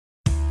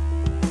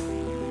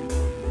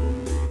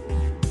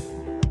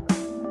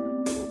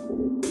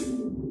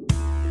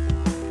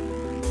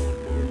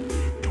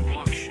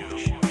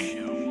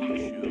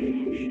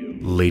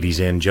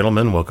Ladies and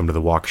gentlemen, welcome to the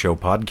Walk Show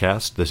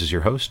podcast. This is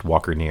your host,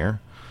 Walker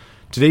Neer.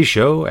 Today's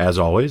show, as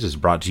always, is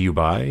brought to you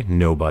by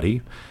nobody.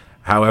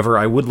 However,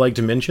 I would like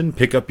to mention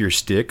Pick Up Your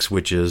Sticks,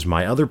 which is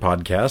my other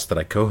podcast that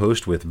I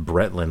co-host with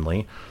Brett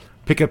Lindley.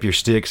 Pick Up Your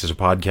Sticks is a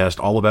podcast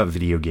all about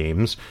video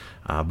games,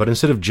 but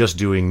instead of just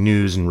doing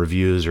news and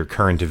reviews or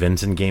current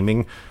events in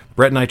gaming,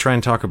 Brett and I try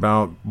and talk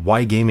about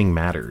why gaming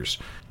matters.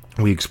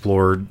 We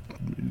explore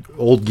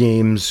old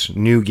games,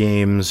 new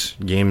games,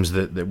 games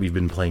that we've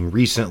been playing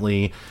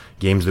recently,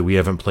 games that we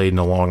haven't played in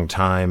a long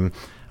time,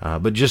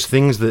 but just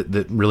things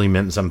that really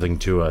meant something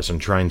to us, and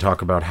try and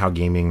talk about how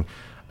gaming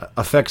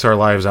affects our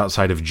lives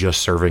outside of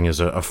just serving as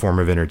a form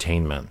of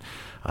entertainment.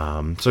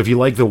 So if you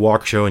like the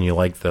Walk Show and you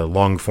like the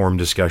long-form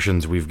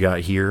discussions we've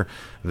got here,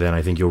 then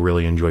I think you'll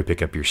really enjoy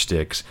Pick Up Your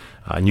Sticks.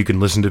 And you can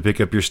listen to Pick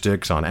Up Your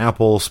Sticks on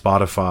Apple,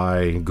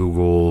 Spotify,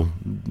 Google,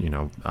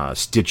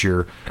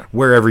 Stitcher,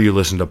 wherever you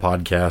listen to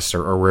podcasts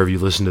or wherever you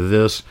listen to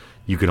this,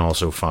 you can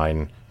also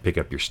find Pick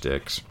Up Your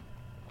Sticks.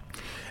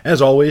 As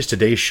always,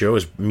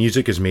 today's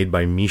music is made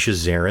by Misha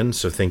Zarin,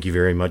 so thank you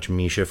very much,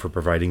 Misha, for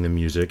providing the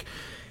music.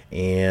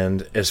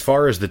 And as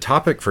far as the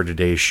topic for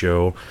today's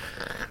show,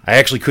 I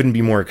actually couldn't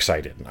be more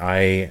excited.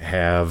 I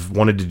have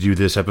wanted to do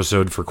this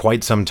episode for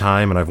quite some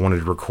time, and I've wanted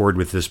to record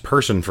with this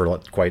person for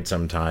quite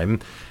some time.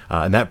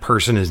 And that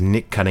person is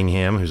Nick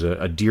Cunningham, who's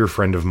a dear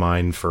friend of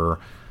mine for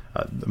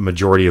the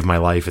majority of my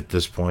life at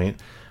this point.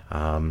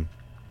 And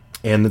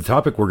the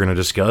topic we're going to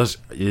discuss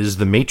is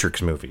the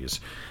Matrix movies.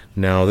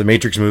 Now, the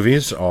Matrix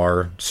movies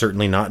are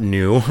certainly not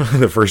new.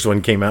 The first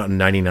one came out in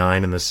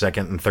 1999, and the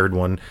second and third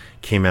one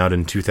came out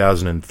in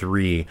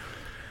 2003.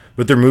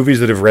 But they're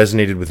movies that have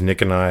resonated with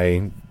Nick and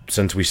I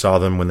since we saw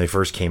them when they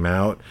first came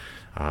out.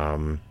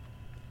 I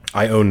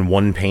own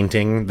one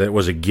painting that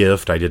was a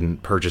gift. I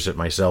didn't purchase it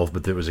myself,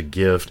 but it was a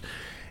gift.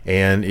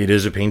 And it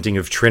is a painting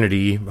of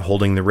Trinity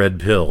holding the red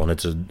pill, and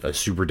it's a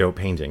super dope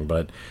painting.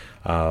 But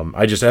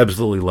I just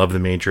absolutely love The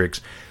Matrix.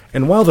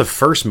 And while the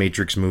first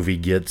Matrix movie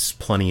gets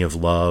plenty of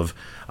love,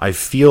 I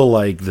feel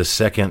like the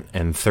second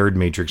and third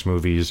Matrix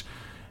movies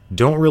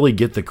don't really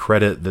get the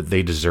credit that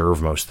they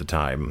deserve most of the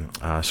time.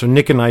 So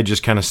Nick and I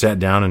just kind of sat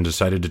down and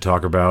decided to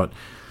talk about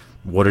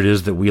what it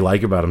is that we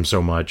like about them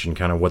so much, and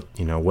kind of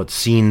what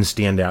scenes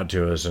stand out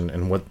to us,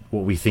 and what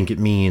we think it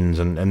means,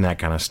 and that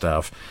kind of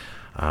stuff.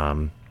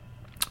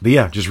 But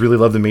yeah, just really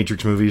love the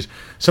Matrix movies.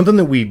 Something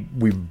that we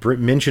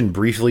mentioned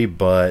briefly,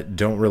 but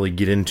don't really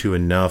get into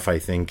enough, I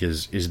think,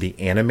 is the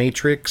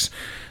Animatrix.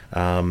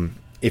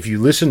 If you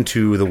listen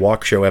to the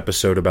Walk Show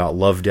episode about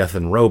Love, Death,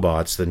 and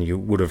Robots, then you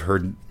would have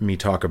heard me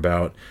talk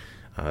about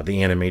the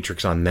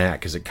Animatrix on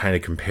that, because it kind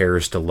of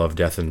compares to Love,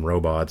 Death, and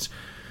Robots.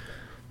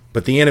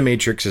 But the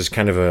Animatrix is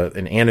kind of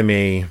an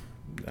anime.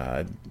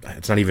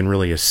 It's not even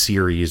really a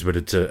series, but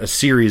it's a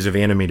series of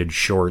animated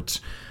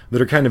shorts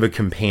that are kind of a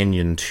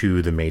companion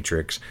to The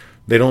Matrix.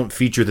 They don't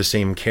feature the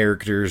same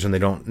characters, and they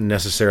don't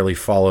necessarily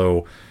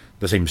follow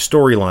the same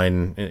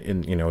storyline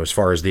in as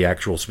far as the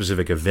actual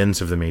specific events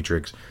of The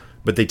Matrix,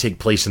 but they take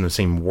place in the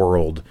same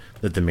world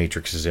that The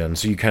Matrix is in.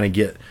 So you kind of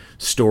get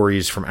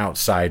stories from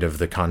outside of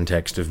the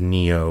context of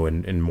Neo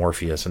and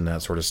Morpheus and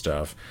that sort of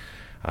stuff.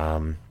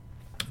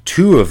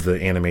 Two of the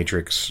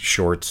Animatrix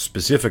shorts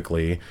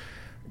specifically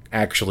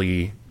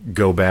actually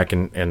go back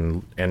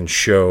and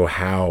show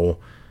how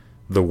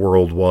the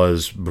world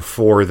was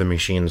before the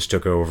machines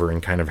took over,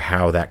 and kind of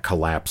how that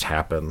collapse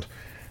happened.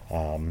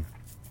 And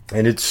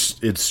it's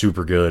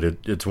super good.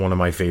 It's one of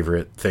my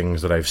favorite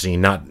things that I've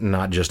seen.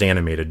 Not just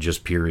animated,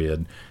 just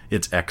period.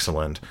 It's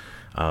excellent.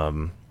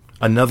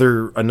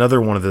 Another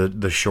one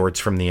of the shorts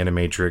from the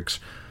Animatrix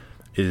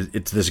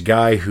it's this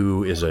guy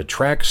who is a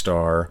track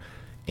star,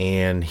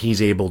 and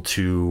he's able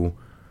to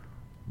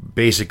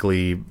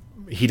basically,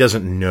 he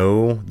doesn't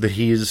know that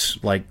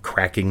he's like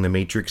cracking the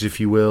Matrix, if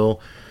you will.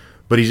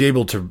 But he's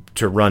able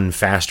to run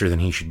faster than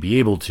he should be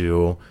able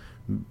to,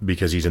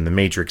 because he's in the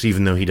Matrix,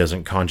 even though he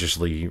doesn't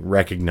consciously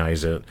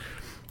recognize it.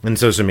 And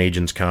so some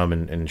agents come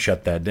and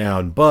shut that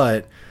down.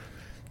 But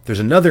there's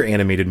another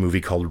animated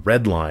movie called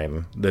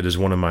Redline that is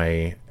one of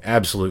my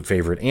absolute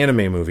favorite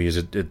anime movies.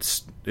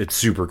 It's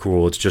super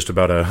cool. It's just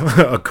about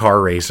a car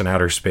race in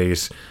outer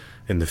space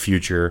in the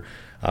future.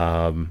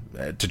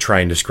 To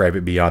try and describe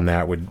it beyond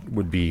that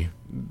would be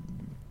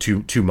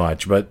too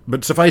much.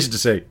 But suffice it to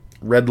say,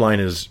 Redline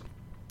is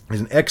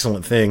an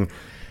excellent thing,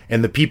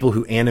 and the people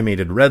who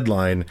animated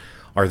Redline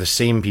are the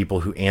same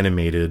people who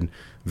animated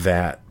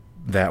that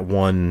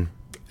one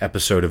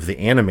episode of the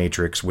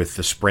Animatrix with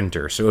the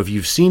Sprinter. So if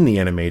you've seen the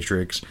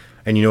Animatrix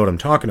and you know what I'm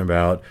talking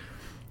about,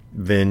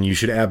 then you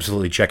should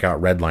absolutely check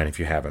out Redline if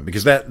you haven't,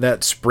 because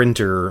that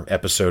Sprinter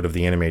episode of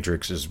the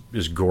Animatrix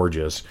is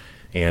gorgeous,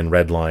 and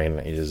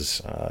Redline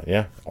is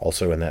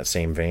also in that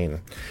same vein.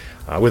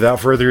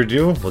 Without further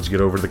ado, let's get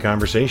over to the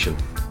conversation.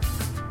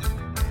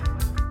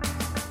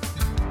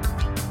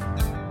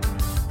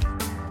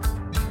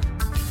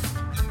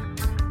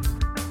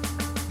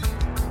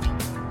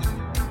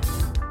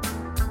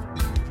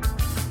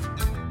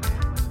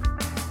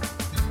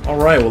 All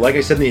right, well, like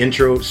I said in the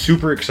intro,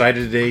 super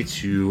excited today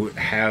to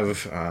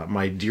have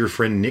my dear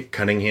friend Nick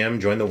Cunningham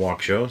join the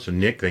Walk Show. So,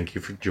 Nick, thank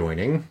you for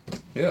joining.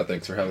 Yeah,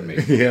 thanks for having me.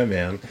 Yeah,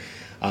 man.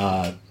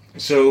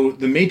 So,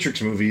 the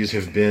Matrix movies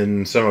have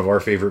been some of our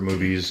favorite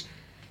movies,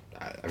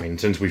 I mean,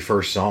 since we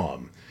first saw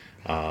them.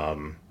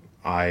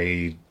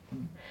 A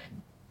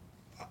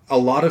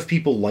lot of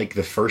people like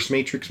the first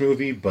Matrix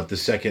movie, but the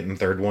second and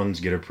third ones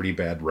get a pretty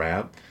bad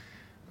rap.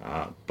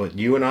 But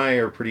you and I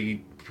are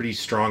pretty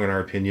strong in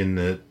our opinion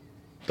that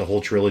the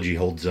whole trilogy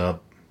holds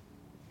up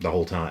the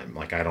whole time.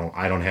 Like I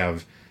don't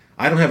have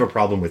a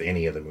problem with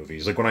any of the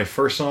movies. Like when I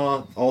first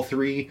saw all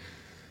three,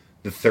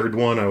 the third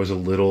one I was a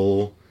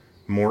little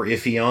more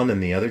iffy on than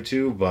the other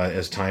two, but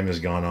as time has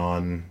gone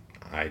on,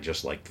 I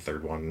just like the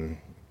third one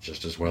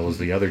just as well as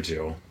the other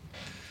two.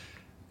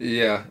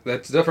 Yeah,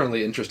 that's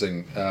definitely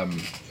interesting.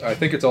 I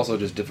think it's also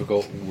just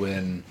difficult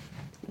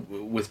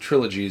with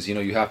trilogies,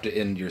 you have to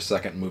end your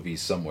second movie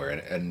somewhere,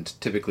 and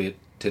typically it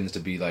tends to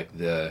be like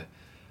the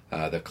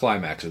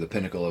climax or the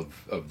pinnacle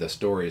of the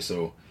story.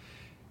 So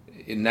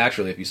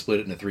naturally, if you split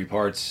it into three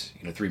parts,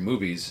 three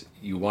movies,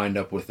 you wind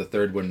up with the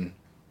third one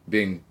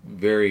being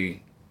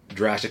very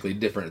drastically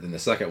different than the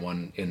second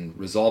one in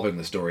resolving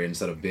the story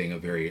instead of being a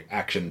very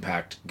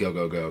action-packed go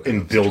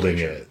and building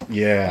situation.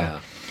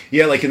 It.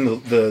 Yeah, like in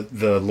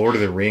the Lord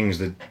of the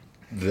Rings,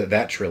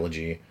 that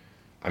trilogy.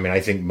 I mean, I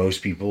think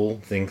most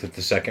people think that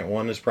the second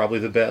one is probably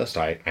the best.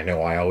 I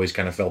know I always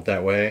kind of felt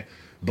that way,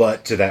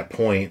 but to that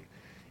point,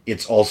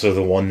 it's also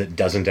the one that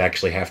doesn't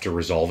actually have to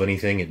resolve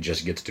anything. It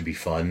just gets to be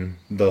fun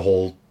the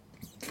whole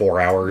 4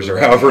 hours or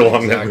however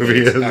long that movie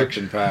is.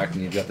 Action-packed,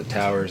 and you've got the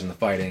towers and the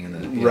fighting.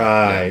 And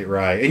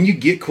Right. And you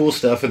get cool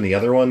stuff in the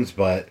other ones,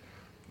 but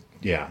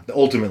yeah,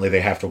 ultimately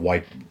they have to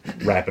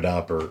wrap it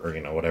up or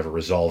whatever,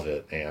 resolve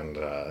it, and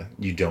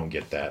you don't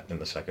get that in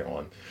the second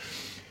one.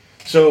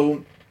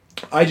 So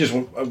I just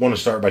want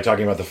to start by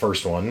talking about the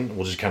first one.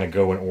 We'll just kind of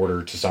go in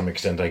order to some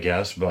extent, I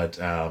guess, but...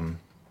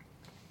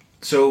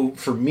 So,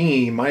 for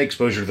me, my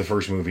exposure to the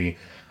first movie,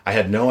 I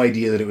had no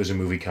idea that it was a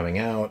movie coming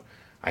out.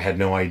 I had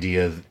no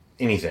idea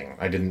anything.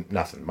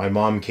 Nothing. My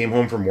mom came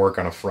home from work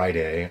on a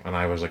Friday, and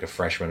I was like a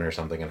freshman or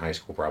something in high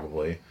school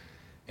probably,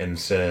 and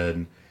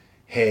said,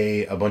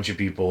 hey, a bunch of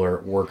people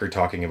at work are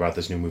talking about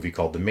this new movie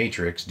called The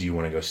Matrix. Do you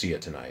want to go see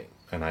it tonight?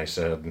 And I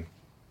said,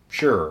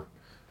 sure.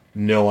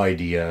 No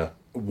idea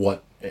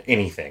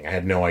anything. I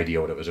had no idea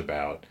what it was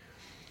about.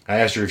 I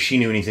asked her if she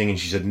knew anything, and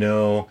she said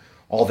no.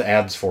 All the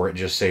ads for it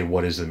just say,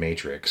 what is the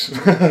Matrix?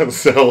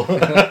 So,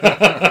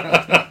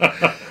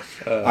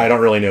 I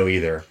don't really know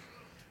either.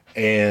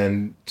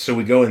 And so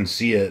we go and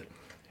see it,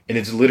 and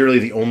it's literally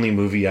the only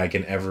movie I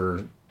can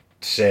ever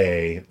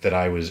say that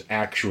I was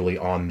actually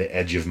on the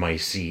edge of my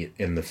seat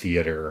in the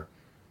theater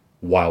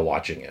while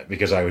watching it,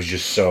 because I was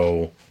just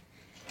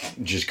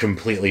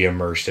completely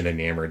immersed and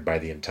enamored by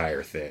the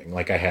entire thing.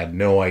 Like, I had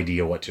no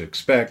idea what to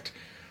expect.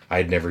 I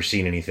had never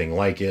seen anything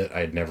like it.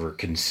 I had never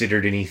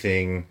considered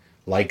anything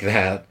like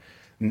that.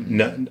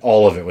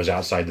 All of it was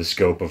outside the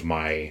scope of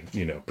my,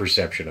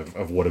 perception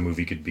of what a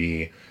movie could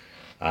be.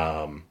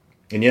 And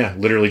yeah,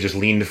 literally just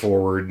leaned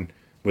forward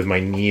with my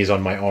knees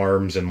on my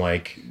arms and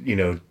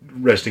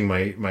resting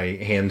my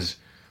hands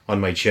on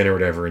my chin or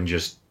whatever, and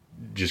just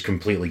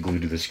completely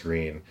glued to the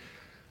screen.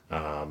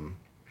 I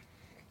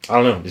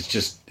don't know. It's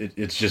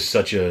just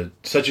such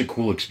a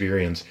cool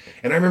experience.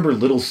 And I remember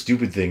little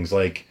stupid things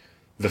like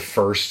the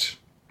first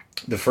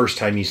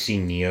time you see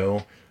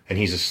Neo and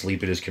he's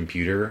asleep at his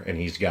computer, and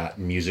he's got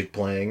music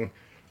playing,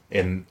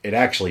 and it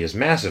actually is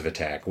Massive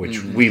Attack,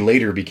 which we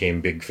later became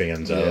big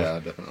fans of. Yeah,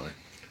 definitely.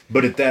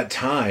 But at that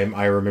time,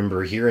 I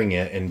remember hearing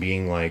it and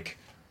being like,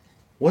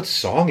 what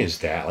song is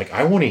that? Like,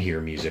 I want to hear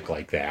music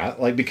like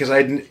that. Like, because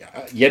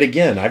yet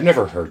again, I've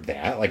never heard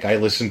that. Like, I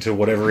listened to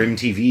whatever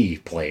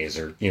MTV plays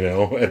or,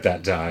 at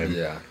that time.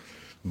 Yeah.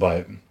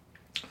 But,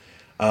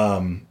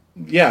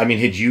 yeah, I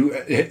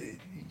mean,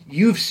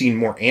 you've seen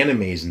more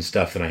animes and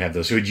stuff than I have,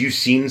 though. So had you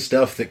seen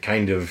stuff that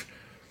kind of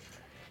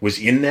was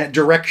in that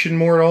direction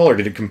more at all, or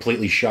did it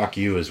completely shock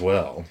you as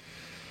well?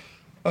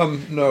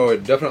 No,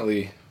 it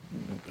definitely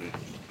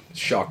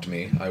shocked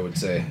me, I would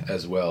say,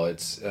 as well.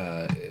 It's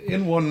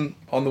on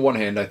the one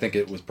hand, I think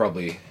it was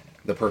probably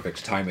the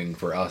perfect timing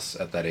for us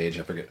at that age.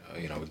 I forget,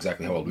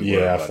 exactly how old we were.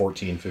 Yeah,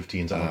 14,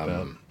 15, something like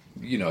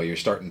that. You're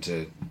starting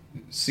to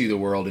see the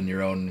world in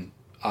your own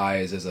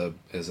eyes as a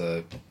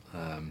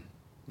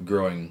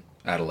growing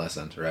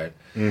adolescent, right?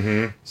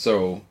 Mm-hmm.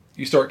 So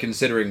you start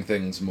considering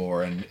things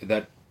more, and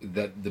that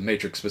the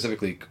Matrix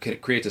specifically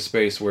creates a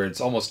space where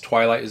it's almost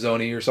Twilight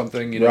Zone-y or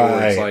something, right.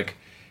 Where it's like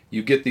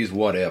you get these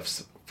what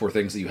ifs for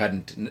things that you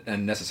hadn't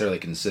necessarily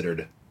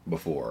considered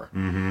before.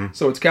 Mm-hmm.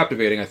 So it's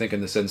captivating, I think, in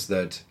the sense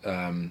that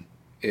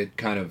it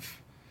kind of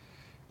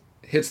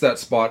hits that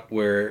spot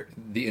where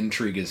the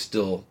intrigue is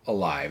still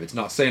alive. It's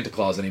not Santa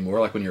Claus anymore,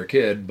 like when you're a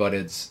kid, but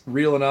it's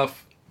real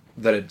enough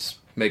that it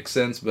makes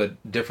sense, but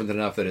different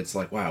enough that it's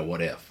like, wow,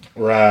 what if?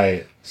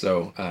 Right.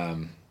 So,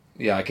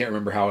 yeah, I can't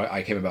remember how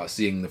I came about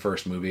seeing the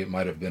first movie. It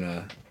might have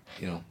been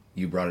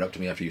you brought it up to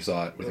me after you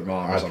saw it with your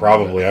mom. Or something.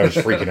 Probably. I was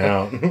freaking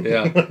out.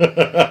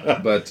 Yeah.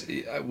 But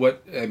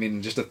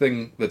just a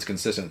thing that's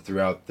consistent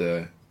throughout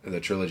the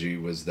trilogy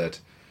was that,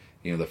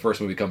 the first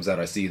movie comes out,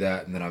 I see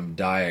that, and then I'm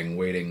dying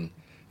waiting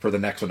for the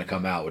next one to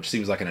come out, which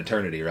seems like an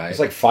eternity, right? It's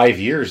like 5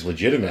 years,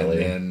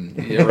 legitimately. And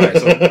you're right.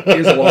 So it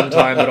is a long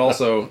time, but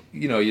also,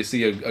 you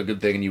see a good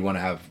thing and you want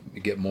to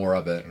get more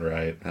of it.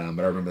 Right. But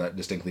I remember that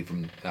distinctly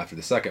from after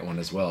the second one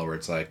as well, where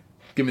it's like,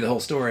 give me the whole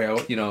story.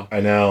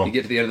 I know. You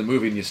get to the end of the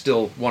movie and you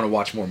still want to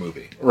watch more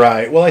movie.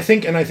 Right. Well, I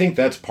think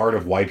that's part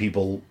of why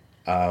people,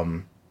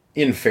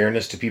 in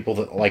fairness to people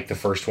that like the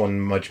first one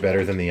much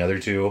better than the other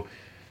two,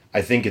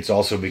 I think it's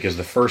also because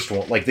the first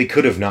one, like, they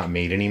could have not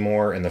made any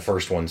more, and the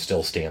first one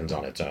still stands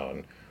on its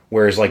own.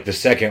 Whereas, like, the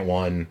second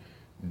one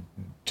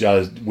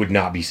would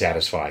not be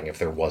satisfying if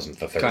there wasn't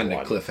the third one. Kind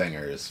of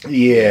cliffhangers.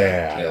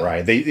 Yeah,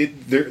 right.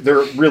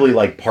 They're really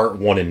like part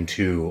 1 and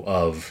 2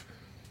 of,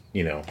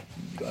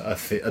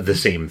 the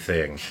same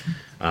thing.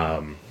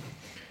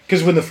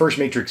 Because when the first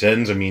Matrix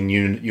ends, I mean,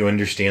 you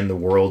understand the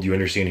world, you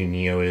understand who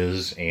Neo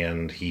is,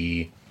 and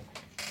he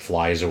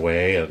flies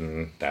away,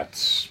 and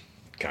that's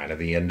kind of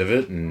the end of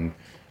it. And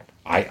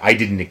I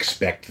didn't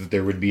expect that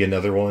there would be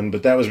another one,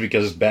 but that was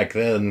because back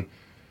then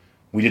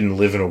we didn't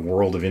live in a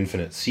world of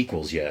infinite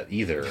sequels yet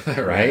either,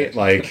 right?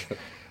 Like,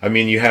 I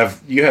mean, you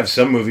have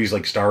some movies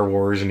like Star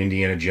Wars and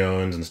Indiana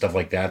Jones and stuff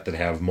like that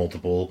have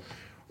multiple,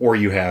 or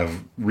you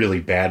have really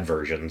bad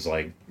versions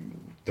like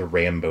the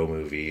Rambo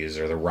movies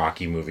or the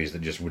Rocky movies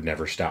that just would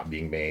never stop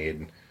being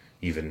made,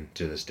 even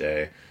to this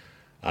day.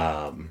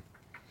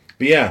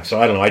 But yeah,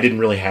 so I don't know. I didn't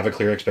really have a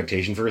clear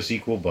expectation for a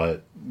sequel,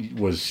 but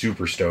was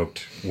super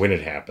stoked when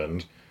it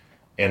happened.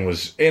 And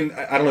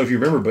I don't know if you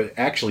remember, but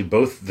actually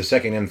both the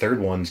second and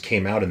third ones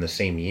came out in the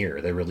same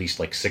year. They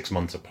released like 6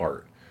 months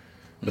apart.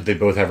 But they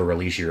both have a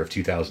release year of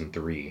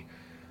 2003,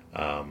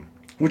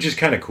 which is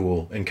kind of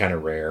cool and kind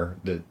of rare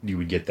that you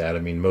would get that. I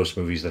mean, most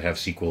movies that have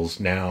sequels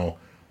now,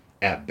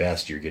 at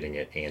best, you're getting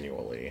it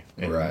annually.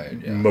 And right,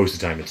 yeah. Most of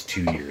the time it's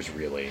 2 years,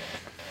 really.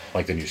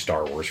 Like the new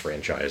Star Wars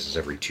franchise is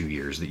every 2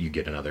 years that you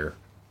get another,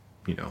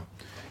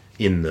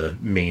 in the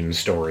main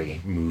story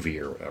movie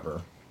or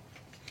whatever.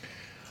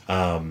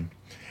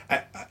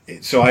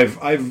 So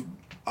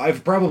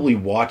I've probably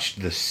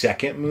watched the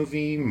second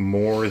movie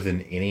more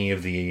than any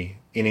of the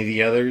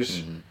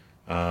others.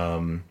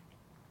 Mm-hmm.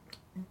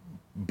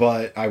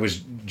 But I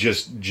was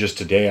just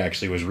today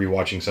actually was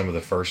rewatching some of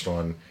the first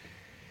one,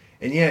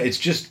 and yeah,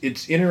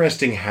 it's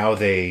interesting how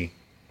they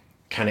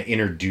kind of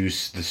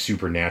introduce the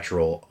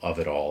supernatural of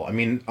it all. I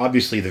mean,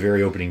 obviously the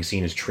very opening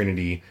scene is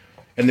Trinity,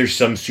 and there's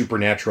some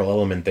supernatural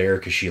element there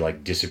because she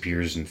like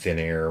disappears in thin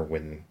air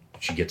when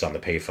she gets on the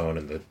payphone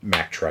and the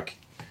Mack truck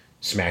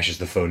smashes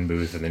the phone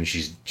booth, and then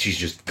she's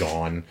just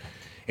gone,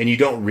 and you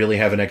don't really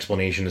have an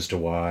explanation as to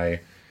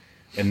why.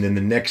 And then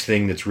the next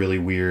thing that's really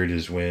weird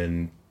is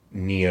when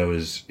Neo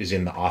is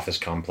in the office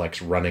complex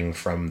running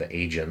from the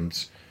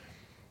agents,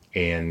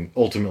 and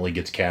ultimately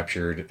gets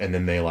captured, and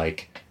then they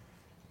like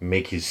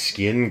make his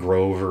skin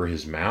grow over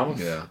his mouth.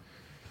 Yeah.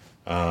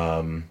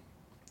 And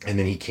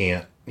then he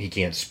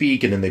can't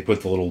speak, and then they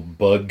put the little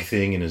bug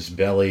thing in his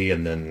belly,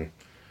 and then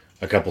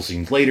a couple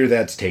scenes later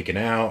that's taken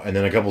out, and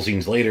then a couple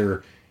scenes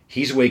later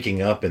he's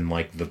waking up in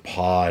like the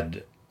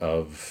pod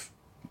of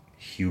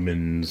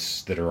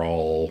humans that are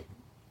all,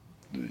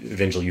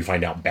 eventually you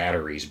find out,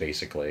 batteries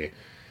basically.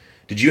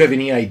 Did you have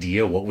any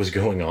idea what was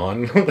going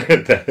on?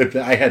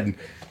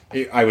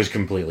 I was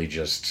completely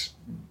just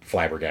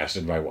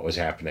flabbergasted by what was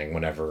happening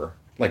whenever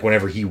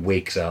he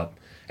wakes up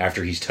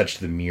after he's touched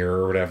the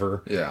mirror or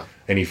whatever. Yeah.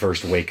 And he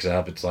first wakes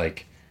up, it's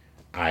like,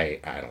 I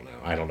don't know.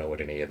 I don't know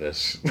what any of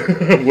this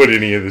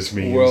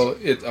means. Well,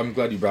 I'm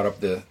glad you brought up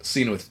the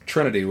scene with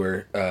Trinity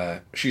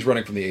where she's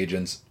running from the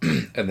agents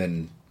and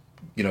then,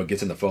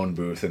 gets in the phone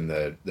booth and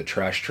the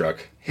trash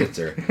truck hits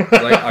her.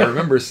 Like, I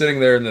remember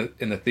sitting there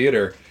in the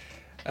theater,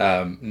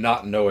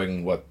 not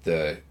knowing what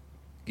the,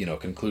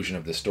 conclusion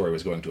of this story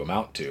was going to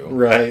amount to.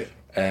 Right.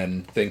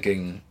 And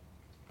thinking,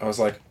 I was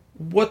like,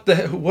 what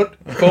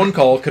phone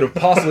call could have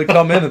possibly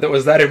come in that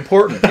was that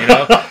important,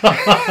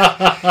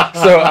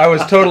 So I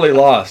was totally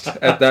lost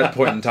at that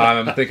point in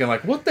time. I'm thinking,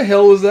 like, what the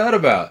hell was that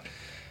about?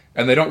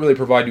 And they don't really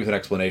provide you with an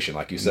explanation,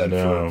 like you said,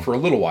 for a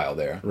little while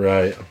there.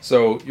 Right.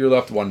 So you're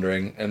left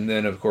wondering. And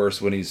then, of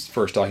course, when he's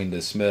first talking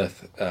to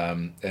Smith,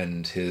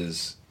 and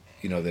his,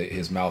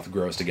 his mouth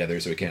grows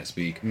together so he can't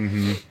speak.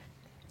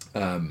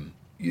 Mm-hmm.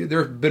 There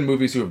have been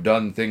movies who have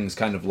done things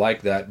kind of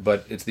like that,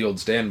 but it's the old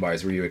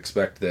standbys where you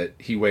expect that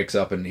he wakes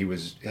up and he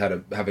was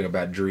having a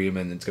bad dream,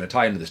 and it's going to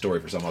tie into the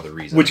story for some other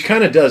reason. Which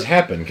kind of does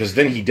happen, because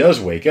then he does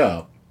wake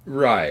up,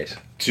 right,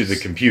 to the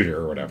computer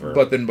or whatever.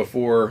 But then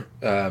before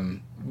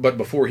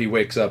he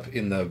wakes up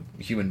in the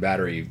human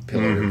battery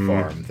pillar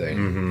farm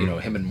thing,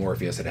 him and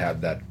Morpheus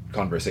had that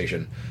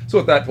conversation. So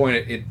at that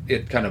point,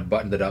 it kind of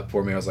buttoned it up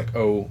for me. I was like,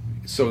 oh,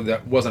 so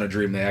that wasn't a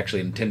dream. They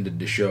actually intended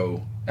to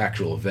show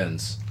actual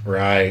events.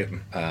 Right.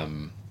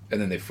 And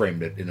then they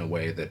framed it in a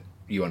way that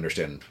you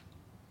understand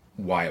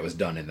why it was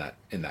done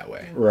in that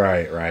way.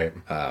 Right.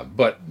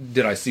 But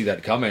did I see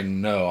that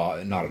coming?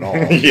 No, not at all.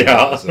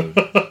 Yeah. So,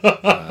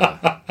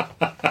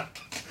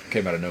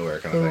 came out of nowhere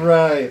kind of thing.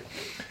 Right.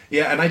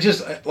 Yeah, and I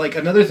just, like,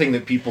 another thing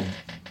that people...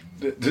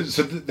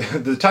 So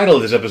the title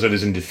of this episode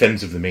is In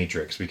Defense of the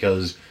Matrix,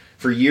 because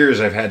for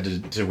years I've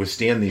had to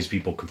withstand these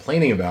people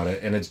complaining about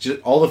it, and it's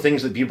just all the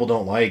things that people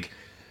don't like,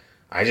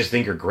 I just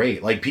think are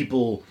great. Like,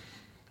 people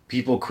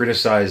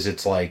criticize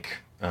it's like,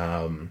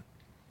 kind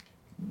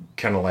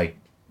of like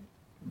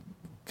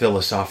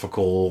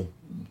philosophical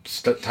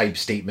type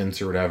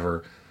statements or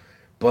whatever,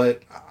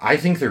 but I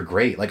think they're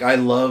great. Like, I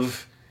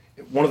love...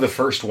 One of the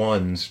first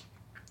ones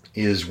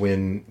is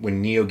when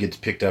Neo gets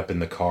picked up in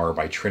the car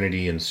by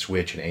Trinity and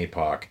Switch and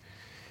APOC,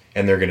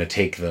 and they're going to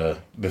take the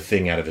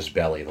thing out of his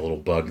belly, the little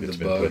bug that's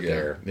been put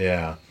there.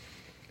 Yeah.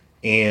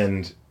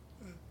 And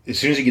as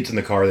soon as he gets in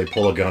the car, they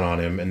pull a gun on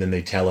him, and then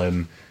they tell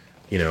him,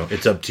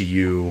 it's up to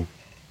you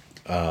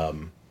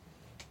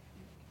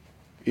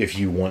if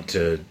you want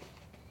to...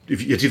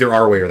 If it's either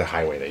our way or the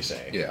highway, they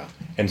say. Yeah.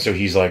 And so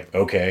he's like,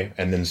 okay,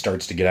 and then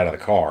starts to get out of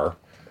the car.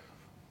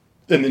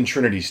 And then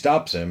Trinity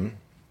stops him,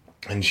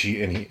 and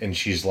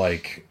she's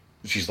like,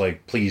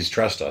 please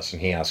trust us.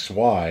 And he asks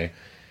why,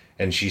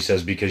 and she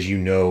says, because you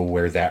know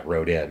where that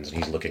road ends.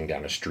 And he's looking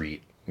down a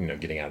street,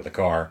 getting out of the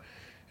car,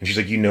 and she's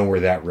like, you know where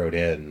that road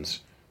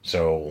ends,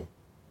 so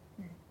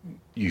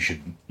you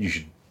should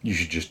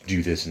just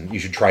do this, and you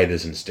should try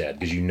this instead,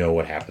 because you know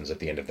what happens at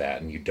the end of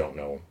that, and you don't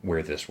know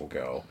where this will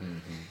go. Mm-hmm.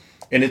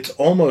 And it's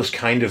almost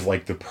kind of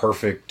like the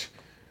perfect,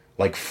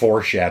 like,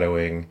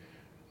 foreshadowing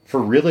for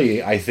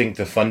really, I think,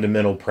 the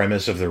fundamental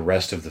premise of the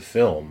rest of the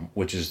film,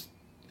 which is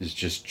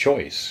just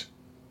choice,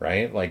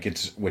 right? Like,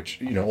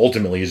 which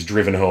ultimately is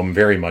driven home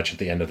very much at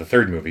the end of the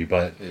third movie,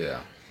 but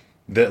yeah,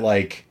 that,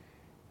 like,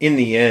 in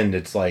the end,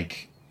 it's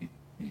like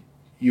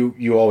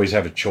you always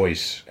have a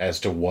choice as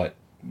to what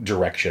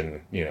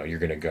direction you're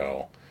going to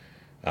go,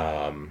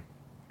 and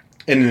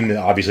then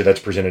obviously that's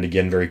presented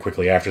again very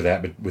quickly after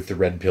that, but with the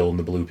red pill and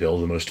the blue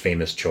pill, the most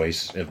famous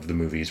choice of the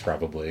movies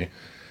probably.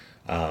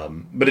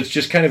 But it's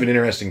just kind of an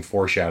interesting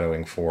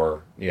foreshadowing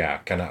for,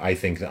 kind of, I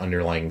think, the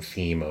underlying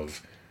theme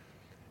of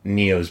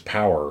Neo's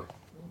power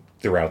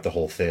throughout the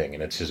whole thing,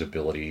 and it's his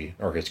ability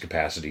or his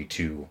capacity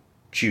to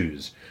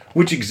choose,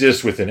 which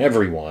exists within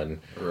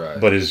everyone, right,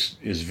 but is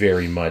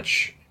very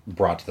much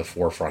brought to the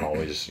forefront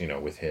always,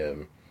 with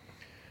him.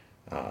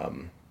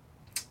 And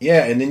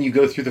then you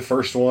go through the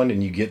first one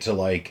and you get to,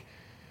 like,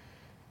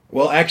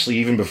 well, actually,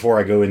 even before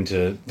I go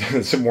into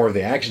some more of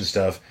the action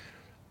stuff,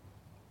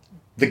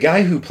 the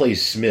guy who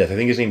plays Smith, I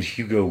think his name's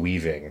Hugo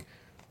Weaving,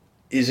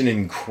 is an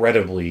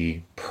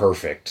incredibly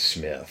perfect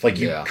Smith. Like,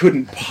 you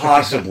couldn't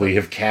possibly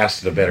have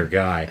casted a better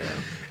guy. Yeah.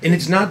 And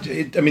it's not...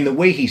 the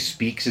way he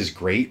speaks is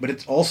great, but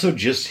it's also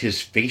just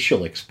his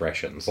facial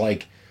expressions.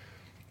 Like,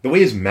 the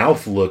way his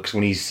mouth looks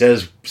when he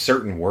says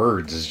certain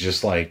words is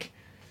just, like...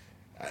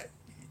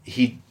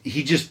 He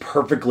just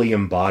perfectly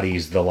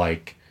embodies the,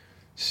 like,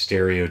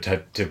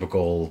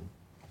 stereotypical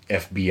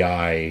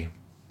FBI,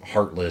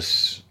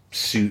 heartless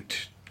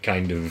suit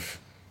kind of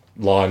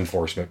law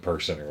enforcement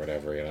person or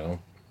whatever,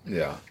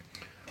 Yeah.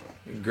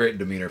 Great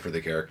demeanor for the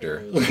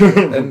character.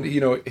 And,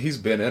 he's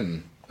been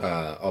in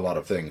a lot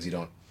of things. You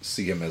don't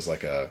see him as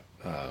like a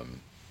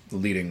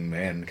leading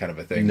man kind of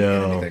a thing.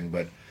 No. In anything,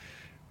 but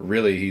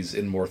really he's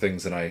in more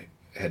things than I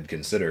had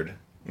considered.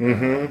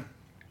 Mm-hmm.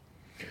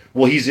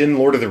 Well, he's in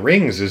Lord of the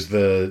Rings as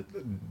the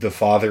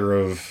father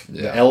of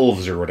the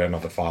elves, or whatever.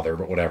 Not the father,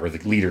 but whatever,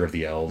 the leader of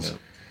the elves. Yeah.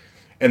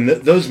 And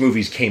those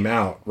movies came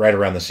out right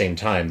around the same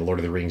time, The Lord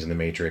of the Rings and The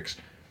Matrix.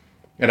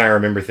 And I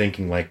remember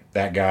thinking, like,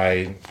 that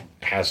guy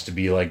has to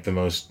be, like, the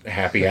most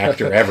happy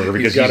actor ever.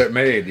 Because he's got it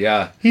made,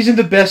 yeah. He's in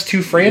the best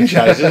two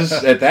franchises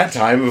at that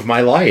time of my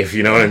life,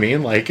 you know what I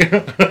mean? Like,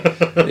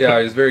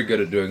 yeah, he's very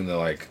good at doing the,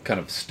 like, kind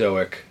of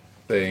stoic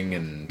thing.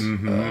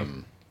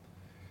 And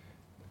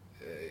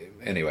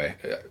anyway,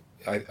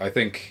 I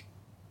think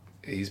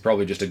he's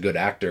probably just a good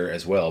actor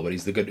as well, but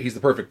he's the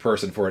perfect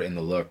person for it in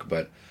the look,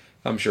 but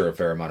I'm sure a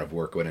fair amount of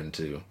work went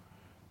into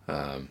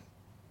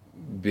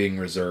being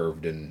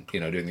reserved and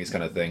doing these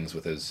kind of things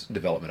with his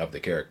development of the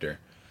character.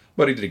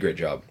 But he did a great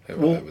job. It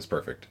was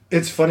perfect.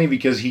 It's funny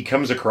because he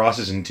comes across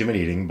as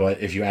intimidating, but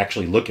if you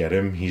actually look at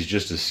him, he's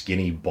just a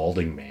skinny,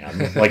 balding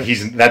man. Like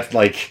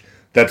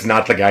that's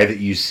not the guy that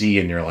you see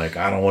and you're like,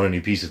 I don't want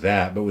any piece of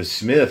that. But with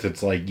Smith,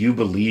 it's like you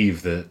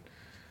believe that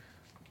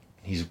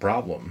he's a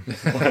problem.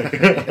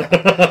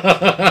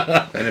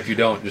 And if you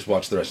don't, just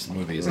watch the rest of the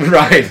movies.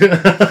 Right.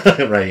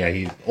 Right, yeah,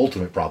 he's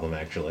ultimate problem,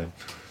 actually.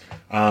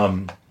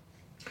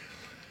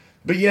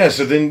 But yeah,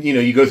 so then,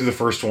 you go through the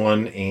first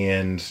one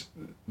and,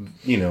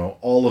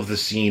 all of the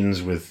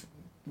scenes with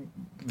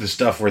the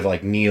stuff where,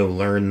 like, Neo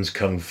learns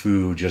Kung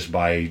Fu just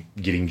by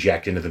getting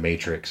jacked into the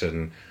Matrix,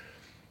 and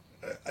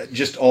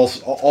just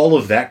all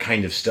of that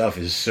kind of stuff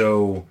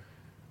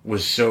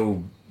was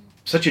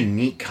such a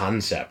neat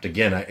concept.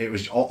 Again, it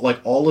was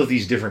all of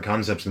these different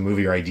concepts in the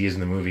movie or ideas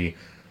in the movie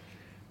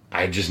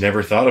I just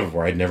never thought of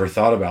before. I'd never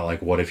thought about,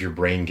 like, what if your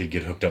brain could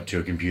get hooked up to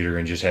a computer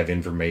and just have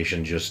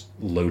information just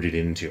loaded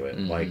into it?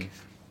 Like,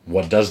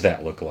 what does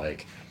that look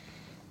like?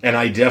 And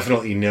I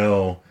definitely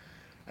know,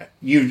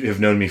 you have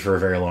known me for a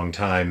very long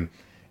time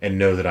and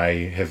know that I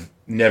have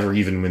never,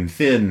 even when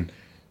thin,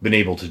 been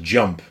able to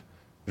jump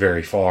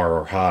very far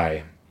or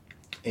high.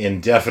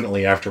 And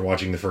definitely after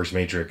watching the first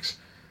Matrix,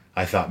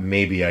 I thought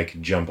maybe I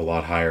could jump a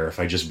lot higher if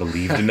I just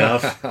believed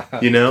enough,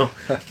 you know?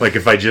 Like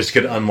if I just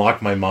could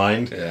unlock my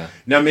mind. Yeah.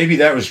 Now maybe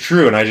that was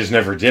true and I just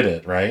never did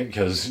it, right?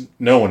 Because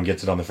no one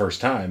gets it on the first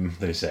time,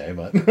 they say,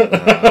 but...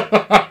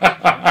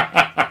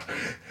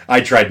 I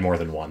tried more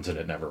than once and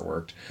it never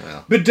worked.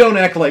 Well. But don't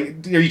act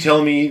like... Are you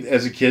telling me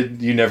as a kid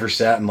you never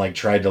sat and like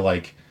tried to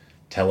like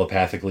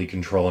telepathically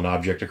control an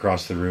object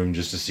across the room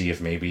just to see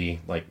if maybe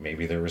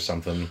there was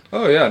something?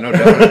 Oh yeah, no,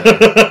 definitely.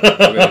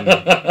 I mean,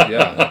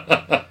 yeah.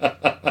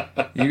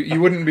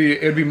 You wouldn't be...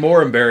 It'd be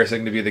more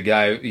embarrassing to be the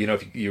guy, you know,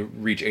 if you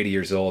reach 80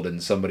 years old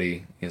and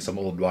somebody, you know, some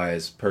old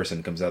wise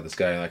person comes out of the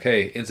sky like,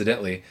 hey,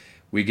 incidentally,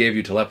 we gave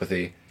you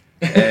telepathy.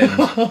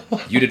 And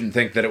you didn't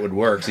think that it would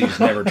work, so you just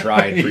never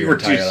tried for your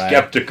entire life. You were too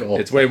skeptical.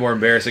 It's way more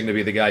embarrassing to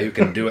be the guy who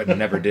can do it and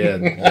never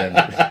did than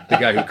the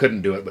guy who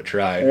couldn't do it but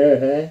tried.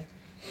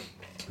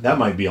 Mm-hmm. That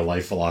might be a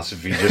life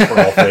philosophy just for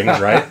all things,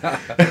 right?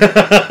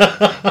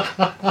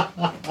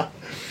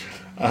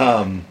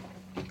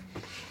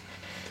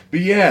 But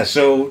yeah,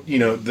 so, you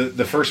know,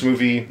 the first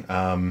movie,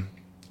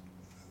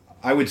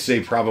 I would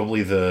say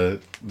probably the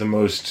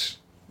most...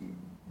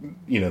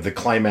 You know, the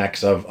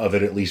climax of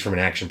it, at least from an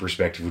action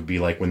perspective, would be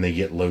like when they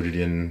get loaded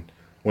in,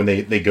 when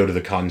they go to the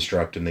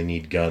construct and they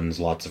need guns,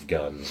 lots of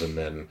guns, and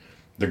then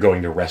they're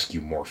going to rescue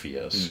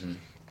Morpheus. Mm-hmm.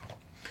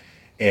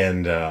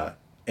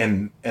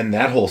 And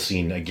that whole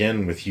scene,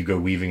 again, with Hugo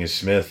Weaving as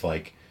Smith,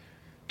 like,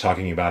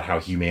 talking about how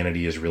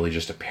humanity is really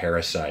just a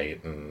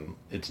parasite, and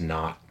it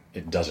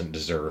doesn't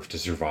deserve to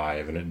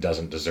survive, and it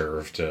doesn't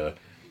deserve to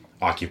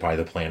occupy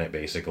the planet,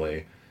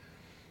 basically.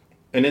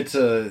 And it's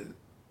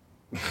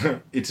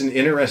an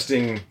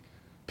interesting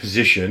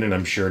position, and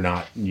I'm sure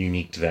not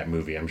unique to that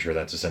movie. I'm sure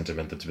that's a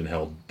sentiment that's been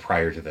held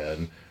prior to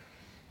then.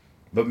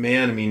 But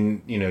man, I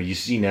mean, you know, you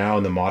see now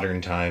in the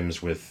modern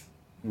times with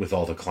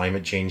all the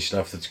climate change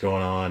stuff that's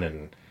going on,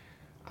 and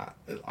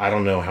I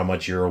don't know how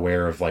much you're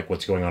aware of like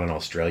what's going on in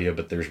Australia,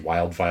 but there's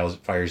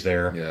wildfires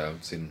there. Yeah,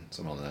 I've seen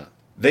some on that.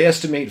 They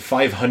estimate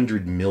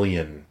 500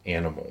 million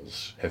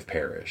animals have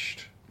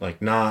perished.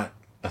 Like not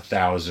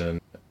 1,000,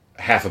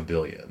 500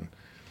 million.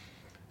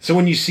 So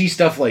when you see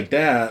stuff like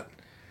that,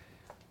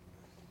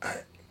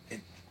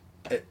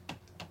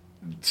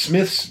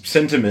 Smith's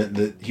sentiment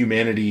that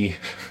humanity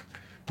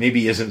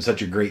maybe isn't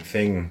such a great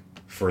thing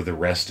for the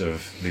rest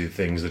of the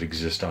things that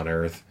exist on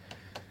Earth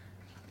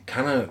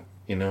kind of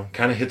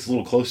hits a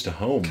little close to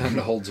home. Kind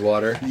of holds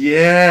water.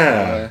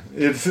 Yeah,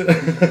 it's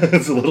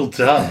it's a little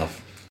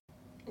tough.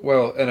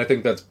 Well, and I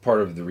think that's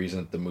part of the reason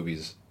that the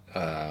movies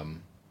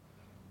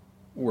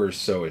were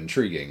so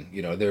intriguing.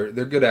 You know, they're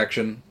good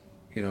action.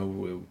 You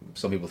know,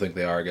 some people think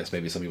they are. I guess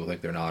maybe some people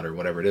think they're not, or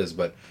whatever it is.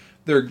 But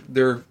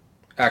they're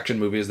action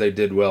movies. They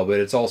did well, but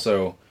it's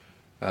also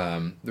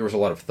there was a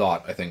lot of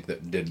thought, I think,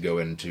 that did go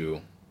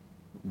into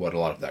what a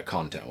lot of that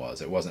content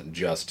was. It wasn't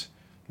just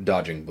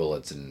dodging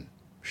bullets and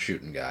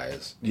shooting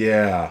guys.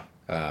 Yeah.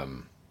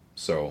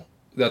 So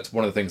that's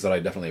one of the things that I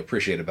definitely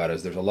appreciate about it.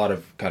 Is there's a lot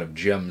of kind of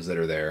gems that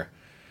are there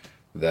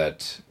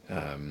that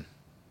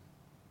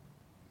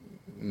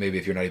maybe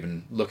if you're not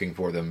even looking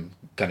for them,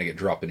 kind of get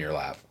dropped in your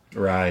lap.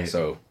 Right.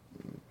 So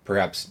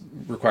perhaps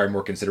require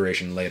more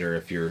consideration later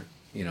if you're,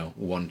 you know,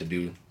 one to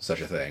do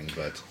such a thing.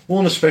 But well,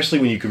 and especially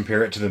when you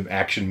compare it to the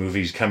action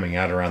movies coming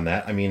out around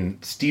that. I mean,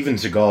 Steven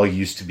Seagal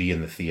used to be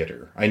in the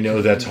theater. I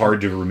know that's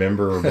hard to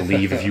remember or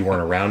believe if you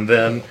weren't around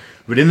then.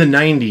 But in the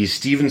 90s,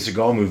 Steven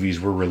Seagal movies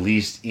were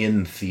released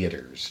in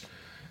theaters.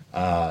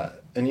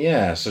 And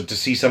yeah, so to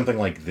see something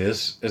like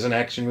this as an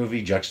action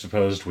movie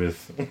juxtaposed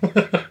with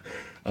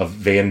a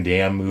Van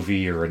Damme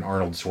movie or an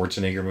Arnold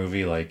Schwarzenegger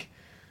movie, like,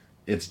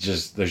 it's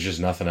just, there's just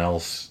nothing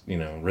else, you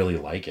know, really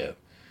like it.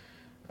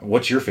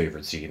 What's your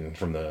favorite scene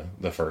from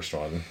the first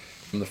one?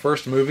 From the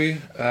first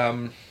movie,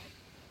 that'd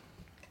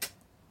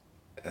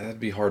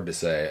be hard to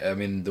say. I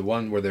mean, the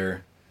one where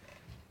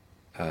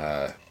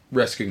they're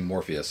rescuing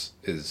Morpheus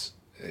is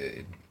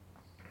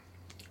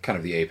kind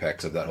of the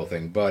apex of that whole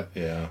thing, but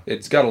yeah,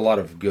 it's got a lot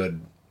of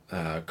good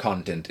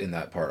content in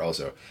that part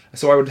also.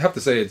 So I would have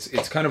to say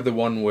it's kind of the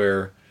one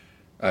where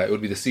it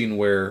would be the scene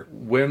where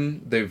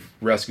when they've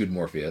rescued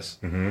Morpheus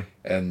mm-hmm.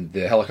 and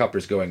the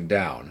helicopter's going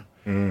down,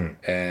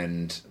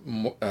 and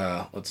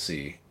let's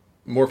see,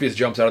 Morpheus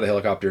jumps out of the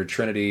helicopter,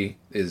 Trinity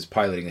is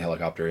piloting the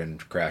helicopter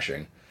and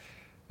crashing,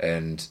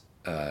 and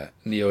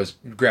Neo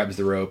grabs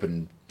the rope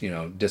and, you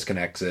know,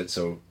 disconnects it,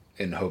 so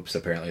in hopes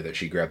apparently that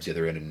she grabs the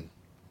other end and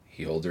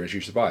he holds her and she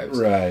survives.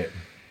 Right.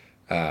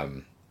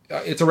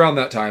 It's around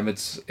that time.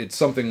 It's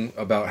something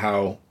about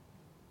how,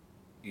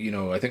 you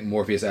know, I think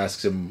Morpheus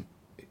asks him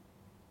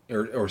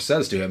or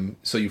says to him,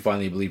 "So you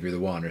finally believe you're the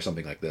one," or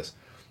something like this.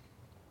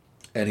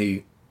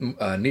 And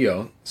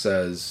Neo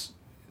says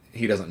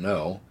he doesn't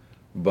know,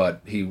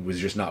 but he was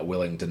just not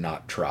willing to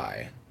not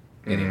try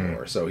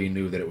anymore. So he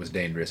knew that it was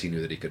dangerous. He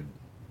knew that he could,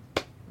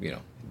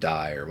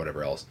 die or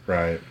whatever else.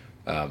 Right.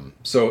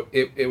 So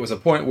it was a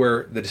point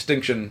where the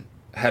distinction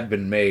had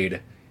been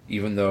made,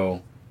 even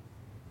though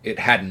it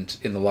hadn't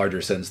in the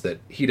larger sense that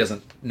he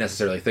doesn't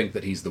necessarily think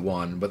that he's the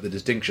one, but the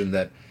distinction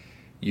that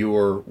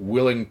you're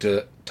willing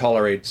to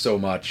tolerate so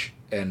much,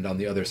 and on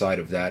the other side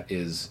of that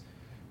is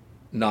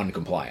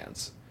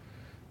non-compliance.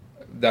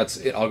 That's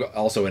it,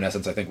 also, in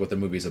essence, I think, what the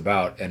movie's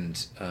about,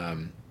 and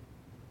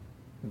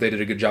they did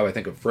a good job, I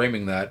think, of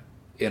framing that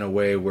in a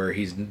way where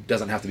he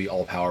doesn't have to be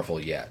all-powerful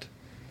yet,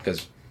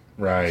 because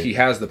he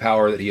has the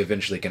power that he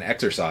eventually can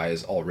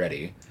exercise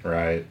already.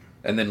 Right.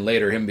 And then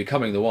later, him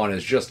becoming the one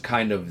is just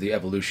kind of the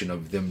evolution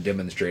of them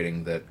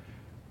demonstrating that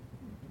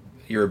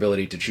your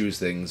ability to choose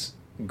things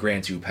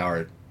grants you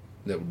power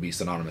that would be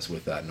synonymous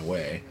with that in a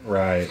way.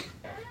 Right.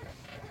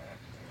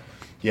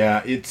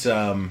 Yeah, it's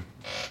the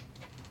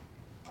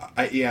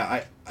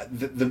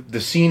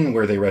scene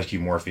where they rescue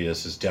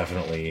Morpheus is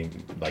definitely,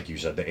 like you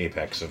said, the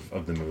apex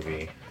of the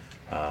movie.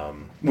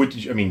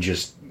 Which, I mean,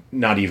 just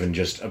not even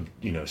just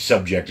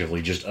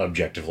subjectively, just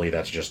objectively,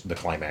 that's just the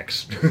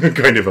climax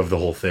kind of the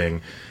whole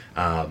thing.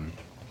 But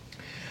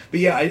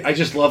yeah, I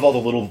just love all the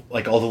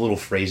little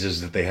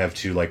phrases that they have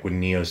too, like when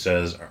Neo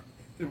says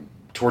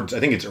I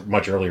think it's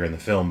much earlier in the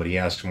film, but he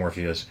asks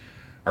Morpheus,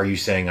 "Are you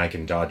saying I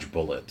can dodge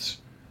bullets?"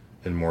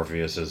 And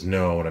Morpheus says,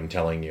 "No, what I'm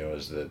telling you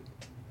is that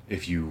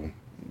if you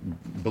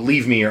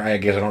believe me," or I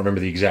guess I don't remember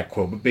the exact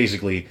quote, but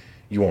basically,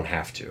 you won't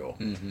have to.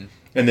 Mm-hmm.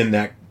 And then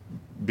that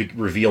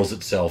reveals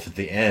itself at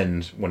the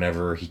end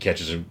whenever he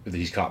catches him,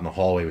 he's caught in the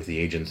hallway with the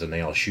agents and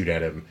they all shoot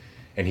at him,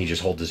 and he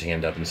just holds his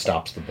hand up and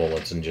stops the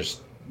bullets and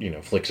just,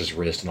 flicks his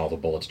wrist, and all the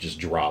bullets just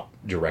drop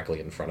directly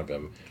in front of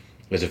him,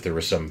 as if there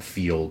was some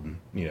field,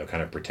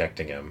 kind of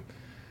protecting him.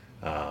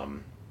 I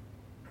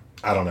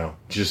don't know.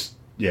 Just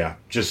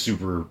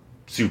super,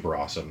 super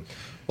awesome.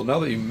 Well, now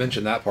that you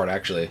mentioned that part,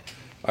 actually,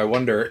 I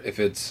wonder if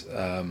it's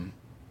kind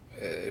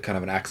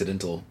of an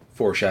accidental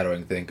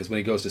foreshadowing thing, because when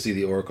he goes to see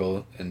the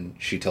Oracle and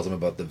she tells him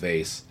about the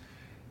vase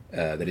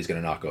that he's going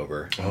to knock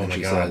over, and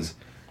she says,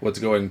 "What's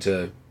going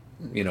to,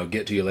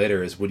 get to you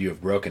later is would you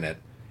have broken it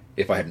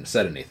if I hadn't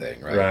said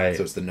anything," right?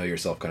 So it's the know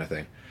yourself kind of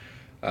thing.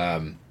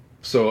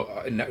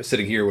 So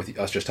sitting here with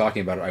us just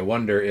talking about it, I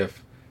wonder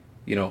if,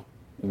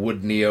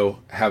 would Neo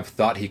have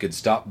thought he could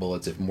stop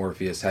bullets if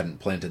Morpheus hadn't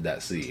planted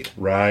that seed?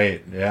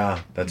 Right. Yeah,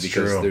 that's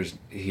true. Because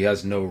he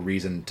has no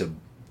reason to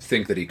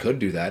think that he could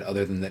do that,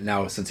 other than that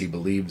now, since he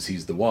believes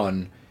he's the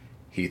one,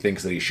 he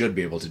thinks that he should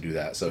be able to do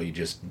that. So he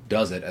just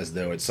does it as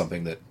though it's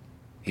something that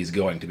he's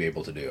going to be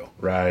able to do.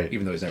 Right.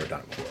 Even though he's never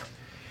done it before.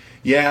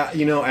 Yeah,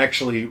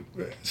 actually,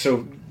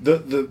 so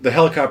the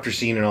helicopter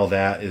scene and all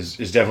that is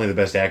definitely the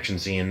best action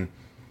scene.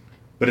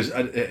 But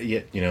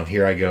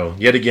here I go.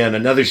 Yet again,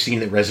 another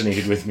scene that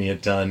resonated with me a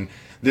ton.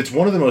 That's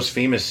one of the most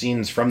famous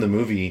scenes from the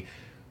movie,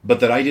 but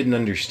that I didn't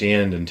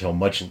understand until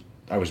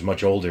I was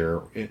much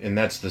older, and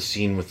that's the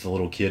scene with the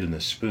little kid and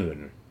the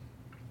spoon.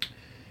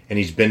 And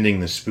he's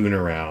bending the spoon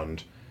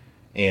around,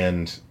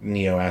 and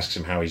Neo asks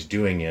him how he's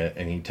doing it,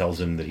 and he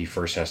tells him that he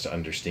first has to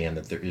understand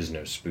that there is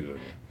no spoon.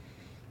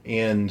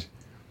 And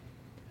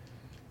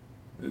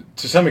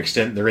to some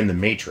extent, they're in the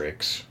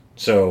Matrix,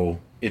 so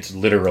it's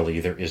literally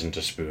there isn't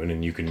a spoon,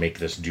 and you can make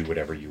this do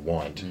whatever you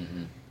want.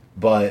 Mm-hmm.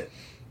 But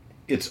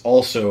it's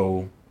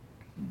also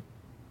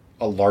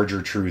a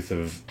larger truth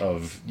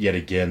of yet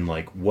again,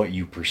 like, what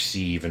you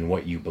perceive and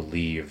what you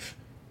believe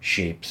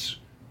shapes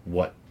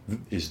what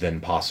is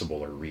then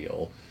possible or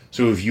real.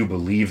 So if you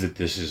believe that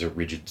this is a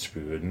rigid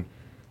spoon,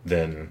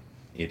 then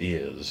it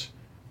is.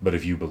 But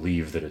if you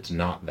believe that it's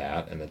not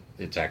that, and that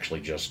it's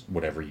actually just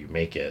whatever you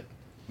make it,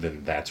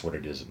 then that's what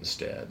it is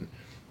instead.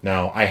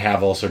 Now, I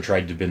have also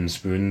tried to bend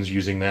spoons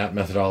using that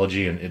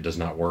methodology, and it does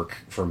not work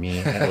for me,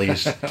 at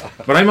least.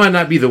 But I might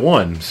not be the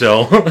one,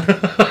 so...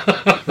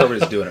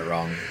 Everybody's doing it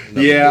wrong.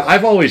 Yeah,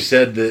 I've always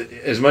said that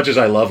as much as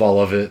I love all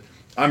of it,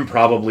 I'm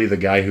probably the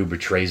guy who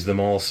betrays them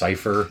all,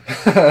 Cypher.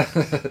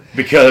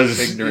 Because...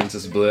 ignorance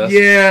is bliss.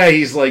 Yeah,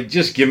 he's like,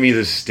 just give me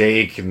the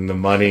steak and the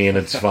money, and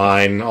it's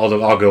fine.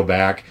 I'll go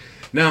back.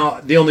 Now,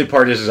 the only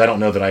part is I don't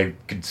know that I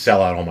could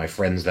sell out all my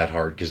friends that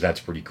hard, because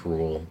that's pretty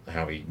cruel,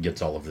 how he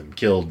gets all of them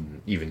killed,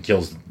 and even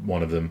kills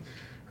one of them,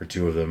 or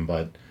two of them,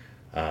 but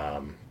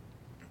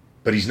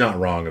he's not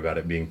wrong about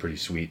it being pretty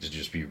sweet to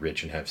just be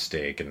rich and have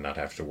steak and not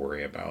have to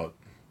worry about,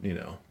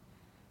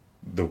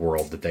 the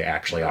world that they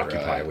actually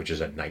occupy, which is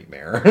a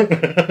nightmare.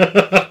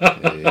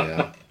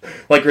 Yeah.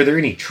 Like, are there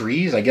any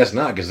trees? I guess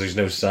not, because there's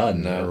no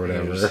sun or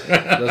whatever. It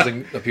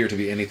doesn't appear to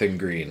be anything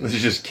green. There's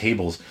just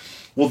cables.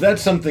 Well,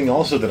 that's something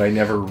also that I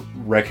never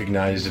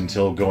recognized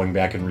until going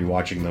back and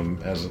rewatching them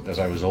as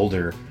I was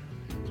older,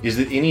 is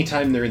that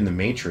anytime they're in the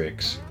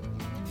Matrix,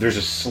 there's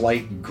a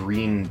slight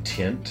green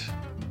tint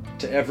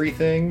to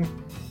everything,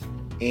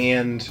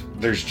 and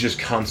there's just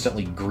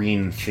constantly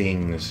green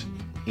things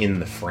in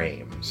the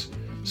frames.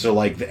 So,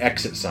 like, the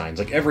exit signs,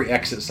 like every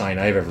exit sign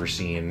I've ever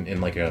seen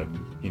in, like, a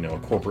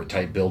corporate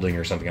type building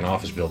or something, an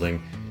office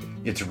building,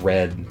 it's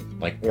red,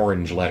 like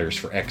orange letters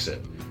for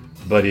exit.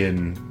 But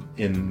in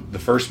the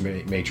first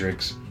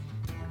Matrix,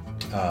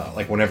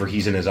 like whenever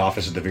he's in his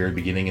office at the very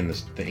beginning and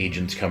the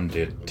agents come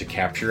to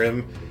capture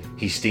him,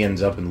 he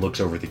stands up and looks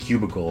over the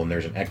cubicle and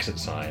there's an exit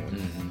sign,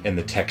 and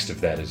the text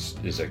of that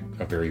is a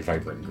very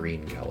vibrant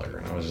green color.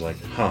 And I was like,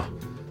 huh,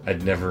 I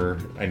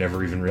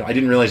didn't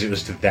realize it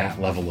was to that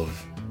level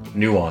of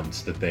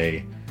nuance that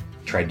they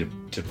tried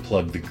to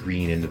plug the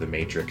green into the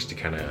Matrix to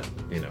kind of,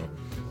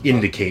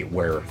 indicate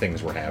where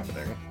things were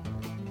happening.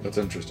 That's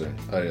interesting.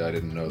 I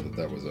didn't know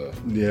that was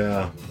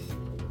a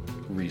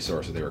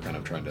resource that they were kind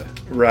of trying to...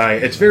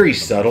 Right. It's very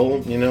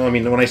subtle, I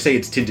mean, when I say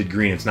it's tinted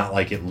green, it's not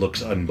like it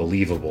looks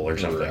unbelievable or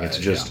something. Right, it's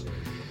just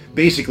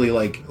basically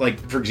like,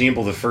 for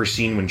example, the first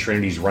scene when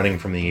Trinity's running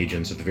from the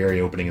agents at the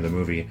very opening of the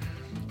movie,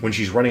 when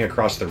she's running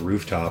across the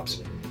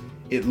rooftops,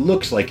 it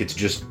looks like it's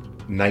just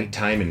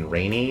nighttime and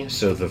rainy,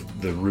 so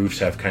the roofs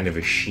have kind of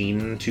a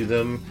sheen to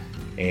them,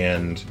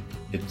 and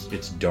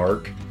it's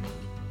dark.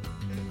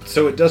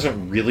 So it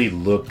doesn't really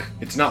look...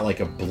 It's not like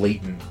a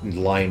blatant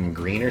lime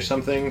green or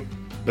something,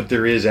 but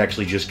there is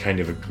actually just kind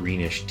of a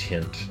greenish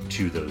tint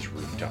to those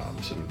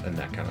rooftops and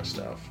that kind of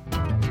stuff.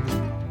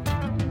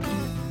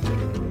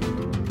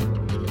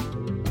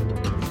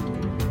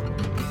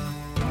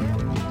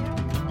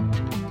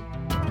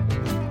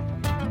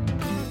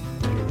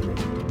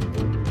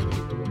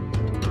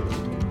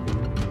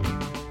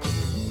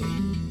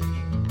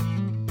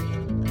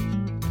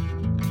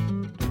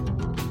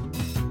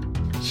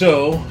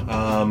 So,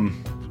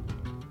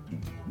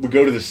 we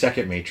go to the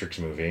second Matrix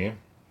movie.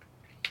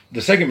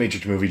 The second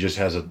Matrix movie just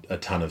has a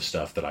ton of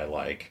stuff that I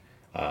like.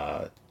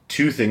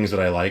 Two things that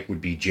I like would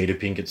be Jada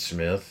Pinkett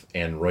Smith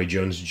and Roy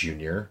Jones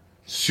Jr.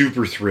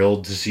 Super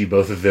thrilled to see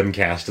both of them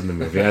cast in the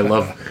movie. I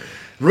love...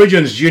 Roy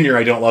Jones Jr.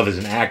 I don't love as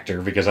an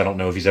actor because I don't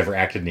know if he's ever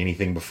acted in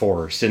anything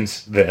before or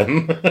since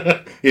then.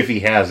 If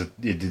he has,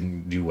 it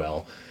didn't do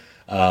well.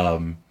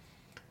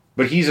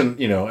 But he's a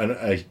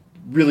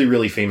really,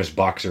 really famous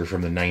boxer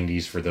from the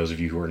 90s, for those of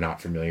you who are not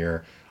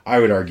familiar. I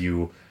would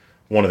argue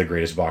one of the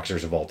greatest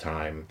boxers of all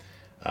time.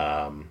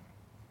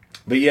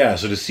 But yeah,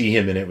 so to see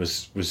him in it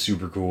was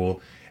super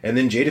cool. And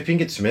then Jada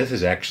Pinkett Smith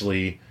is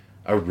actually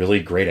a really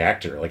great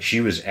actor. Like,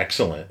 she was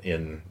excellent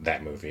in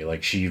that movie.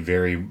 Like, she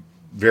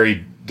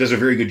does a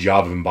very good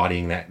job of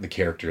embodying the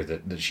character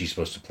that she's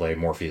supposed to play,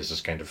 Morpheus'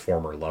 kind of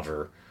former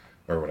lover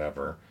or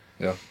whatever.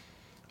 Yeah.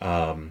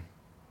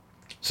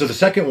 So the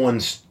second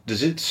one,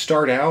 does it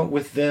start out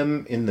with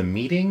them in the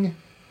meeting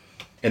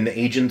and the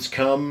agents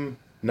come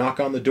knock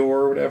on the door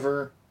or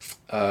whatever?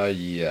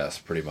 Yes,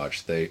 pretty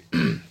much.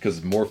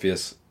 Because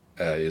Morpheus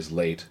is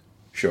late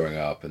showing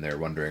up and they're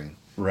wondering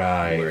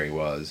where he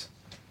was.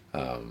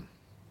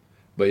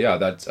 But yeah,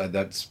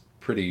 that's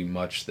pretty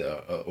much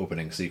the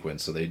opening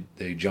sequence. So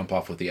they jump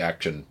off with the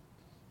action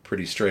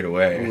pretty straight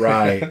away.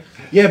 Right.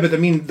 Yeah, but I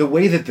mean, the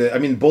way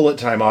that bullet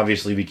time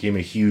obviously became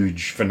a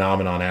huge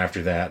phenomenon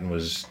after that and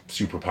was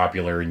super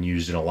popular and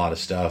used in a lot of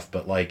stuff.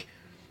 But like,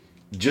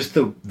 just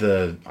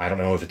the I don't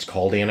know if it's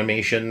called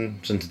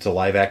animation since it's a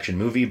live action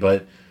movie,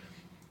 but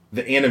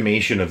the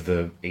animation of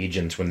the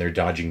agents when they're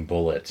dodging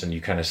bullets and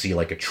you kind of see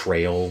like a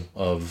trail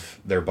of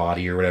their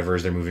body or whatever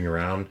as they're moving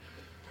around.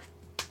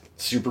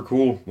 Super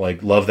cool.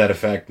 Like, love that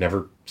effect.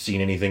 Never seen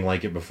anything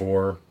like it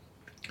before.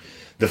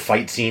 The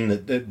fight scene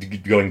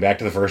that going back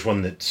to the first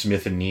one that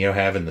Smith and Neo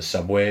have in the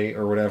subway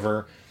or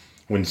whatever,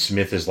 when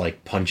Smith is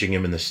like punching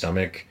him in the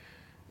stomach,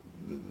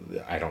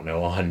 I don't know,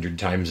 100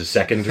 times a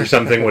second or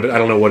something. I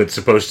don't know what it's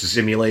supposed to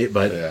simulate,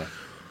 but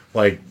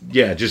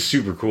just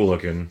super cool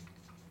looking.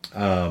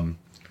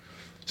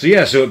 So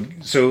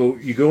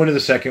you go into the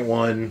second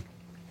one.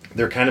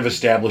 They're kind of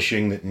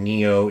establishing that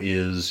Neo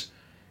is...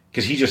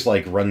 Because he just,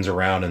 like, runs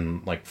around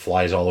and, like,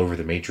 flies all over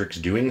the Matrix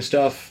doing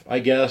stuff, I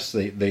guess.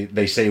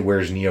 They say,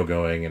 where's Neo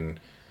going? And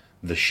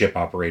the ship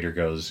operator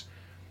goes,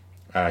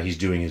 he's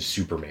doing his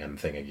Superman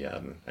thing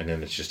again. And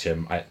then it's just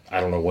him. I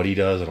don't know what he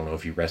does. I don't know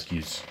if he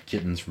rescues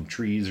kittens from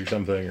trees or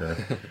something, or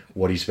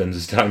what he spends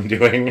his time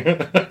doing.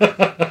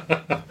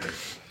 But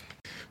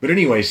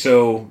anyway,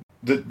 so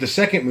the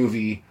second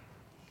movie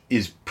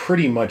is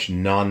pretty much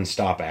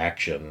non-stop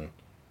action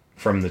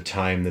from the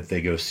time that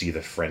they go see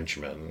the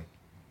Frenchman.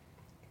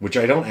 Which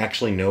I don't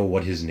actually know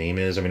what his name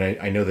is. I mean,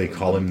 I know they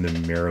call him the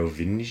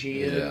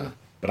Merovingian,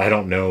 but I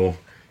don't know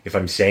if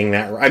I'm saying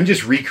that right. I'm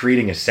just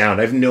recreating a sound.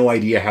 I have no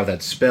idea how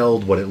that's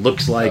spelled, what it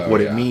looks like,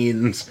 it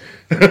means.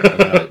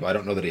 I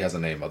don't know that he has a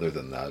name other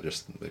than that.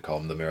 Just they call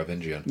him the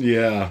Merovingian.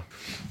 Yeah.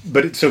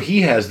 But so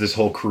he has this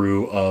whole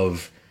crew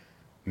of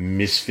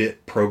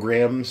misfit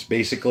programs,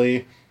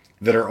 basically,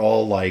 that are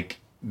all like,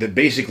 that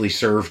basically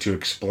serve to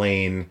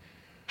explain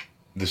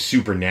the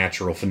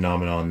supernatural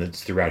phenomenon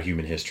that's throughout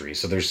human history.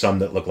 So there's some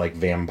that look like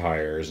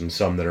vampires and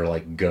some that are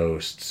like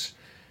ghosts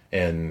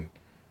and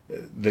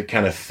that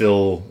kind of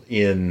fill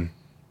in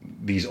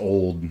these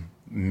old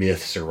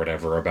myths or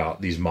whatever about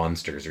these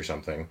monsters or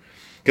something.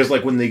 Because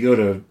like when they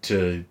go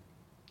to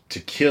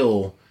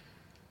kill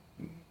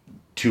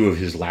two of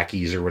his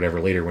lackeys or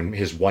whatever later, when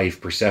his wife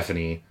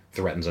Persephone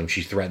threatens them.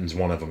 She threatens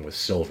one of them with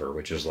silver,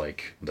 which is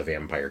like the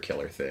vampire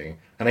killer thing.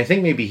 And I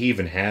think maybe he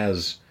even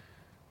has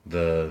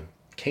the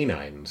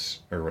canines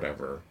or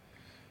whatever.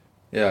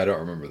 Yeah, I don't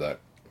remember that.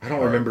 I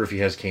don't remember if he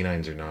has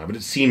canines or not, but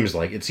it seems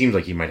like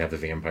he might have the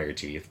vampire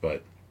teeth.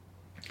 But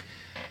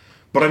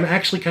I'm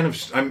actually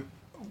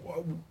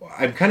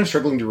I'm kind of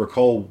struggling to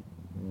recall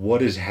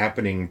what is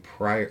happening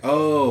prior.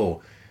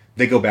 Oh,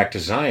 they go back to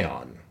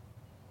Zion.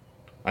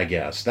 I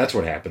guess that's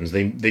what happens.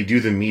 They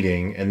do the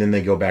meeting and then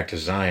they go back to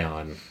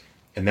Zion,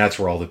 and that's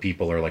where all the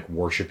people are like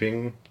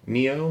worshiping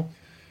Neo.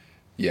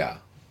 Yeah,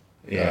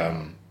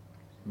 Yeah.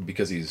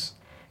 because he's.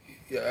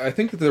 I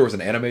think that there was an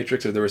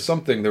animatrix, or there was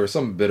some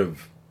bit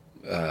of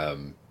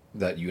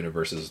that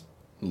universe's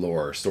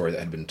lore story that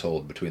had been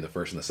told between the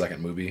first and the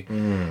second movie,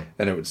 and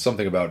it was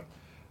something about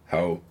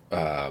how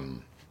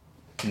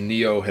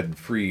Neo had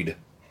freed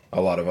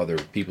a lot of other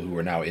people who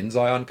were now in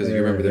Zion. Because if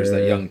you remember, there's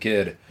that young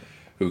kid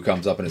who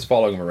comes up and is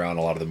following him around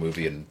a lot of the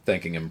movie and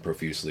thanking him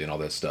profusely and all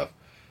this stuff.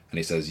 And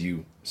he says,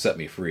 "You set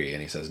me free,"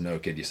 and he says, "No,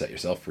 kid, you set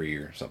yourself free,"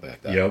 or something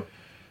like that. Yep.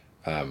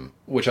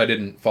 Which I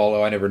didn't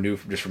follow. I never knew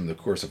just from the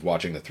course of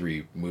watching the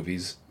 3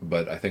 movies,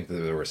 but I think that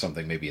there was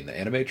something maybe in the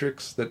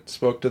Animatrix that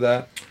spoke to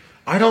that.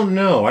 I don't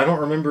know. I don't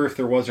remember if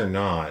there was or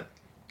not.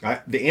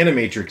 The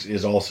Animatrix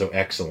is also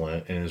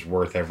excellent and is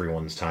worth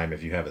everyone's time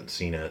if you haven't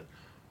seen it.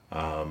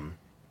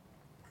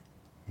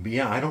 But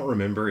yeah, I don't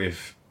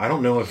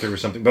know if there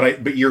was something,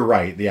 but you're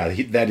right. Yeah,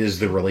 that is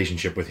the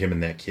relationship with him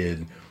and that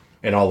kid,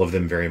 and all of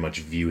them very much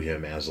view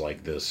him as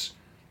like this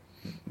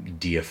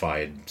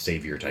deified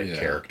savior type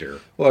character.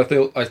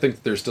 Well, I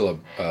think there's still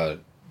a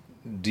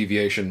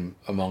deviation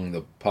among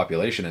the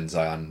population in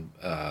Zion,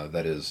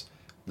 that is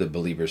the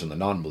believers and the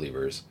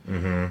non-believers.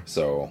 Mm-hmm.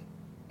 So,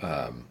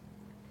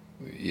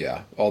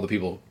 yeah, all the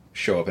people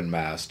show up en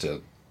masse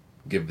to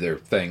give their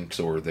thanks,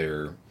 or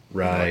their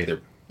right.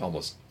 They're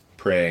almost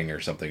praying or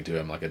something to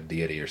him, like a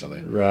deity or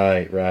something.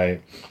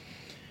 Right.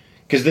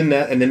 Because then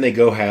they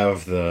go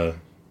have the.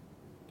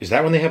 Is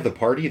that when they have the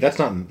party? That's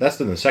in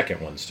the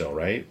second one still,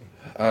 right?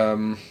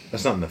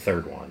 That's not in the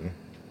third one.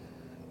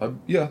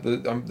 Yeah,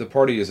 the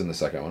party is in the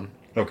second one.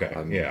 Okay,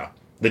 yeah.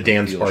 The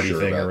dance party sure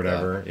thing or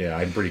about whatever. Yeah,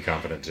 I'm pretty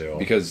confident too.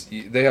 Because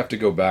they have to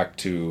go back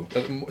to...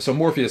 So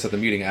Morpheus at the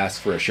meeting asks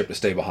for a ship to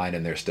stay behind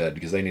in their stead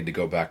because they need to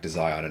go back to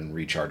Zion and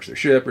recharge their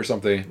ship or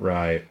something.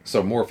 Right.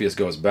 So Morpheus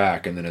goes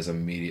back and then is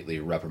immediately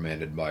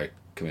reprimanded by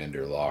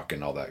Commander Locke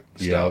and all that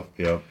stuff.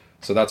 Yep.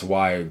 So that's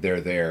why they're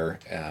there,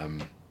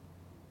 and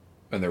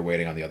they're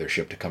waiting on the other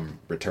ship to come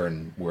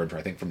return word,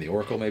 I think, from the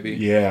Oracle, maybe?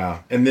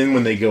 Yeah, and then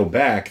when they go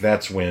back,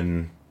 that's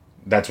when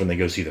they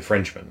go see the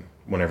Frenchman,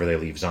 whenever they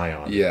leave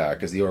Zion. Yeah,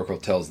 because the Oracle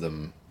tells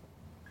them...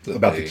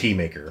 About the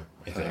Keymaker,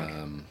 I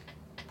think.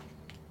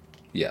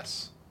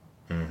 Yes.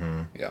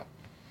 Mm-hmm. Yeah.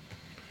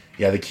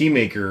 Yeah, the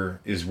Keymaker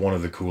is one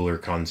of the cooler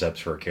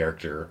concepts for a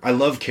character. I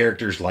love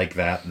characters like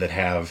that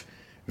have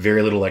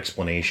very little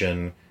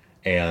explanation,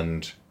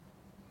 and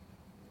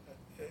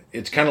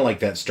it's kind of like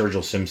that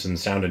Sturgill Simpson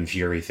Sound and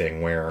Fury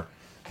thing, where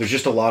there's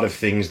just a lot of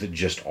things that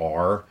just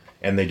are,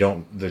 and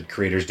the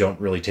creators don't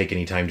really take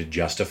any time to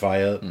justify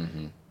it,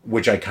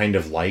 which I kind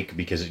of like,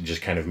 because it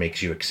just kind of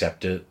makes you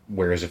accept it,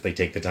 whereas if they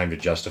take the time to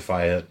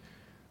justify it,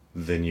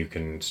 then you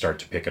can start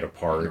to pick it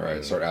apart.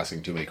 Right, start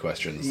asking too many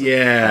questions.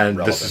 Yeah, and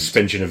the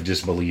suspension of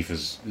disbelief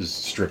is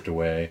stripped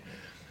away.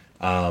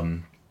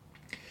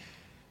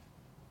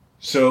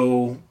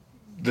 So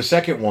the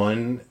second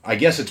one, I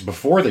guess it's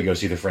before they go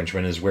see the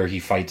Frenchman, is where he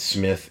fights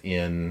Smith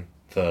in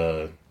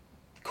the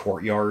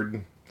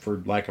courtyard,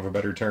 for lack of a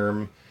better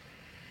term.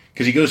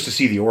 Because he goes to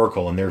see the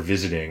Oracle and they're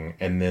visiting,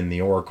 and then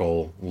the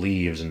Oracle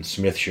leaves and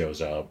Smith shows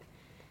up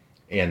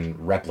and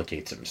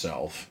replicates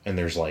himself. And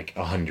there's like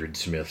 100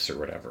 Smiths or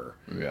whatever.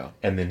 Yeah.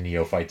 And then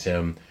Neo fights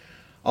him.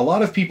 A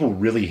lot of people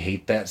really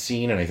hate that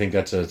scene, and I think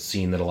that's a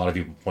scene that a lot of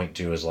people point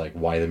to as like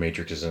why the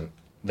Matrix isn't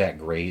that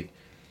great.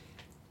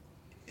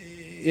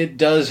 It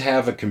does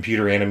have a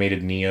computer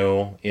animated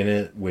Neo in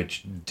it,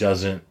 which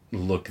doesn't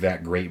look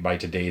that great by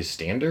today's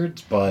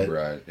standards, but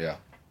right, yeah.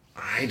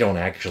 I don't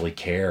actually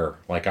care.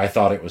 Like, I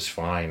thought it was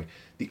fine.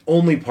 The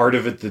only part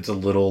of it that's a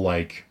little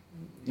like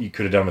you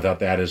could have done without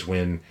that is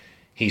when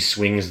he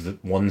swings the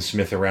one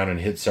Smith around and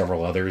hits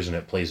several others, and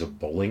it plays a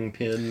bowling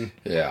pin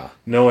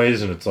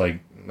noise, and it's like,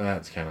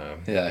 that's kind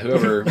of... Yeah,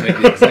 whoever made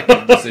the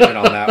executive decision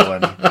on that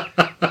one,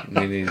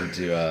 they needed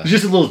to...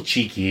 just a little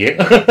cheeky.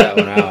 Cut that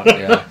one out,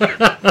 yeah.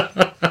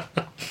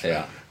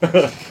 Yeah.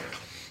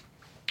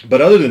 But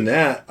other than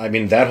that, I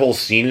mean, that whole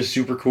scene is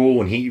super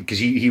cool because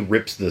he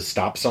rips the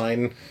stop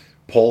sign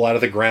pole out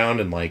of the ground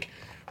and like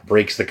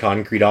breaks the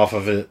concrete off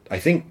of it, I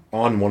think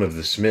on one of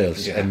the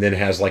Smiths, and then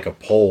has like a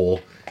pole,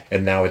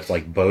 and now it's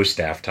like bow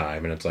staff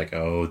time, and it's like,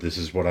 oh, this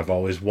is what I've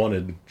always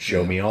wanted.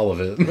 Show me all of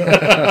it.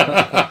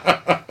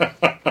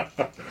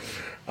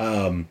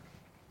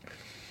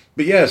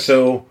 But yeah,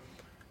 so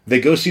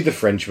they go see the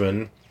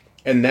Frenchman,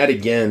 and that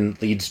again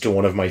leads to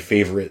one of my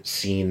favorite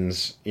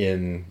scenes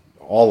in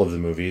all of the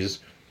movies,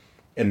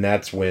 and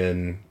that's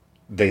when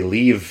they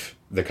leave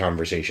the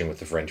conversation with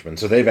the Frenchman.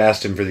 So they've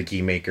asked him for the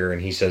Keymaker,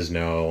 and he says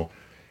no,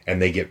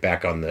 and they get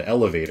back on the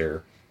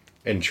elevator,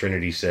 and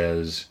Trinity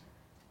says,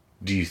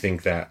 "Do you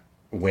think that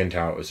went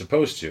how it was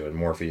supposed to?" And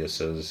Morpheus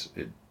says,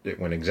 it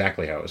went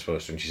exactly how it was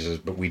supposed to. And she says,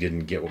 "But we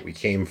didn't get what we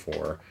came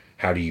for.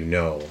 How do you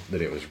know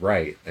that it was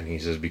right?" And he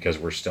says, "Because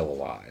we're still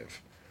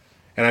alive."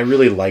 And I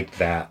really liked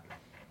that,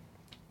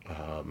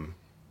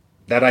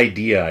 that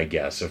idea, I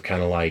guess, of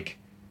kind of like,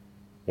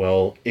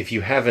 well, if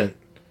you haven't,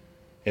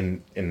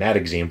 in that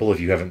example, if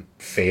you haven't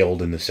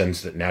failed in the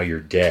sense that now you're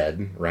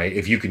dead, right?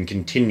 If you can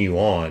continue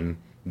on,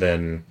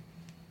 then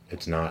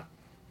it's not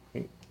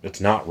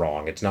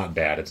wrong, it's not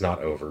bad, it's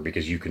not over,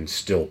 because you can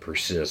still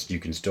persist, you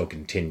can still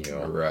continue.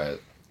 Right.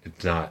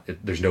 It's not,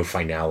 there's no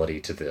finality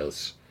to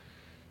this.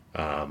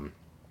 And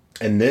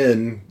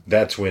then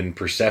that's when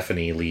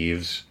Persephone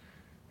leaves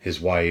his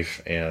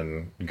wife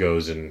and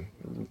goes and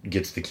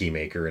gets the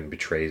keymaker and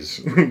betrays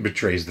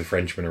the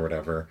Frenchman or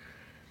whatever.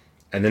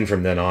 And then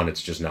from then on,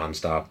 it's just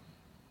nonstop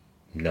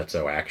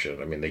nutso action.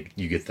 I mean,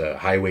 you get the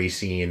highway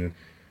scene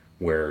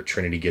where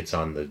Trinity gets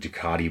on the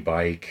Ducati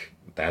bike.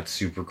 That's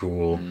super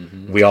cool.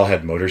 Mm-hmm. We all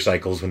had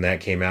motorcycles when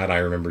that came out. I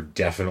remember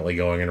definitely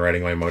going and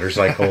riding my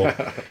motorcycle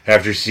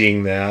after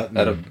seeing that.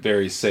 At a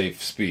very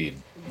safe speed.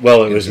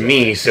 Well, it was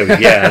me, so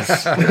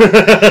yes.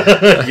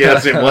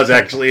 Yes, it was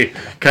actually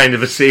kind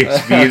of a safe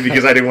speed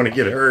because I didn't want to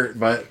get hurt,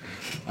 but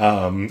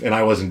and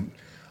I wasn't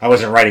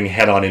riding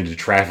head on into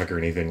traffic or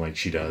anything like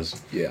she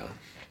does. Yeah.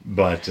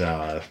 But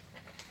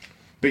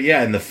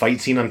yeah, and the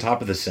fight scene on top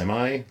of the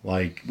semi,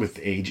 like with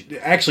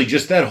actually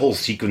just that whole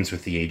sequence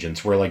with the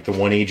agents where like the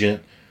one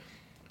agent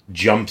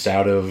jumps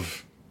out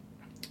of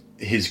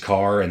his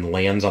car and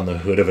lands on the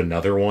hood of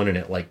another one, and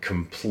it like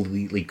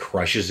completely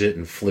crushes it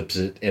and flips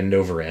it end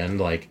over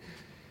end. Like,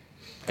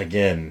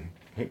 again,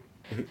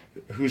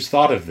 who's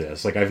thought of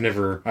this? Like, I'd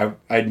never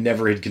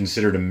had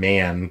considered a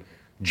man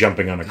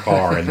jumping on a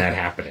car and that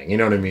happening. You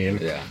know what I mean?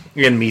 Yeah.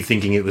 And me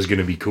thinking it was going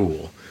to be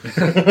cool.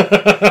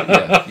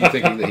 Yeah, you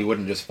thinking that he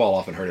wouldn't just fall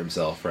off and hurt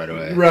himself right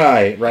away.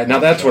 Right. Now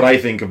that's what I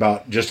think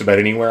about just about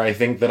anywhere I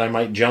think that I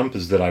might jump,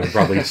 is that I would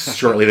probably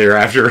shortly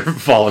thereafter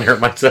fall and hurt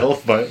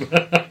myself, but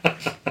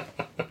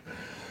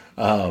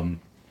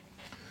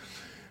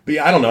but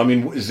yeah, I don't know. I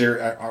mean, is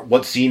there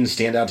what scenes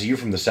stand out to you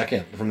from the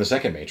second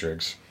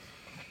Matrix?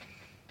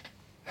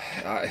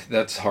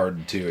 That's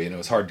hard too. You know,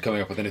 it's hard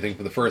coming up with anything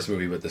for the first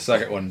movie, but the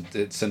second one,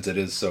 since it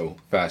is so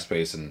fast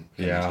paced and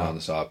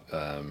nonstop,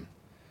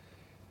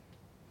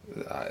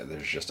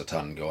 there's just a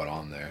ton going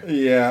on there.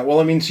 Yeah. Well,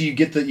 I mean, so you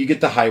get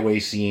the highway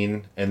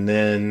scene, and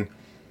then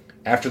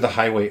after the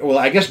highway, well,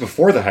 I guess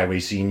before the highway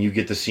scene, you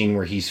get the scene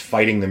where he's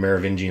fighting the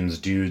Merovingians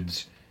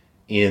dudes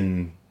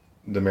in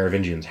the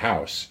Merovingians'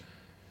 house,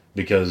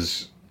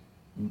 because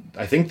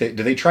I think do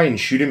they try and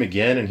shoot him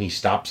again and he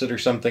stops it or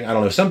something? I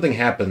don't know. Something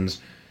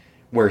happens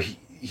where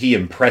he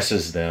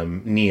impresses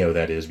them, Neo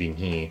that is, being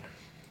he,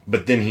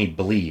 but then he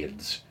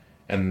bleeds,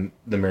 and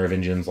the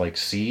Merovingians like,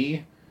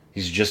 see,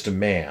 he's just a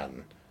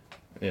man,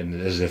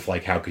 and as if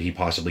like, how could he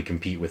possibly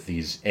compete with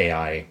these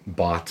AI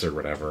bots or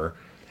whatever?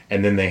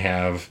 And then they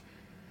have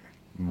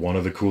one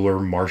of the cooler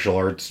martial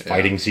arts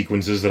fighting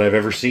sequences that I've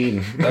ever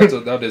seen.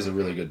 That is a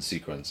really good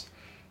sequence.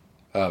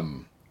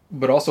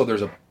 But also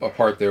there's a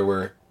part there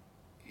where,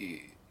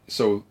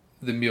 so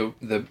the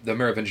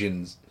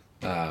Merovingians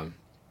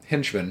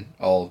henchmen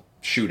all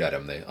shoot at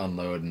him. They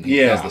unload, and he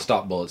has the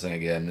stop bullets thing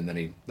again, and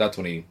then that's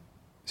when he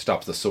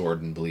stops the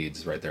sword and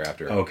bleeds right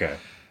thereafter. Okay.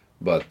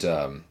 But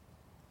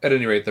at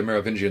any rate, the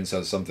Merovingian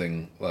says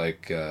something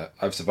like,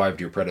 "I've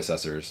survived your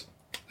predecessors,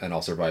 and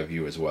I'll survive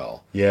you as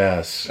well."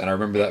 Yes. And I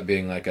remember that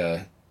being like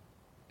a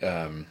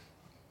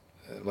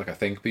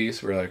think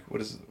piece where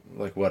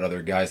what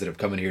other guys that have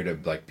come in here to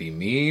like be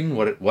mean?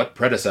 What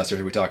predecessors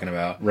are we talking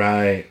about?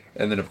 Right.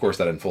 And then of course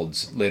that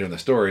unfolds later in the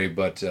story,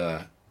 but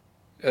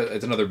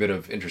it's another bit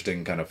of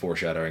interesting kind of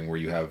foreshadowing where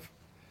you have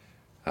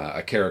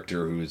a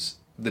character who's,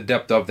 the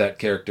depth of that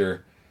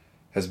character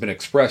has been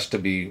expressed to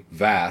be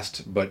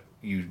vast, but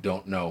you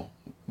don't know,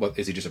 what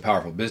is he, just a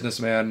powerful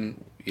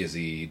businessman? Does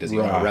he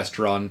own a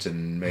restaurant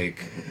and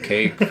make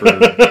cake for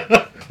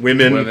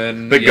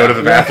women that go to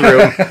the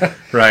bathroom?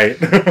 Right.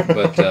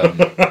 But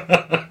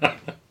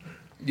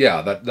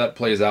that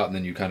plays out, and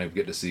then you kind of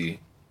get to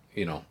see,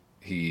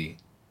 he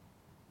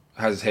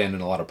has his hand in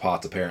a lot of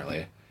pots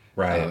apparently.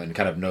 Right. And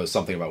kind of knows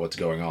something about what's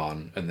going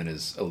on, and then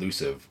is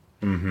elusive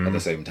at the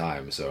same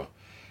time. So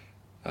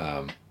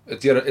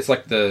it's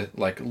like the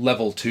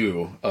level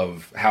 2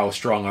 of how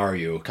strong are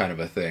you kind of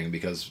a thing,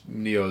 because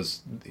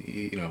Neo's,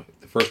 the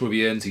first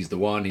movie ends, he's the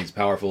one, he's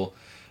powerful,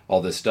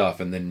 all this stuff,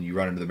 and then you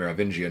run into the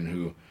Merovingian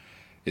who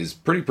is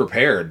pretty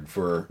prepared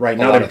for a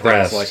lot of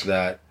things like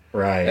that.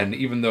 Right. And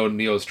even though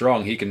Neo's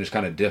strong, he can just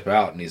kind of dip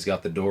out, and he's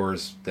got the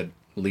doors that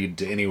lead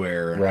to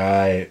anywhere.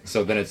 Right.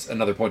 So then it's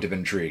another point of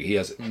intrigue.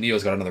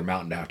 Neo's got another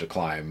mountain to have to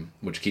climb,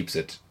 which keeps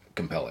it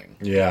compelling.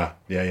 Yeah,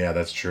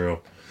 that's true.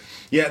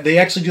 Yeah, they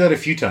actually do that a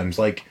few times.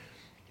 Like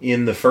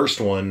in the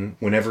first one,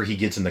 whenever he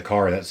gets in the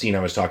car, that scene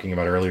I was talking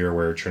about earlier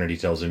where Trinity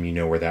tells him,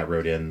 where that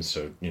road ends,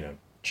 so,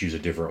 choose a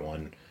different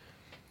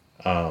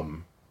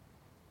one.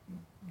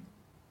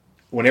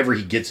 Whenever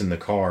he gets in the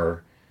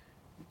car,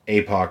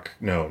 APOC,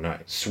 no,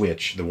 not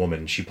Switch, the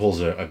woman, she pulls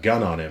a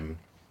gun on him,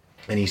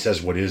 and he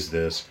says, "What is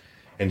this?"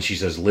 And she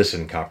says,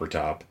 "Listen, Copper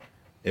Top,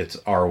 it's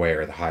our way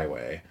or the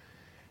highway."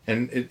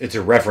 And it's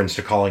a reference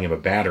to calling him a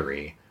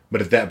battery,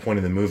 but at that point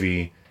in the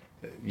movie,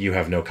 you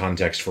have no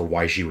context for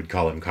why she would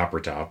call him Copper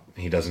Top.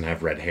 He doesn't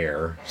have red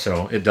hair,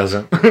 so it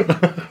doesn't...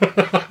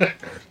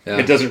 Yeah.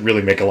 It doesn't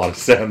really make a lot of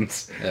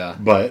sense. Yeah.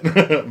 But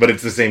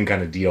it's the same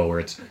kind of deal where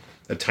it's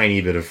a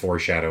tiny bit of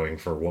foreshadowing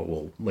for what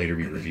will later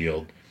be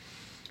revealed.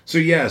 So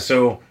yeah,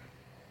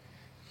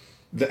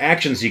 the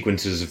action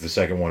sequences of the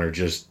second one are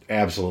just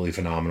absolutely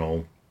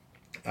phenomenal.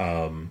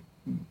 I've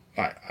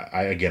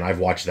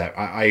watched that.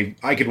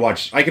 I could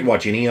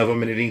watch any of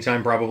them at any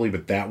time probably,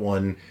 but that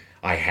one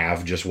I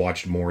have just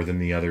watched more than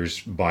the others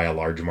by a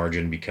large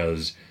margin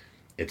because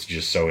it's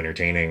just so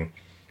entertaining.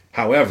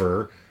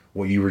 However,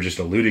 what you were just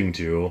alluding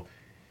to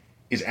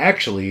is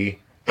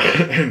actually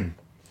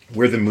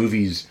where the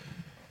movies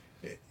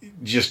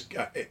just...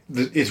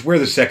 It's where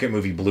the second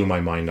movie blew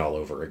my mind all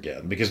over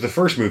again. Because the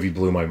first movie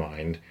blew my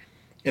mind.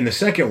 And the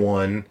second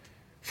one,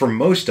 for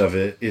most of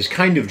it, is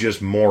kind of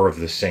just more of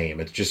the same.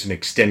 It's just an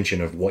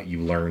extension of what you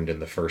learned in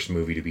the first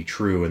movie to be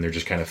true. And they're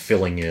just kind of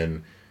filling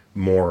in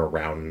more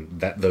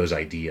around those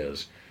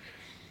ideas.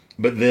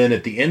 But then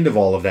at the end of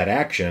all of that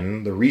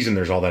action, the reason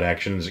there's all that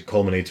action is it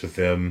culminates with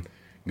them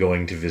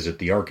going to visit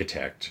the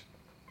architect,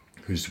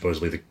 who's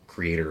supposedly the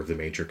creator of the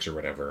Matrix or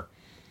whatever.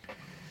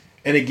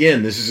 And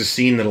again, this is a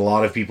scene that a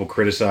lot of people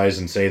criticize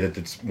and say that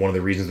it's one of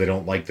the reasons they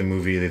don't like the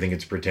movie. They think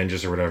it's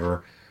pretentious or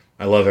whatever.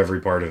 I love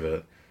every part of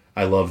it.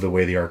 I love the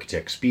way the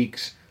architect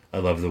speaks. I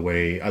love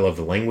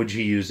the language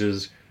he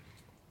uses.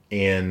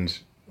 And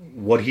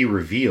what he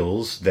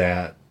reveals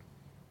that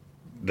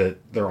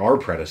there are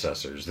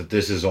predecessors, that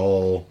this is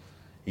all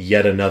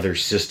yet another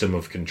system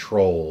of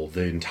control,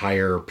 the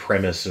entire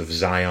premise of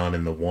Zion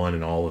and the One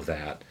and all of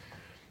that,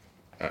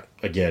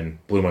 again,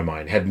 blew my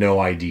mind. Had no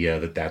idea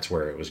that that's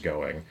where it was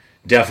going.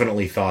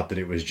 Definitely thought that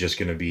it was just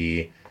going to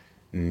be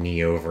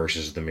Neo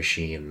versus the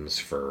machines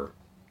for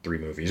 3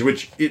 movies,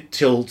 which it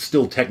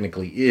still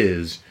technically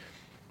is,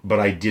 but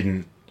I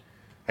didn't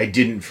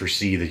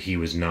foresee that he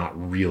was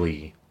not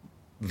really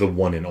the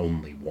one and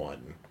only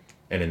one,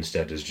 and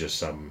instead is just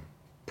some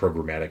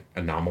programmatic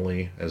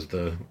anomaly, as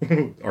the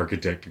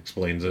architect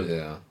explains it.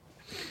 Yeah.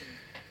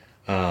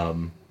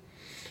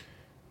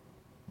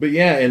 But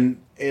yeah,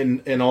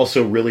 and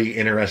also really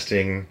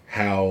interesting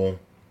how,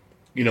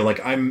 like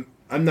I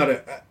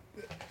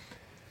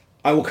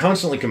will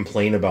constantly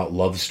complain about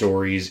love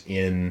stories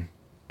in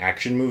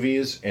action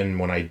movies, and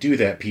when I do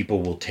that,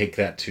 people will take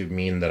that to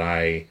mean that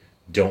I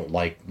don't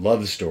like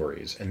love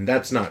stories, and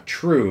that's not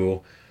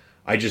true.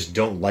 I just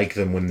don't like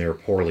them when they're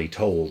poorly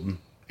told,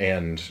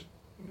 and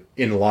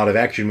in a lot of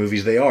action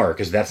movies they are,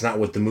 because that's not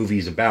what the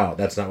movie's about.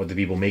 That's not what the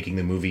people making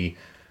the movie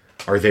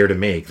are there to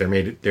make.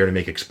 They're there to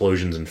make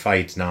explosions and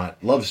fights,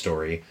 not love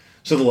story.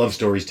 So the love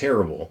story's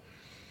terrible.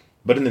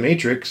 But in The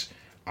Matrix,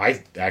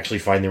 I actually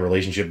find the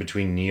relationship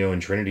between Neo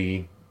and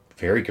Trinity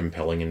very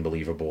compelling and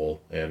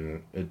believable,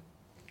 and it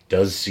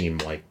does seem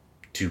like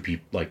two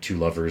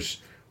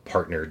lovers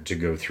partnered to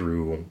go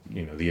through,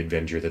 the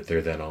adventure that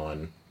they're then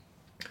on.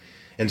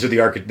 And so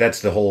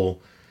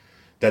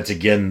that's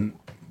again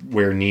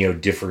where Neo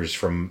differs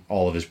from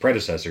all of his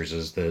predecessors,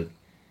 is that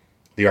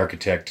the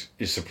architect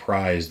is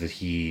surprised that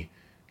he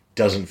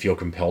doesn't feel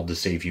compelled to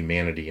save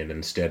humanity and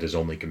instead is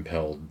only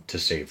compelled to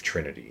save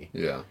Trinity.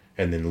 Yeah.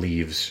 And then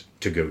leaves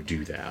to go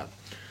do that.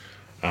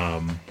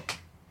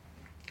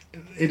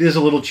 It is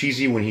a little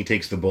cheesy when he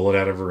takes the bullet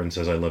out of her and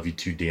says, "I love you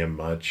too damn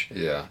much."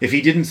 Yeah. If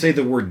he didn't say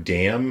the word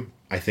damn,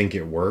 I think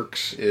it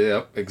works.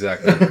 Yep,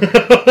 exactly.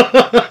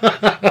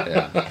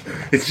 Yeah.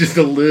 It's just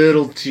a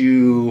little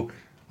too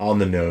on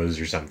the nose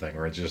or something,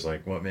 or it's just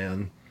like, what,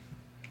 man?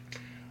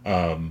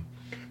 But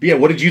yeah,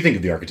 what did you think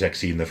of the architect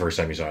scene the first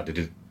time you saw it?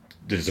 Did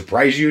it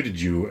surprise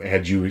you?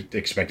 Had you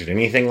expected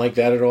anything like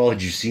that at all?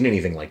 Had you seen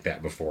anything like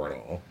that before at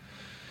all?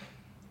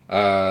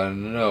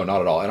 No,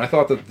 not at all. And I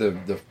thought that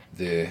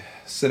the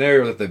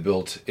scenario that they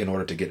built in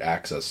order to get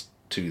access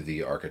to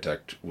the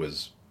architect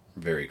was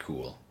very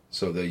cool.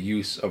 So the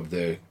use of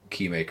the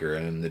keymaker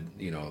and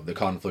the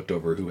conflict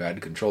over who had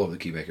control of the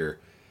keymaker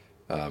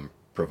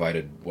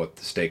provided what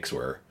the stakes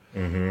were.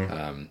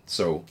 Mm-hmm.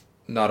 So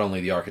not only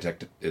the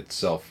architect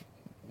itself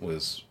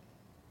was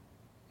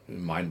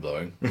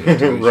mind-blowing,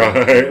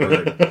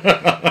 right,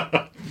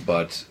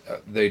 but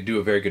they do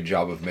a very good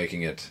job of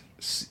making it,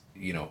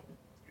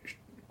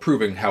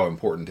 proving how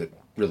important it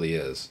really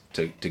is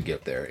to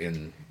get there,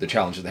 in the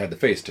challenge that they had to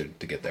face to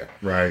get there.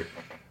 Right.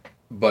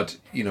 But,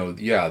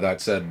 that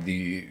said,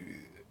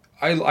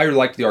 I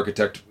liked the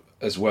architect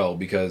as well,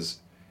 because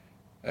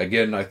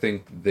again, I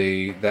think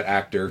that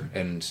actor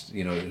and,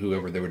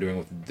 whoever they were doing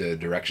with the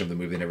direction of the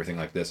movie and everything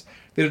like this,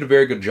 they did a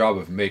very good job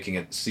of making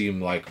it seem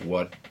like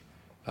what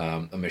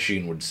a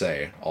machine would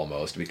say,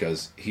 almost,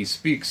 because he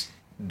speaks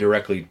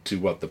directly to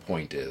what the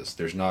point is.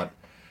 There's no,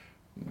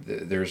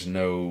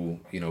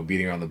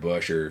 beating around the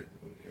bush or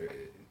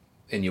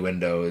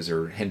innuendos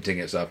or hinting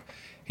at stuff.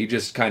 He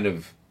just kind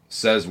of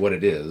says what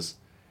it is,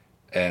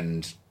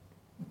 and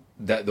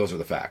those are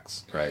the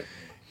facts, right?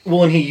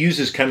 Well, and he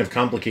uses kind of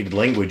complicated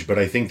language, but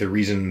I think the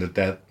reason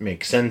that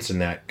makes sense in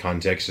that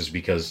context is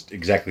because,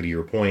 exactly to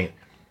your point,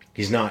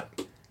 he's not...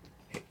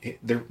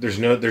 There's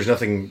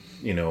nothing,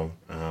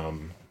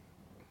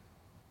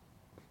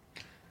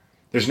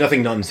 there's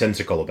nothing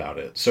nonsensical about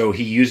it. So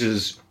he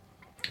uses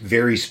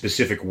very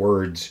specific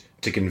words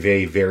to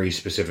convey very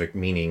specific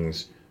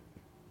meanings,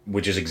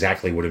 which is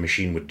exactly what a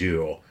machine would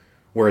do.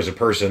 Whereas a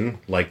person,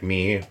 like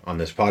me on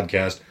this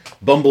podcast,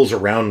 bumbles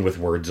around with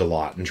words a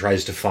lot and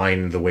tries to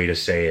find the way to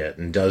say it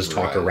and does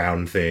talk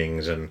around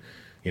things and,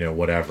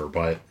 whatever.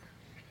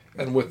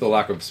 And with the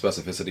lack of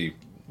specificity,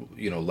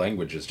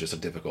 language is just a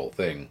difficult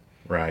thing.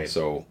 Right.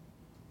 So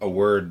a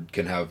word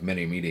can have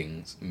many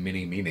meanings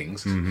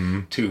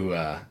mm-hmm.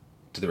 to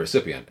the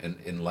recipient, and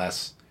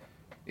unless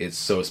it's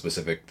so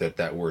specific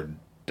that word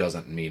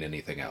doesn't mean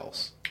anything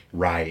else.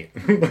 Right.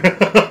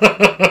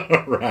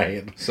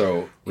 Right.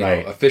 So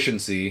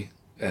efficiency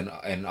and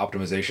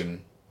optimization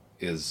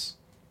is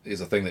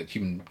a thing that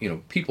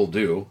people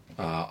do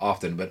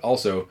often, but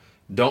also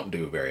don't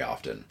do very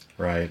often.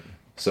 Right.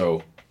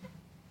 So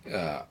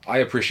I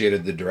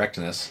appreciated the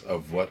directness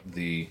of what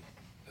the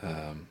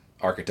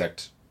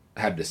architect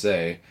had to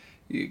say.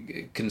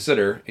 You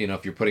consider,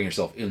 if you're putting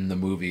yourself in the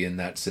movie, in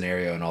that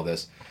scenario and all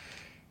this,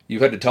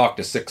 you've had to talk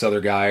to 6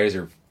 other guys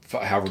or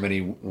however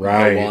many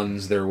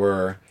ones there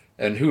were,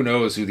 and who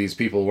knows who these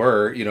people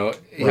were. You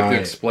have to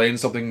explain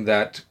something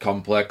that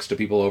complex to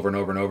people over and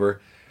over and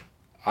over.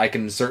 I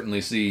can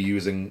certainly see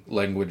using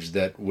language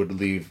that would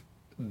leave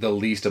the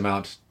least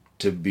amount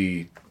to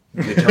be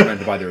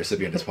determined by the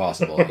recipient as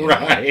possible.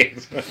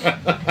 Right.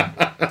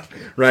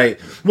 Right.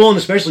 Well, and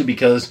especially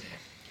because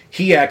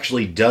he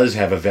actually does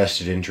have a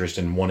vested interest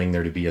in wanting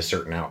there to be a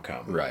certain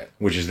outcome. Right.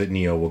 Which is that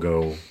Neo will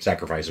go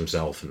sacrifice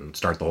himself and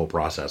start the whole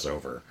process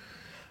over.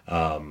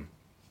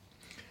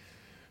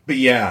 But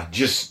yeah,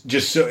 just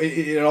so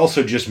it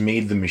also just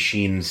made the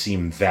machine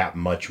seem that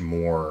much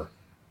more,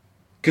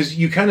 because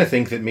you kind of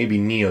think that maybe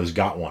Neo's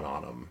got one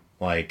on him,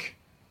 like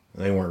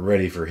they weren't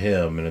ready for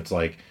him, and it's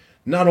like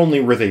not only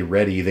were they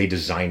ready, they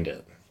designed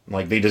it,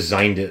 like they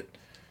designed it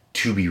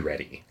to be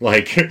ready,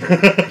 like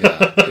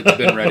yeah, it's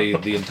been ready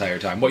the entire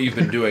time. What you've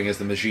been doing is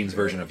the machine's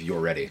version of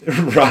 "you're ready."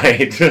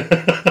 Right.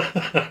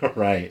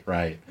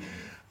 Right.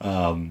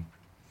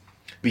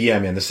 But yeah,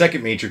 man, the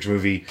second Matrix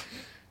movie,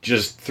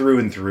 just through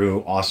and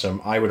through, awesome.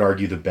 I would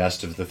argue the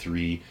best of the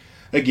 3.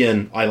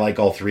 Again, I like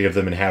all 3 of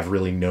them and have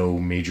really no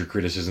major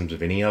criticisms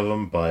of any of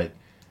them, but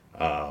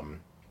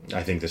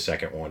I think the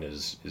second one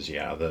is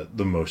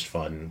the most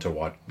fun to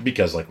watch,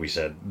 because like we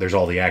said, there's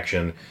all the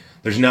action.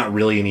 There's not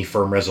really any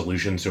firm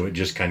resolution, so it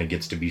just kind of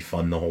gets to be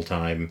fun the whole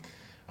time.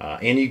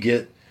 And you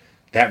get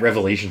that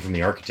revelation from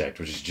the architect,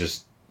 which is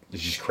just...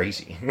 It's just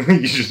crazy.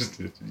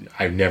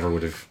 I never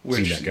would have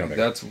seen that coming.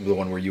 That's the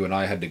one where you and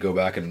I had to go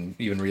back and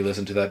even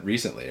re-listen to that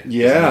recently.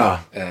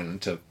 Yeah.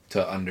 And to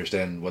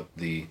understand what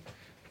the,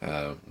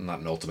 not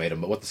an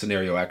ultimatum, but what the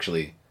scenario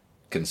actually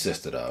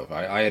consisted of.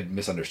 I had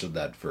misunderstood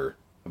that for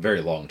a very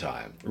long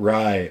time.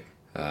 Right.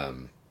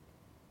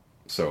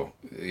 So,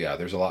 yeah,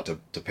 there's a lot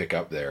to pick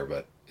up there,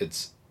 but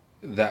it's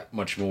that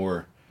much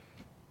more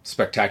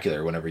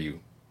spectacular whenever you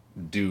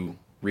do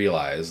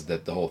realize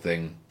that the whole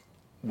thing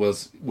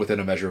was within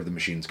a measure of the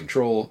machine's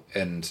control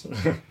and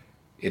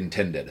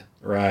intended.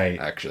 Right.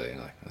 Actually.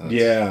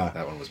 Yeah.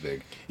 That one was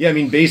big. Yeah, I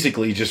mean,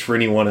 basically, just for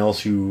anyone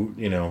else who,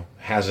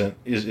 hasn't,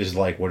 is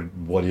like,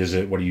 what is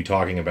it? What are you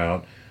talking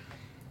about?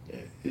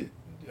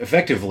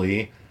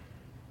 Effectively,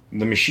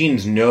 the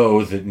machines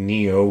know that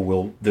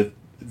that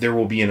there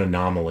will be an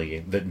anomaly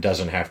that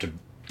doesn't have to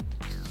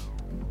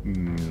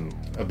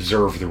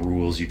observe the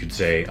rules, you could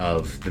say,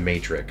 of the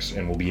Matrix,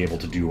 and will be able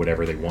to do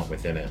whatever they want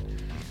within it.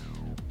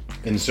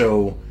 And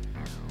so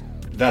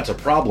that's a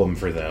problem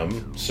for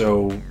them.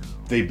 So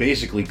they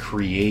basically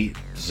create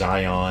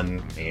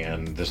Zion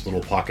and this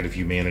little pocket of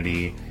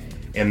humanity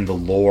and the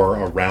lore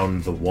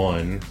around the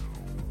One,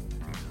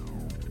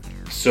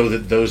 so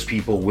that those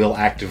people will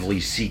actively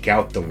seek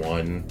out the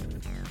One,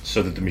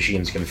 so that the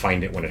machines can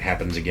find it when it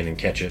happens again and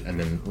catch it and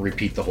then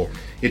repeat the whole...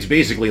 It's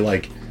basically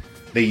like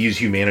they use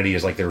humanity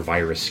as like their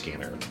virus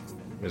scanner.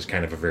 Is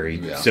kind of a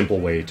very simple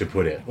way to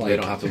put it. Like, they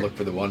don't have to look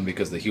for the One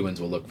because the humans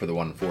will look for the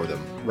One for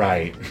them.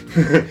 Right.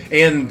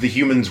 And the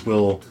humans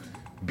will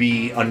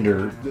be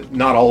under...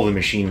 Not all of the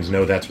machines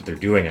know that's what they're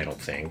doing, I don't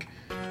think.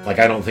 Like,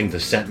 I don't think the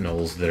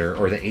Sentinels that are...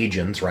 Or the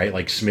agents, right?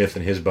 Like Smith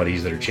and his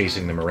buddies that are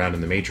chasing them around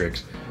in the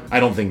Matrix. I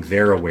don't think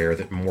they're aware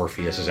that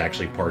Morpheus is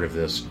actually part of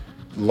this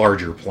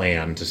larger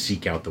plan to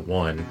seek out the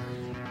One.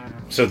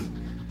 So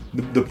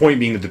the point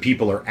being that the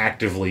people are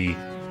actively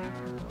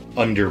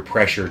under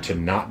pressure to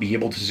not be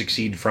able to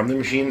succeed from the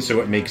machine,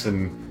 so it makes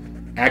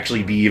them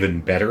actually be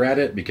even better at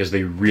it because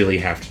they really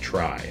have to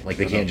try. Like,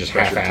 they can't just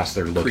half-ass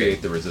their looking.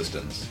 Create the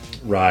resistance.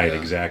 Right,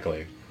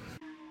 exactly.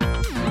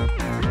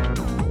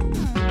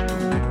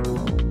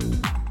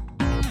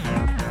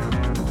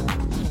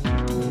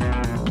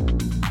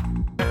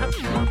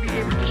 Perhaps you won't be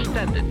able to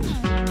stand it.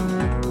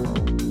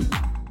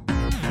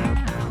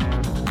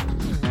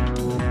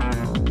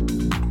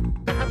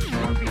 Perhaps you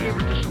won't be able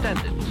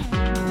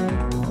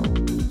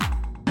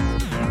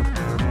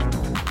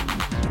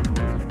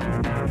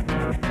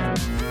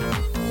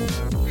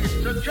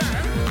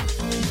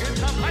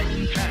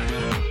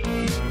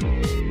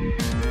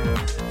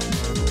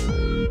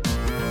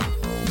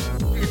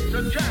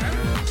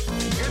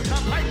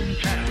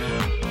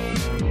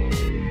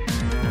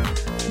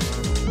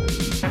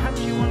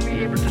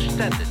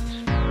descendants.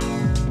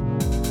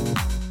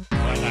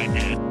 Well, I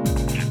did.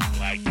 Didn't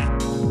like it.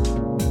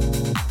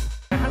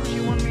 How does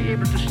you want to be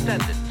able to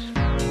descendants?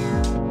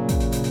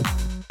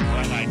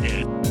 Well, I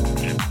did.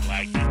 Didn't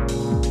like it.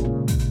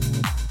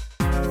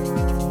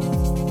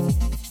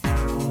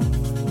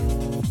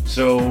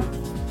 So,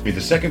 I mean,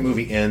 the second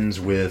movie ends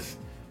with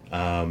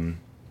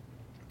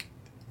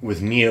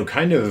Neo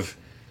kind of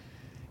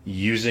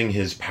using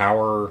his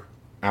power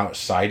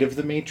outside of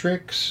the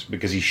Matrix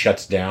because he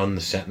shuts down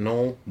the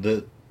Sentinel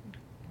that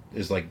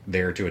is like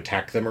there to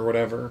attack them or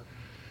whatever.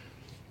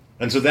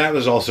 And so that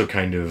was also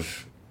kind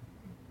of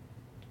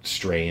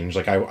strange.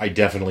 Like I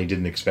definitely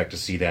didn't expect to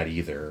see that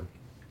either.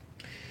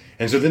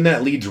 And so then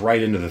that leads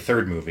right into the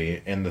third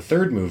movie. And the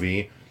third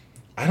movie,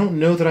 I don't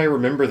know that I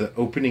remember the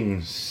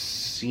opening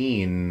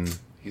scene.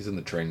 He's in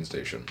the train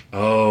station.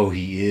 Oh,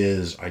 he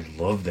is. I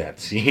love that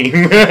scene.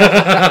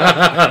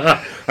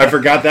 I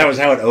forgot that was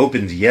how it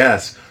opens.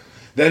 Yes.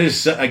 That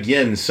is,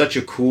 again, such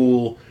a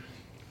cool,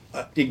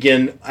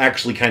 again,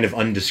 actually kind of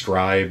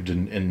undescribed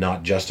and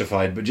not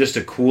justified, but just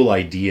a cool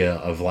idea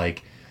of,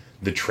 like,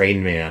 the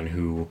train man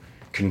who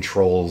can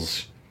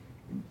just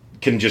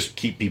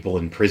keep people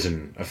in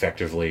prison,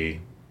 effectively,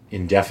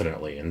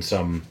 indefinitely, in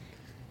some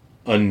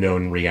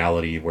unknown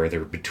reality where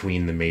they're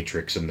between the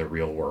Matrix and the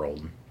real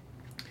world.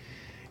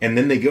 And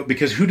then they go,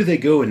 because who do they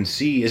go and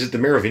see? Is it the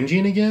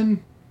Merovingian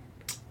again?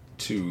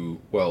 Later in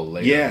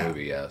the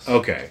movie, yes.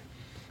 Okay.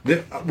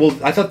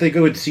 I thought they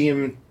go and see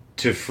him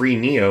to free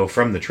Neo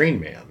from the train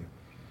man.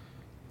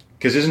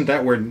 Because isn't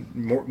that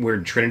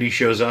where Trinity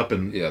shows up?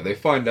 And Yeah, they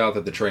find out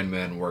that the train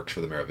man works for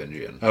the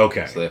Merovingian.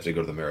 Okay. So they have to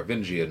go to the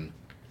Merovingian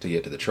to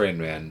get to the train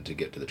man to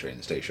get to the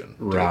train station.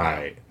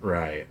 Right.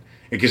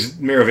 Because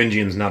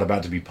Merovingian's not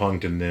about to be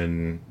punked, and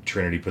then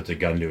Trinity puts a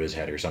gun to his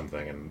head or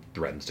something and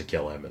threatens to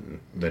kill him, and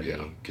then he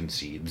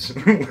concedes.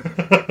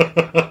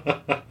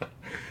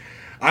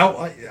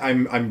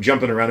 I'm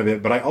jumping around a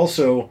bit, but I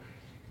also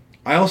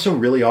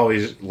really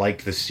always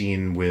liked the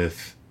scene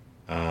with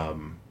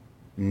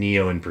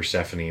Neo and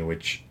Persephone,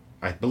 which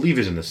I believe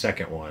is in the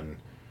second one,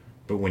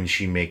 but when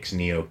she makes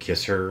Neo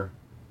kiss her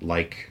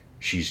like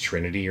she's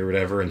Trinity or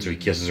whatever, and so he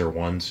kisses her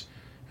once,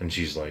 and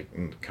she's like,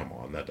 come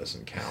on, that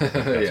doesn't count.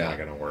 That's not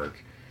going to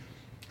work.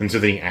 And so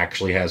then he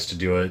actually has to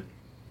do it.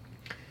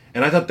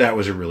 And I thought that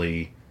was a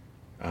really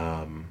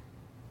kind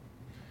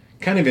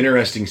of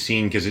interesting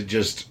scene, because it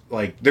just,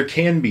 like, there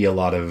can be a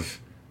lot of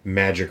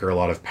magic or a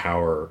lot of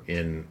power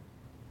in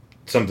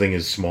something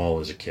as small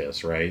as a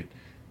kiss, right?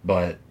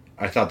 But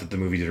I thought that the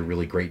movie did a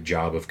really great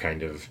job of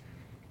kind of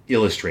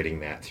illustrating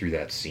that through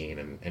that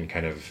scene and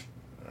kind of,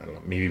 I don't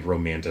know, maybe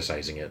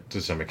romanticizing it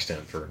to some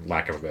extent, for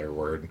lack of a better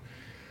word.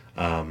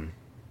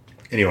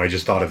 Anyway, I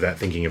just thought of that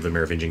thinking of the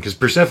Merovingian, because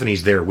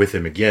Persephone's there with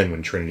him again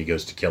when Trinity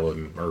goes to kill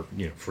him, or,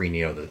 free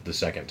Neo the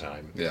second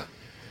time. Yeah.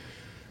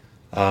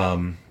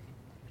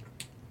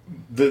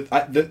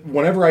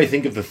 Whenever I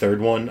think of the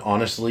third one,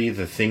 honestly,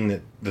 the scene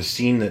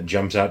that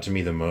jumps out to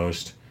me the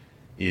most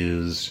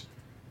is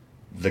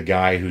the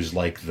guy who's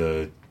like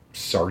the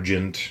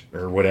sergeant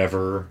or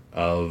whatever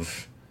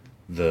of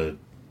the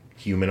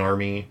human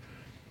army,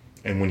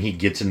 and when he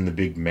gets in the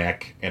big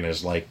mech and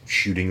is like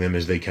shooting them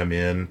as they come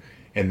in,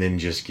 and then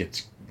just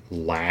gets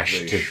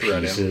lashed to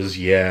pieces.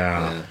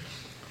 Yeah.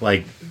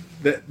 Like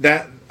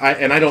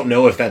I don't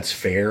know if that's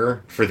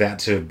fair for that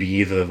to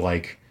be the,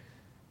 like,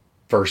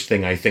 first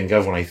thing I think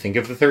of when I think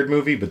of the third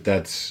movie, but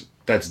that's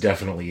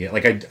definitely it.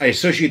 Like, I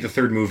associate the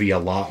third movie a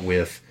lot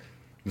with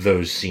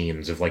those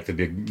scenes of, like, the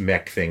big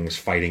mech things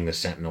fighting the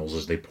Sentinels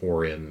as they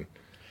pour in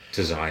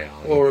to Zion.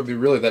 Well, it would be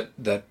really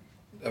that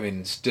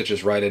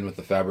stitches right in with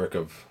the fabric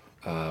of,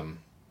 how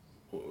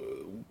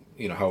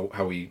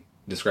we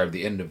described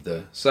the end of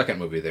the second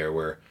movie there,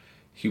 where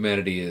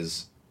humanity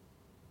is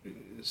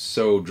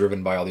so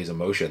driven by all these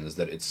emotions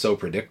that it's so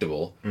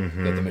predictable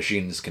that the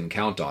machines can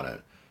count on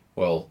it.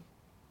 Well,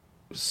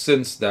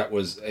 since that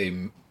was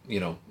a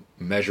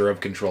measure of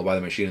control by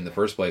the machine in the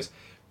first place,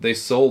 they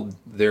sold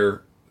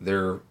their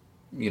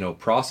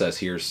process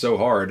here so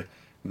hard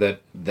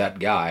that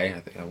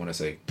guy, I want to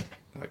say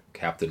like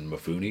Captain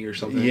Mafuni or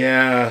something.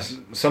 Yeah,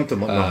 something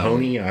like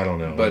Mahoney. I don't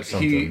know. But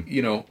he,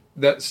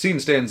 that scene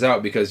stands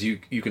out because you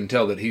can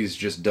tell that he's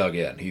just dug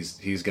in.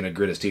 He's going to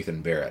grit his teeth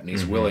and bear it, and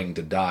he's willing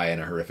to die in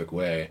a horrific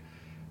way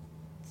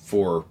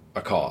for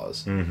a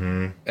cause.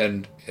 Mm-hmm.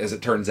 And as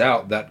it turns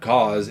out, that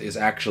cause is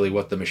actually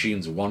what the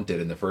machines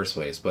wanted in the first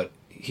place, but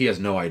he has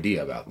no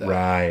idea about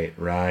that.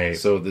 Right.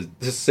 So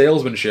the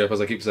salesmanship, as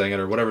I keep saying it,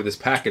 or whatever this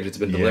package that's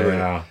been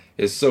delivered,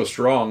 is so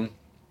strong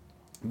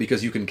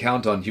because you can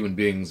count on human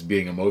beings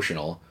being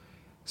emotional.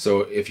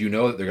 So if you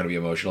know that they're going to be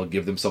emotional,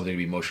 give them something to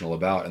be emotional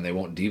about, and they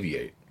won't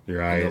deviate.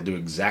 Right. And they'll do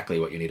exactly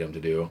what you need them to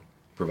do,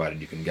 provided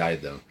you can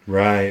guide them.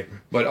 Right.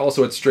 But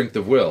also it's strength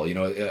of will.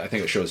 I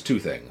think it shows two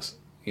things.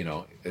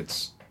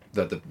 It's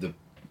that the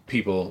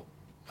people,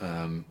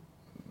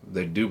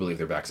 they do believe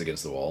their back's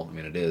against the wall. I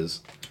mean, it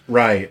is.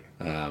 Right.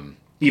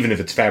 Even if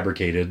it's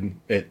fabricated,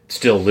 it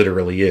still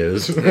literally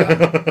is.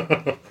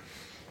 Yeah.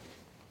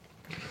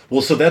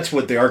 Well, so that's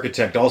what the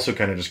architect also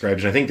kind of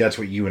describes, and I think that's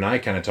what you and I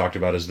kind of talked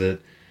about, is that,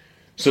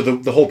 so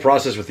the whole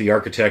process with the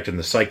architect and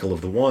the cycle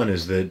of the One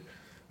is that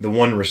the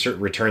One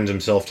returns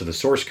himself to the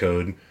source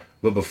code,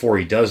 but before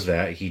he does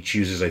that, he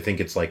chooses, I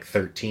think it's like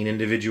 13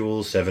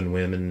 individuals, 7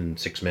 women and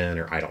 6 men,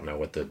 or I don't know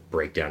what the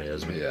breakdown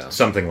is, but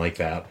something like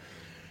that,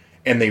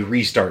 and they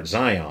restart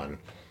Zion.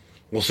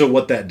 Well, so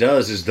what that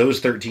does is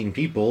those 13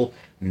 people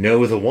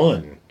know the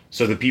One.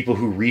 So the people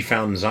who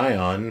refound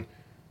Zion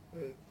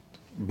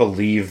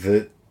believe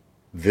that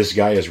this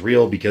guy is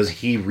real because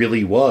he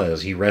really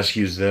was. He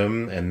rescues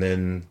them and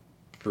then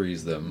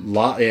frees them.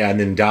 And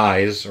then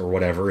dies or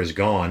whatever, is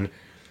gone,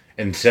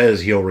 and says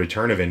he'll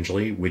return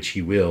eventually, which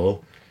he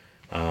will.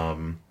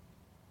 But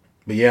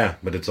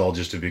it's all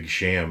just a big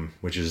sham,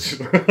 which is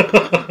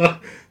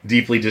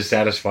deeply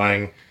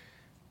dissatisfying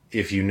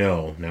if you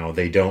know. Now,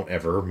 they don't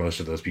ever, most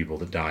of those people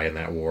that die in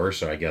that war,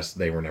 so I guess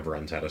they were never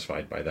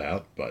unsatisfied by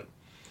that, but...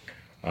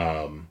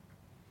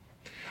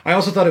 I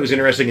also thought it was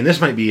interesting, and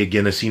this might be,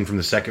 again, a scene from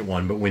the second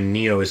one, but when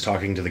Neo is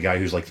talking to the guy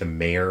who's like the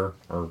mayor,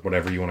 or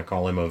whatever you want to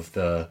call him, of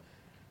the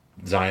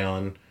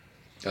Zion.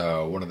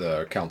 One of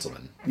the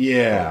councilmen.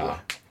 Yeah.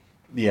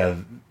 Yeah,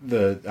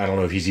 I don't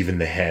know if he's even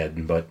the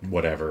head, but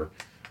whatever.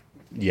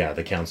 Yeah,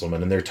 the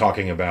councilman. And they're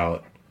talking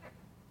about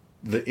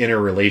the inner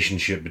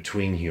relationship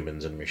between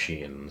humans and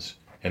machines,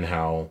 and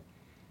how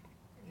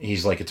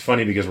he's like, it's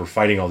funny because we're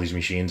fighting all these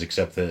machines,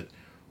 except that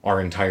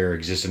our entire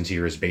existence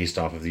here is based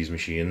off of these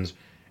machines.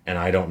 And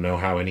I don't know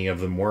how any of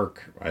them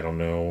work. I don't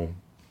know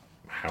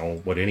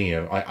what any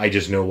of... I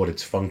just know what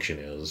its function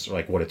is,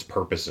 like what its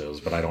purpose is,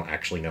 but I don't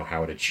actually know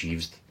how it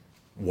achieves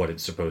what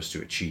it's supposed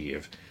to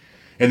achieve.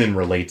 And then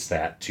relates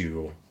that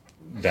to...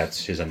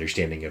 That's his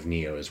understanding of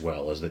Neo as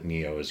well, is that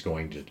Neo is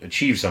going to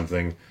achieve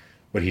something,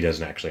 but he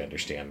doesn't actually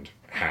understand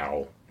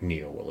how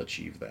Neo will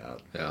achieve that.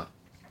 Yeah.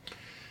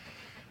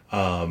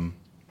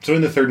 So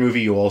in the third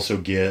movie, you also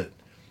get...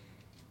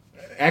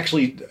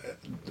 Actually,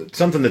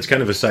 something that's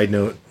kind of a side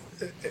note...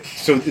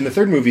 So in the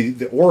third movie,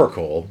 the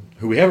Oracle,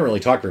 who we haven't really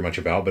talked very much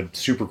about, but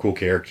super cool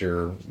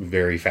character,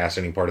 very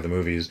fascinating part of the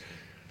movies.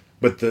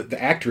 But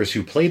the actress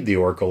who played the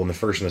Oracle in the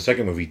first and the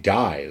second movie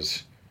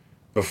dies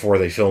before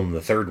they film the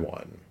third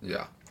one.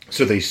 Yeah.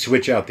 So they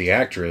switch out the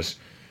actress.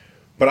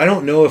 But I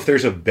don't know if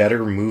there's a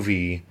better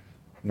movie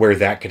where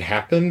that could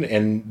happen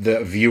and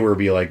the viewer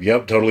be like,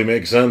 yep, totally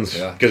makes sense.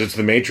 Because it's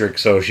The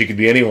Matrix, so she could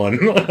be anyone.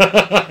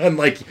 And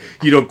like,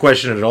 you don't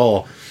question it at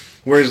all.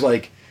 Whereas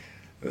like...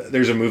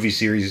 There's a movie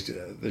series,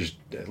 there's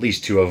at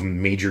least 2 of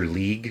them, Major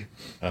League,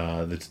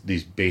 that's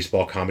these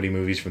baseball comedy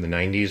movies from the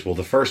 90s. Well,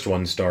 the first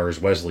one stars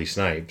Wesley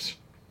Snipes,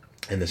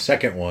 and the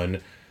second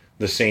one,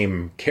 the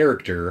same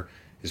character,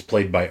 is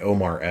played by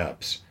Omar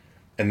Epps.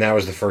 And that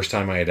was the first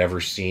time I had ever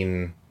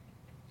seen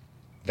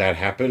that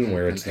happen,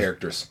 where it's...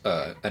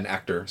 an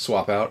actor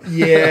swap out.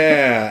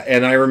 Yeah,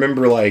 and I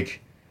remember, like...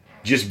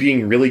 just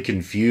being really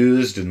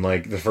confused, and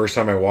like the first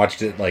time I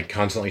watched it, like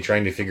constantly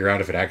trying to figure out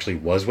if it actually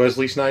was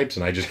Wesley Snipes,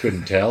 and I just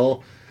couldn't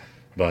tell.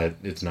 But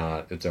it's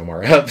not. It's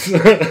Omar Epps.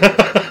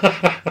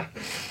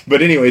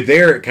 But anyway,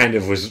 there it kind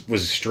of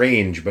was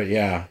strange. But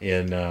yeah,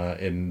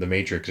 in The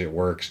Matrix it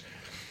works.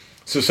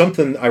 So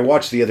something I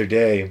watched the other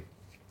day,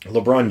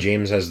 LeBron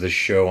James has this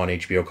show on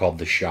HBO called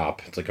The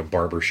Shop. It's like a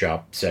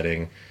barbershop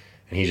setting,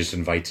 and he just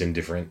invites in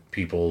different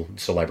people,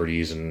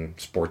 celebrities and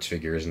sports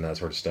figures and that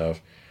sort of stuff.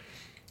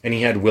 And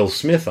he had Will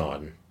Smith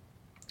on.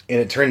 And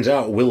it turns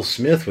out Will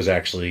Smith was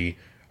actually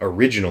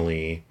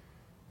originally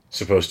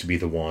supposed to be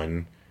the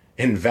One,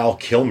 and Val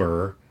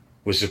Kilmer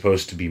was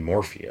supposed to be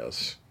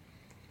Morpheus.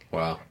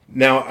 Wow.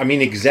 Now, I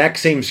mean, exact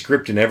same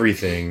script and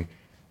everything.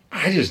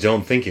 I just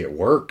don't think it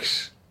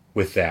works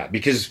with that.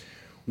 Because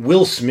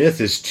Will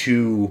Smith is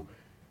too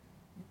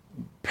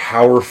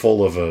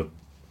powerful of a...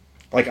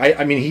 Like,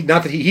 I mean,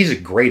 not that he's a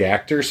great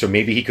actor, so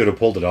maybe he could have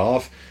pulled it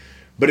off.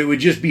 But it would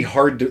just be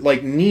hard to...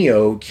 Like,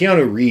 Neo,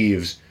 Keanu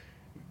Reeves,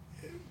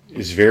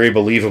 is very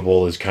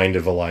believable as kind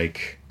of a,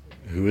 like,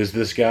 who is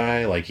this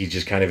guy? Like, he's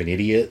just kind of an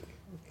idiot,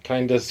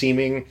 kind of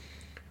seeming.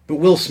 But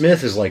Will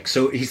Smith is, like,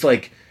 so... He's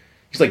like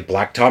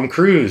Black Tom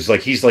Cruise.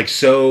 Like, he's, like,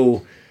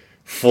 so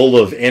full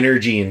of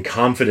energy and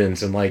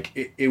confidence. And,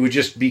 like, it would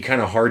just be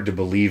kind of hard to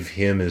believe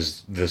him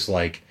as this,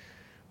 like,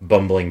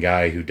 bumbling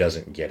guy who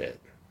doesn't get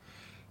it.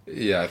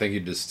 Yeah, I think you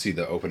just see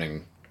the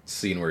opening...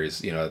 scene where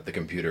he's, at the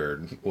computer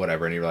and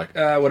whatever, and you're like,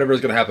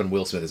 whatever's going to happen,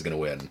 Will Smith is going to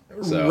win.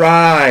 So,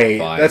 right.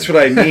 Fine. That's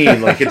what I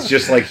mean. Like, it's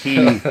just like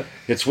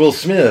it's Will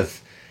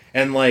Smith.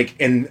 And like,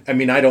 and I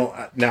mean, I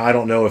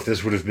don't know if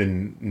this would have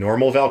been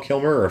normal Val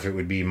Kilmer or if it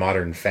would be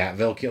modern fat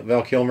Val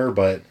Kilmer,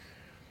 but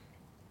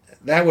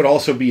that would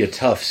also be a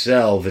tough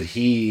sell that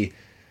he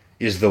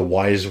is the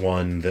wise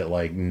one that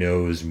like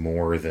knows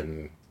more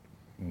than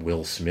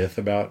Will Smith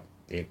about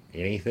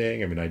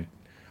anything. I mean,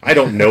 I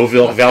don't know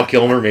Val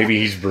Kilmer. Maybe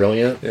he's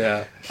brilliant.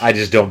 Yeah. I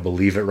just don't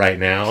believe it right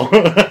now.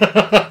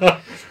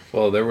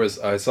 Well,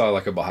 I saw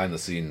like a behind the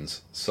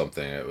scenes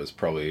something. It was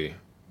probably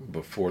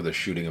before the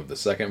shooting of the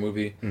second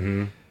movie.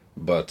 Mm-hmm.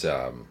 But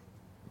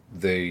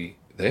they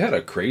had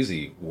a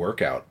crazy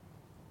workout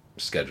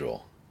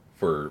schedule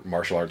for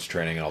martial arts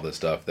training and all this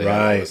stuff. They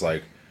Right. had this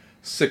like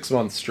 6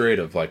 months straight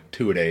of like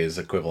 2-a-days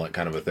equivalent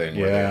kind of a thing.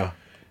 Where Yeah.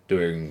 they're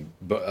doing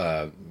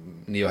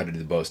Neo had to do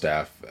the bow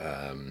staff.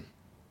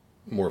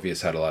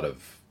 Morpheus had a lot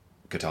of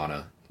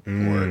katana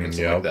work and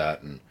stuff yep. like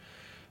that, and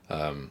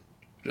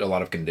a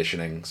lot of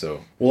conditioning.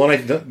 So Well,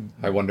 and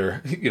I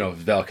wonder,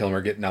 Val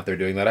Kilmer getting out there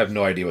doing that. I have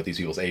no idea what these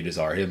people's ages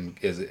are. Him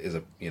is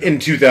a in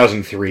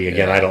 2003,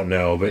 again, Yeah. I don't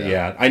know, but Yeah.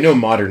 yeah, I know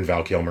modern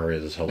Val Kilmer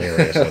is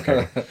hilarious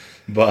looking.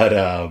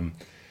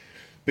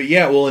 But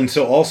yeah, well, and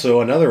so also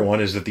another one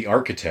is that the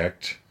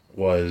architect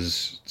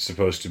was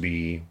supposed to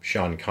be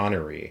Sean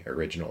Connery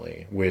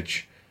originally,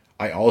 which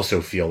I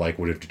also feel like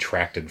would have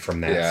detracted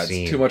from that yeah,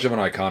 scene. it's too much of an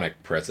iconic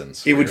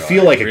presence. It would You're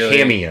feel like really? a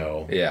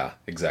cameo, Yeah,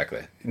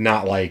 exactly.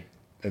 not like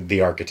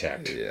the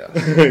architect. Yeah.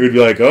 It would be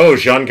like, oh,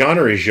 Sean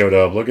Connery showed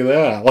up. Look at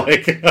that.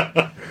 Like,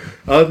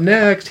 up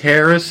next,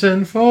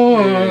 Harrison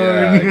Ford.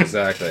 Yeah,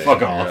 exactly.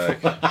 Fuck You're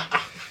off. like-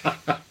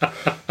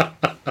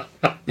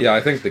 yeah,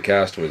 I think the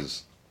cast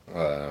was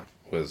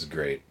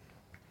great.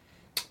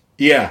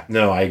 Yeah,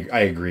 no, I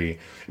agree.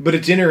 But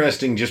it's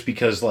interesting just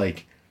because,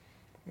 like,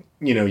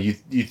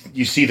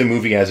 you see the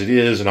movie as it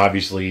is, and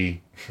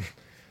obviously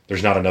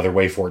there's not another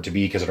way for it to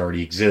be because it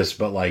already exists.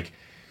 But, like,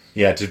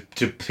 yeah,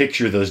 to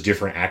picture those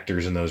different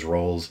actors in those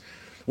roles.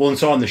 Well, and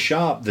so on The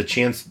Shop,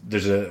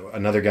 there's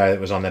another guy that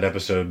was on that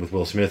episode with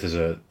Will Smith is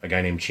a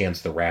guy named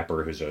Chance the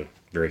Rapper, who's a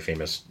very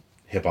famous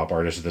hip-hop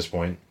artist at this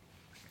point,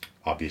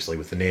 obviously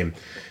with the name.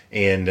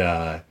 And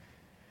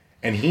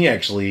he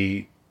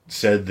actually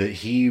said that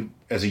he,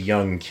 as a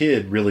young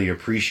kid, really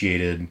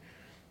appreciated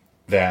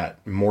that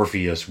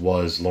Morpheus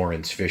was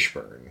Lawrence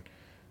Fishburne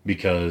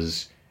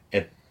because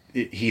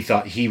he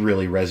thought he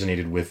really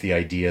resonated with the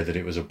idea that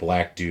it was a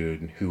black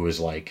dude who was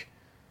like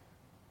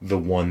the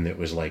one that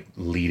was like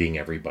leading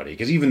everybody.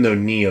 Because even though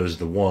Neo's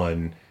the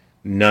one,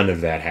 none of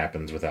that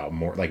happens without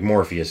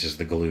Morpheus is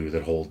the glue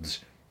that holds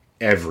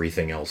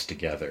everything else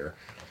together.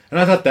 And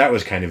I thought that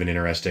was kind of an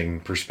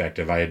interesting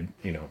perspective. I had,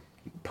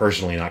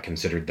 personally not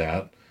considered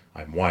that.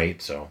 I'm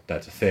white, so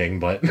that's a thing,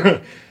 but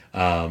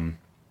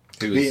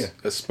He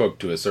spoke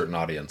to a certain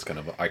audience, kind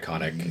of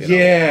iconic. In a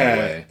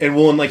way. And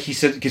well, and like he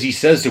said, because he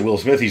says to Will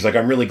Smith, he's like,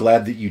 "I'm really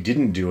glad that you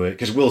didn't do it."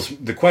 Because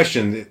the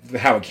question,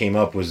 how it came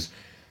up was,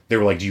 they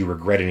were like, "Do you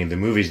regret any of the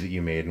movies that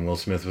you made?" And Will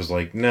Smith was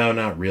like, "No,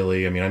 not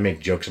really. I mean, I make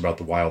jokes about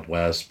the Wild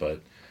West,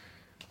 but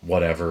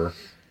whatever."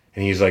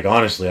 And he's like,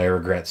 "Honestly, I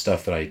regret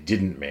stuff that I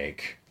didn't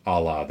make, a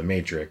la The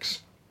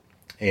Matrix."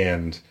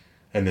 And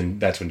then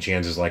that's when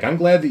Chance is like, "I'm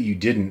glad that you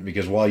didn't,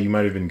 because while you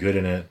might have been good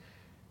in it,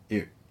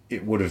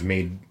 it would have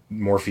made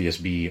Morpheus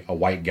be a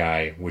white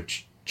guy,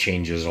 which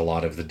changes a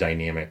lot of the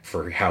dynamic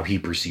for how he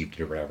perceived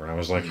it or whatever." And I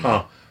was like,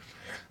 huh,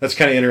 that's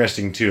kind of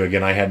interesting too.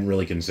 Again, I hadn't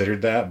really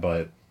considered that,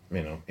 but,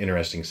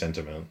 interesting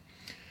sentiment.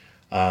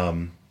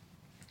 So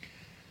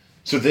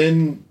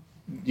then,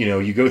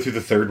 you go through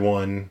the third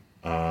one,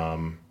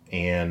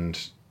 and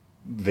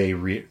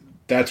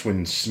that's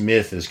when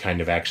Smith is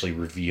kind of actually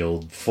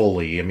revealed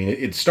fully. I mean,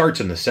 it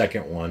starts in the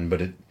second one,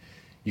 but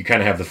you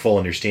kind of have the full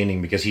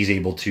understanding because he's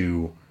able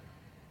to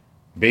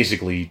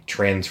basically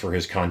transfer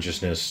his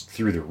consciousness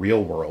through the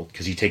real world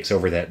because he takes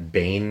over that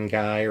Bane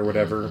guy or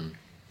whatever. Mm-hmm.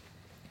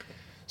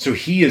 So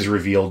he is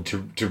revealed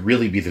to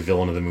really be the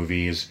villain of the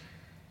movies,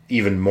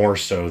 even more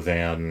so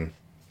than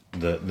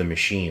the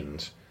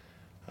machines.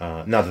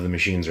 Not that the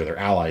machines are their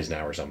allies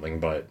now or something,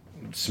 but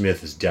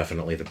Smith is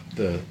definitely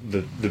the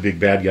big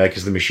bad guy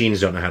because the machines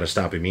don't know how to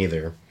stop him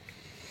either.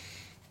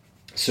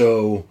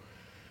 So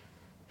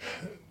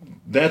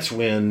that's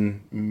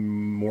when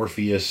Neo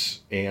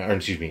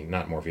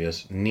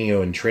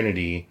and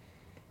Trinity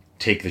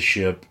take the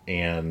ship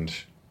and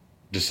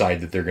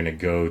decide that they're going to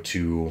go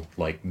to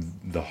like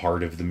the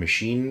heart of the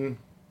machine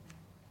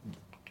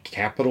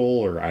capital,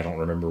 or I don't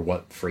remember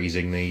what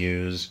phrasing they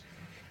use.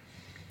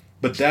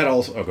 But that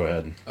also... Oh, go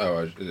ahead.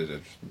 Oh,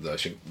 the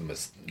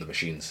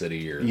Machine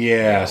City, or...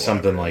 Yeah,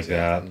 something like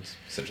that. It's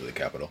essentially the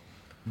capital.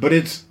 But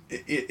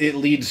it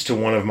leads to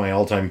one of my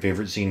all-time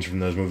favorite scenes from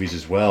those movies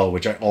as well,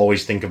 which I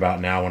always think about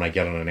now when I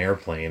get on an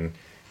airplane.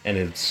 And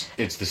it's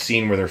the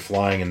scene where they're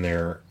flying and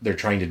they're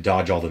trying to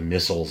dodge all the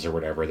missiles or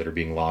whatever that are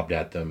being lobbed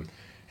at them.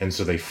 And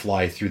so they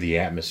fly through the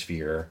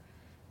atmosphere,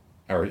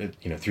 or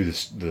through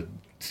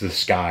the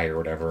sky or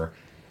whatever,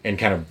 and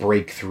kind of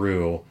break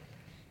through.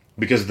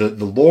 Because the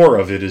lore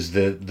of it is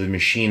that the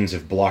machines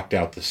have blocked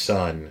out the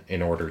sun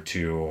in order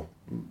to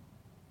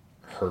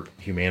hurt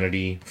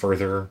humanity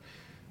further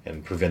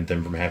and prevent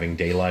them from having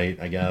daylight,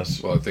 I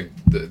guess. Well, I think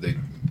the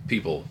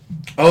people...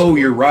 Oh,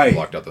 you're right.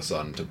 ...blocked out the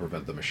sun to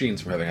prevent the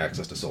machines from having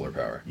access to solar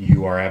power.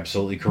 You are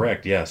absolutely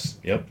correct, yes.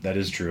 Yep, that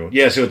is true.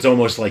 Yeah, so it's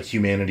almost like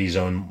humanity's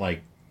own,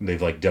 like,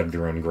 they've, like, dug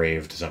their own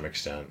grave to some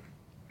extent.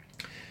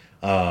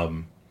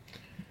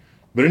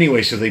 But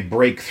anyway, so they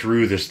break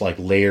through this, like,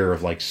 layer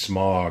of, like,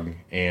 smog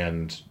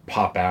and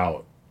pop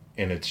out,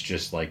 and it's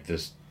just, like,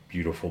 this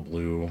beautiful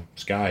blue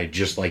sky,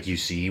 just like you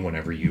see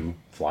whenever you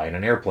fly in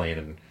an airplane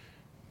and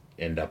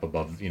end up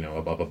above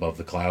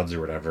the clouds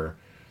or whatever.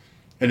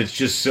 And it's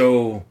just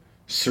so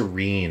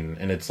serene,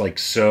 and it's, like,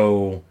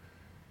 so...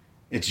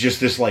 it's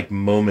just this like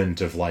moment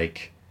of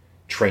like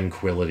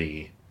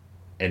tranquility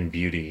and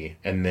beauty,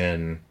 and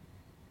then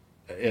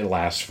it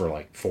lasts for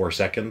like 4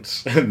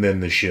 seconds, and then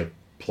the ship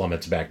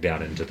plummets back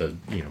down into the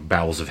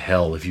bowels of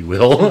hell, if you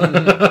will.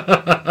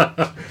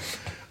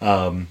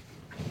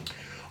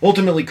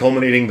 Ultimately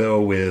culminating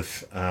though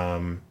with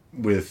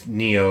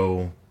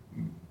Neo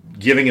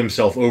giving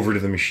himself over to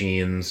the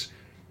machines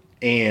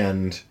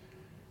and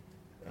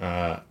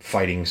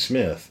fighting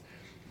Smith.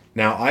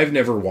 Now, I've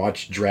never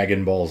watched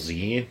Dragon Ball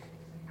Z.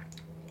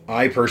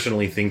 I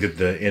personally think that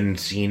the end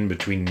scene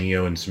between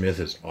Neo and Smith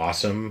is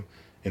awesome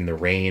in the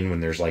rain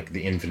when there's like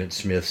the infinite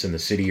Smiths in the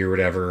city or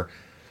whatever,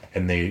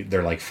 and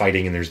they're like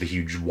fighting and there's the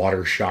huge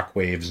water shock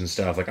waves and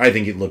stuff. Like, I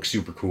think it looks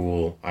super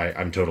cool.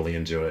 I'm totally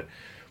into it.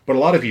 But a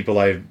lot of people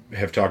I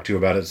have talked to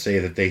about it say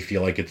that they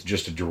feel like it's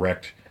just a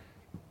direct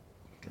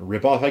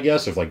ripoff, I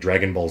guess, of like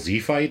Dragon Ball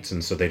Z fights,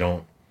 and so they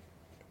don't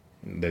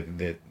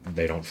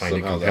find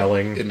it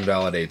compelling. That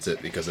invalidates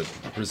it because it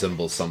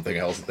resembles something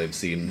else that they've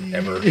seen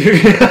ever.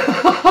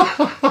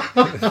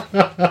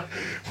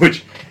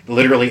 Which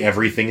literally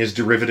everything is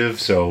derivative,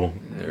 so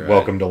Right.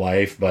 Welcome to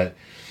life. But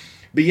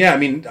yeah, I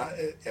mean,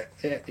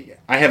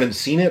 I haven't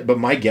seen it, but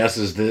my guess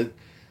is that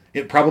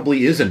it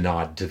probably is a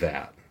nod to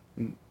that.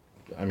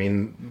 I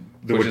mean,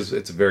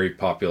 it's very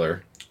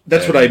popular.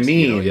 That's what I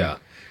mean. Yeah.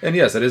 And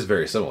yes, it is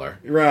very similar.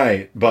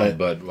 Right, but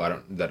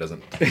that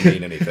doesn't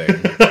mean anything.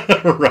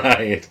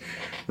 right.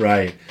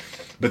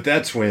 But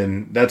that's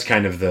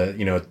kind of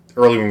the,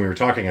 early when we were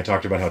talking, I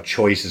talked about how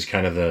choice is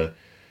kind of the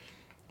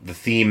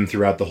theme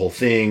throughout the whole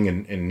thing,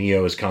 and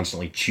Neo is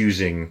constantly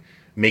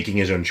making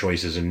his own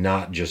choices and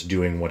not just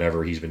doing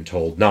whatever he's been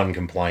told.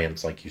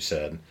 Non-compliance, like you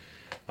said.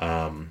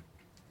 And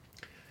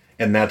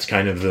that's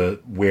kind of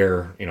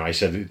where I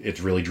said it's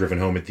really driven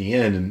home at the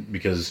end, and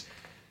because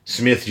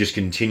Smith just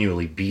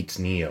continually beats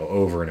Neo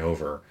over and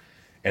over,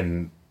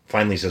 and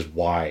finally says,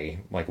 why?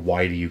 Like,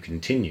 why do you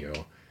continue?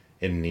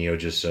 And Neo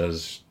just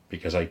says,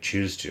 because I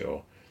choose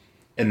to.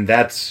 And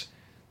that's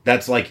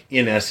like,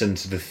 in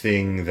essence, the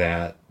thing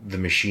that the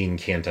machine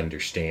can't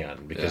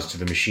understand, because to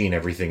the machine,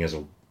 everything is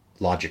a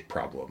logic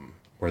problem,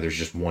 where there's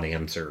just one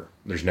answer.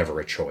 There's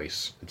never a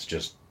choice. It's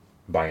just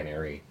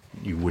binary.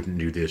 You wouldn't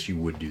do this, you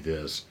would do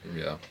this.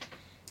 Yeah.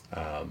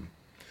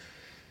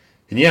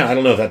 And yeah, I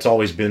don't know. That's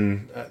always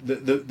been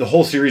the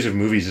whole series of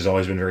movies has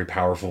always been very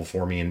powerful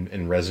for me and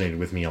resonated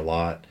with me a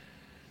lot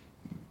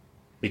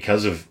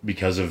because of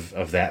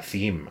that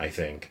theme. I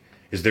think.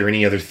 Is there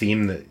any other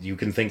theme that you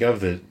can think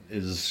of that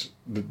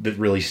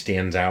really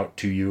stands out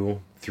to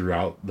you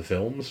throughout the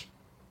films?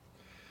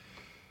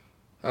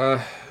 No,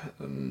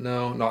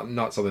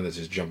 not something that's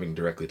just jumping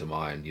directly to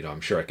mind.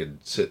 I'm sure I could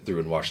sit through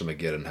and watch them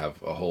again and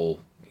have a whole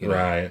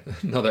right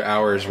another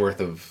hour's worth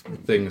of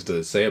things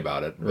to say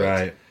about it. But,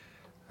 right.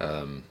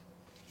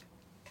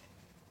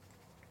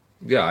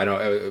 Yeah, I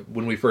know.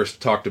 When we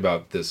first talked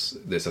about this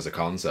as a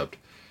concept,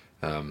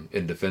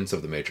 in defense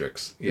of the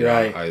Matrix,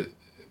 right.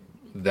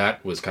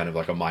 That was kind of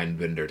like a mind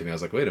bender to me. I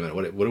was like, wait a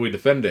minute, what are we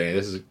defending?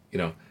 This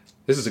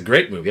is a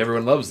great movie.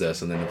 Everyone loves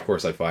this. And then, of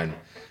course, I find,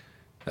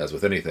 as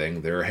with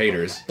anything, there are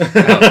haters out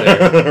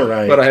there.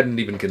 Right. But I hadn't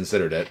even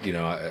considered it.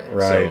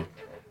 Right.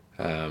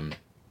 So,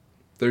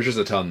 there's just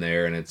a ton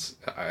there, and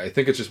I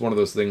think it's just one of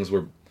those things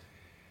where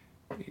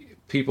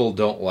people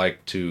don't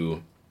like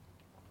to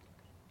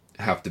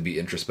have to be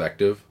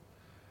introspective.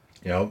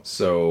 Yep.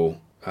 So,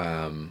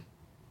 and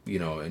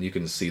you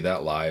can see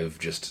that live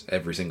just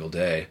every single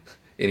day,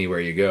 anywhere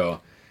you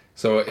go.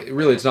 So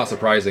it's not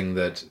surprising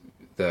that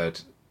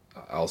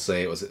I'll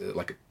say it was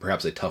like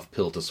perhaps a tough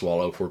pill to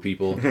swallow for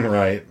people.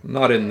 Right.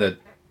 Not in that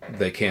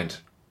they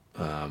can't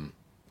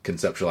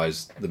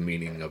conceptualize the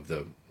meaning of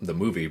the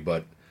movie,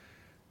 but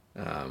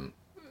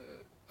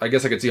I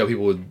guess I could see how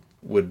people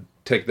would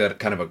take that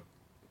kind of a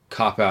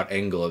cop-out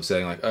angle of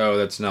saying like, oh,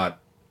 that's not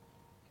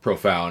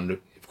profound.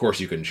 Of course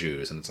you can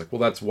choose. And it's like,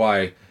 well, that's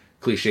why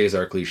cliches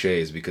are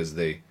cliches, because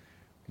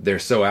they're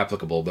so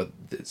applicable, but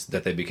it's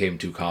that they became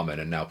too common,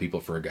 and now people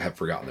have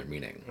forgotten their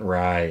meaning.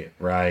 Right.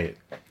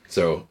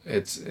 So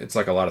it's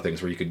like a lot of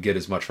things where you could get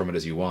as much from it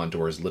as you want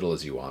or as little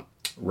as you want.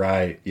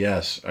 Right.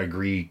 Yes, I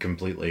agree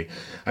completely.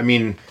 I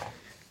mean,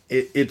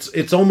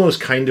 it's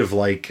almost kind of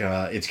like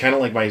it's kind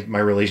of like my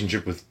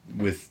relationship with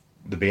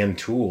the band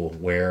Tool,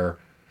 where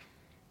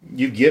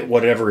you get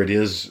whatever it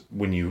is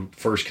when you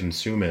first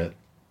consume it,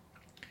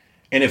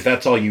 and if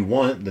that's all you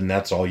want, then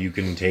that's all you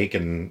can take,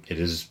 and it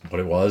is what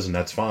it was, and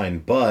that's fine.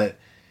 But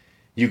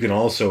you can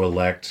also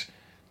elect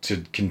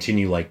to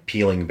continue like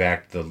peeling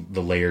back the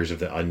layers of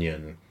the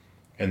onion,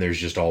 and there's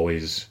just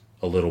always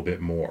a little bit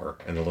more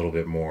and a little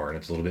bit more, and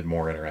it's a little bit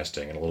more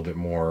interesting and a little bit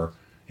more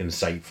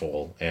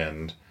insightful.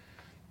 And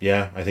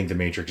yeah, I think The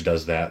Matrix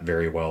does that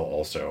very well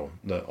also,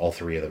 all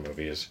three of the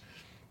movies.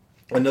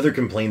 Another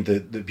complaint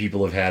that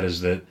people have had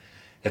is that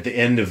at the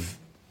end of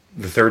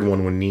the third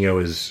one, when Neo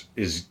is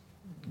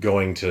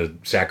going to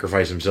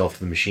sacrifice himself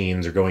to the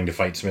machines or going to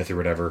fight Smith or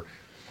whatever,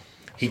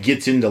 he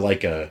gets into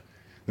like the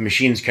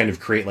machines kind of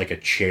create like a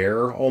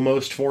chair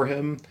almost for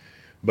him,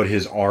 but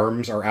his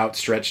arms are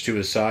outstretched to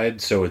his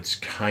side, so it's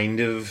kind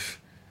of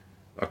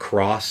a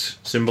cross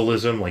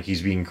symbolism, like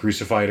he's being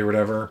crucified or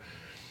whatever.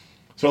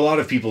 So a lot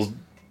of people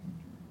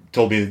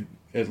told me,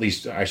 at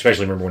least I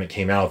especially remember when it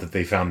came out, that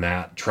they found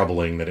that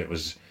troubling, that it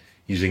was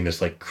using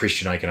this like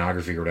Christian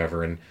iconography or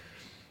whatever. And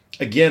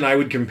again, I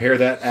would compare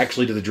that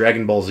actually to the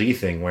Dragon Ball Z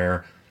thing,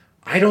 where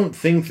I don't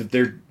think that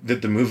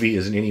the movie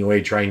is in any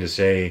way trying to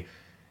say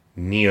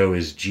Neo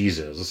is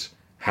Jesus.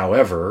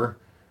 However,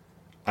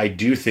 I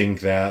do think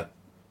that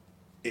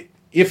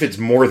if it's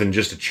more than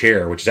just a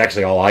chair, which is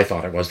actually all I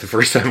thought it was the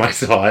first time I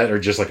saw it, or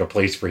just like a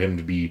place for him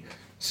to be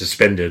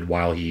suspended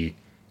while he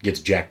gets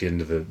jacked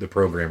into the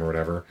program or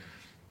whatever.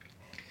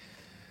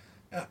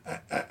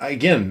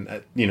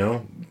 Again, you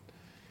know,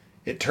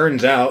 it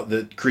turns out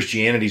that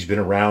Christianity's been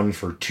around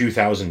for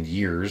 2,000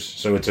 years,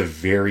 so it's a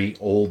very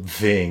old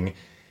thing.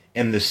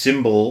 And the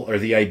symbol, or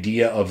the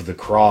idea of the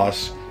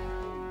cross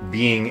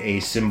being a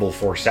symbol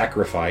for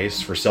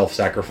sacrifice, for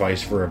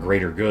self-sacrifice for a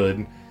greater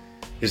good,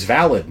 is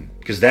valid.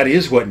 Because that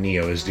is what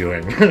Neo is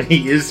doing.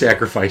 He is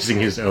sacrificing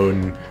his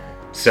own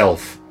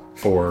self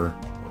for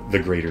the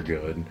greater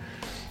good.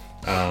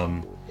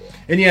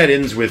 And yeah, it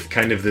ends with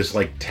kind of this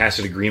like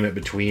tacit agreement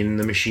between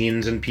the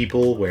machines and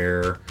people,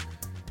 where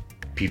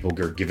people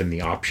are given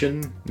the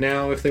option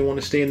now if they want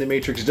to stay in the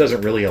Matrix. It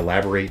doesn't really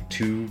elaborate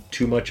too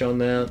much on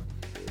that.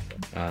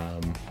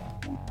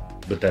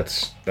 But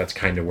that's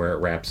kind of where it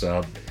wraps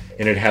up.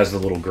 And it has the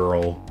little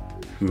girl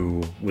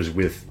who was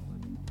with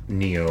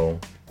Neo.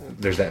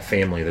 There's that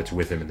family that's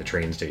with him in the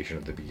train station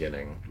at the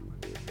beginning.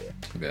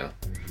 Yeah.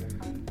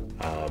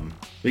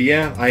 But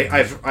yeah,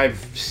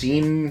 I've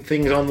seen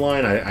things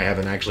online. I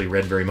haven't actually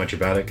read very much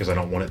about it because I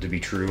don't want it to be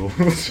true.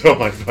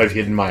 So I've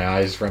hidden my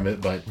eyes from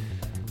it. But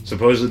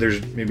supposedly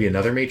there's maybe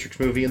another Matrix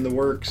movie in the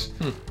works.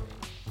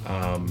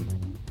 I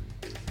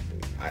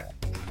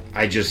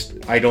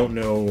don't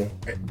know.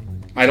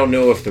 I don't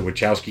know if the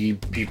Wachowski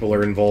people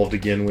are involved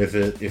again with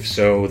it. If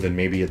so, then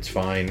maybe it's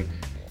fine.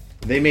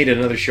 They made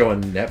another show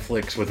on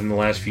Netflix within the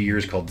last few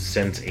years called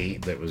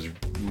Sense8 that was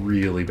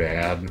really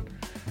bad.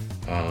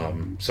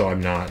 So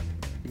I'm not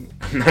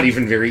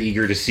even very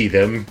eager to see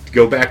them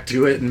go back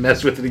to it and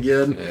mess with it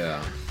again.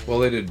 Yeah. Well,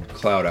 they did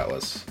Cloud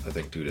Atlas, I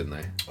think, too, didn't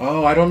they?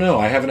 Oh, I don't know.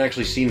 I haven't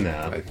actually seen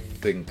that. I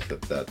think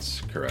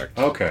that's correct.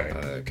 Okay.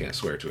 I can't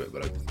swear to it,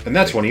 but and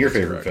that's one of your that's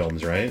favorite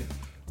correct. films, right?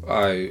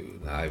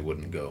 I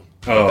wouldn't go.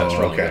 Oh, that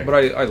strongly, okay. But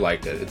I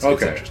liked it. It's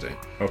interesting.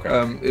 Okay.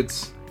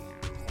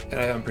 And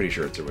I'm pretty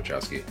sure it's a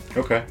Wachowski.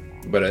 Okay.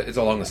 But it's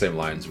along the same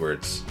lines where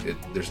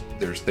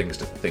there's things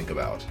to think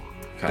about.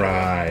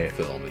 Kind of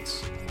film.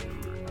 It's,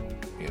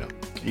 you know.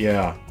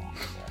 Yeah.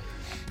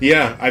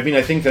 Yeah, I mean,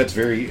 I think that's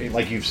very,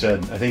 like you've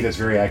said, I think that's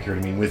very accurate.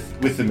 I mean,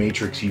 with The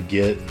Matrix, you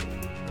get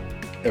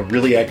a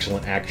really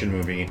excellent action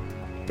movie,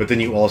 but then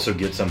you also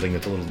get something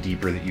that's a little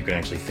deeper that you can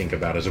actually think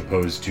about, as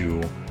opposed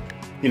to,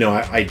 you know,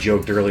 I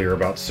joked earlier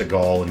about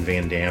Seagal and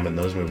Van Damme and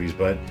those movies,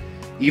 but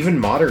even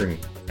modern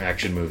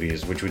action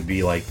movies, which would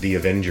be like The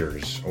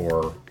Avengers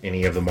or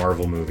any of the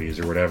Marvel movies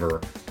or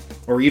whatever,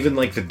 or even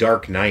like The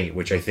Dark Knight,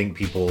 which I think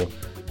people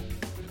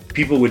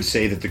would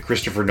say that the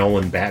Christopher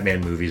Nolan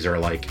Batman movies are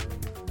like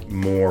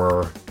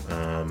more,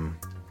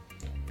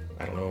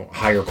 I don't know,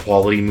 higher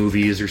quality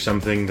movies or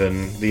something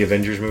than the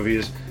Avengers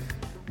movies.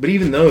 But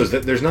even those,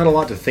 there's not a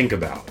lot to think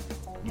about.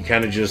 You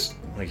kind of just,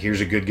 like,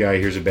 here's a good guy,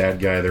 here's a bad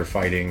guy, they're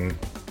fighting.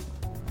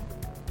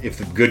 If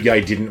the good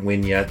guy didn't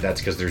win yet,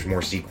 that's because there's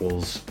more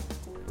sequels.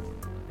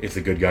 If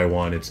the good guy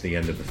won, it's the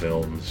end of the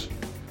films.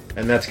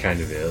 And that's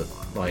kind of it.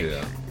 Like,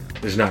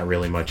 There's not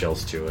really much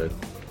else to it.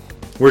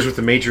 Whereas with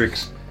The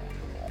Matrix,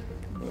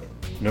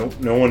 no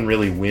one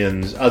really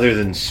wins, other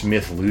than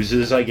Smith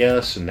loses, I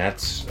guess, and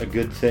that's a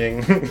good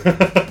thing.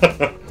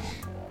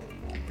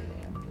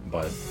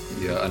 But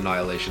yeah,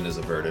 annihilation is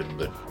averted,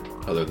 but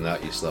other than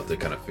that, you still have to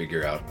kind of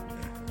figure out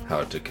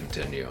how to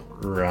continue.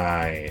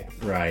 Right.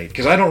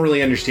 Because I don't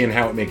really understand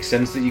how it makes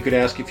sense that you could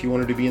ask if you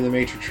wanted to be in the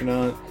Matrix or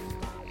not.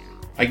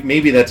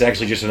 Maybe that's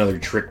actually just another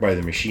trick by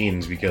the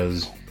machines,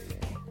 because,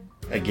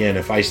 again,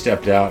 if I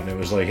stepped out and it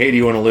was like, hey, do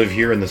you want to live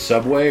here in the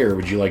subway, or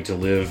would you like to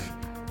live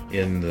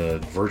in the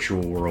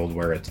virtual world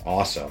where it's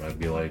awesome? I'd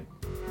be like,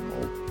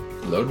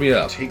 load me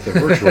up. Take the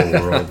virtual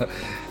world.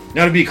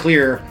 Now, to be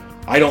clear,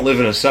 I don't live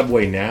in a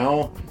subway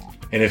now,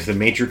 and if the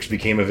Matrix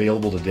became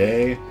available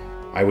today,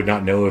 I would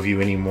not know of you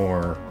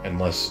anymore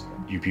unless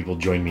you people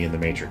join me in the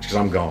Matrix, because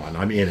I'm gone.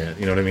 I'm in it.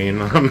 You know what I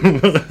mean?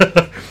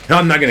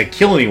 I'm not going to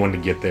kill anyone to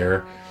get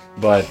there,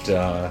 but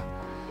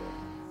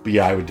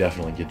yeah, I would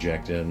definitely get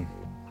jacked in.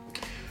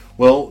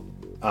 Well,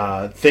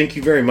 thank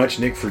you very much,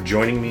 Nick, for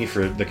joining me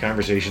for the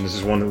conversation. This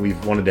is one that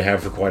we've wanted to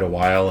have for quite a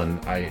while,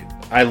 and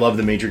I love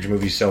the Matrix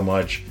movies so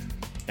much,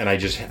 and I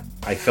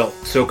felt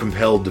so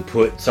compelled to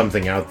put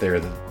something out there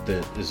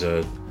that is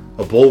a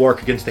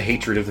bulwark against the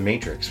hatred of the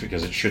Matrix,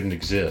 because it shouldn't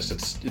exist.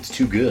 It's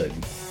too good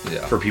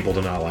for people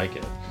to not like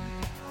it.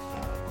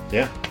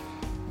 Yeah.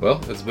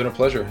 Well, it's been a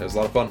pleasure. It was a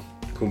lot of fun.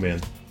 Cool,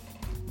 man.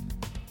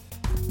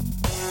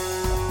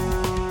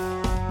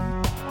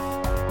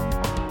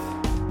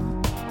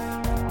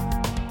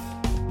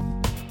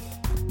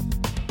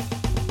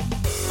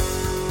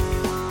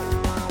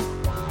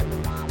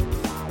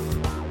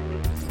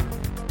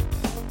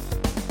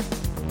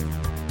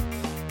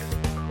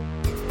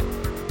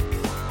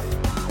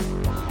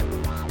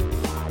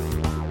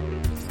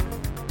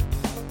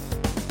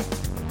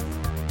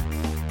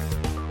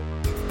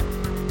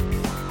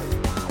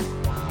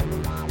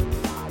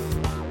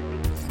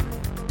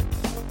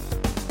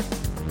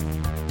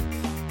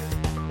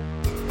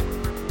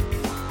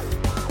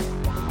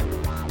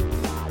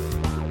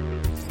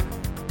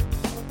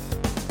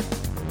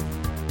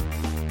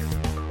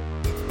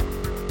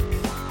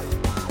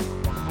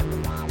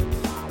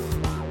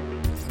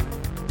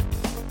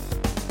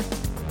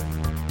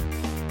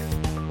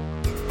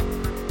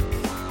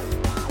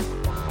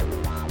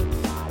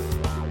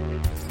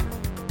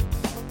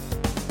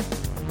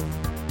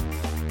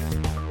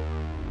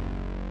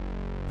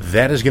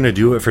 That is going to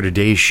do it for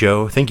today's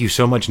show. Thank you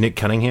so much, Nick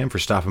Cunningham, for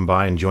stopping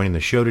by and joining the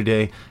show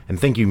today. And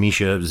thank you,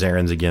 Misha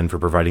Zarins, again, for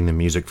providing the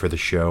music for the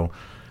show.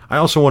 I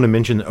also want to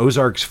mention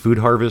Ozarks Food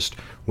Harvest,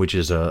 which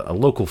is a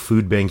local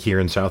food bank here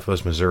in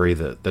Southwest Missouri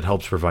that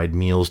helps provide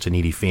meals to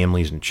needy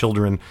families and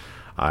children.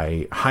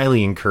 I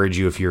highly encourage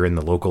you, if you're in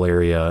the local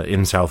area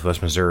in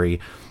Southwest Missouri,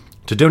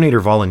 to donate or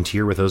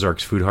volunteer with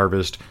Ozarks Food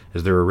Harvest,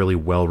 as they're a really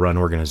well-run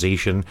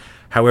organization.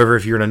 However,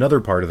 if you're in another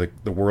part of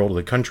the world, of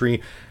the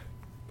country,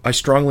 I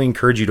strongly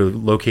encourage you to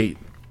locate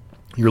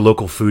your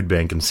local food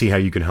bank and see how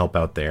you can help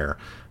out there.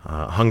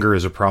 Hunger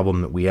is a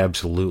problem that we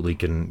absolutely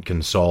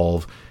can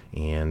solve,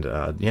 and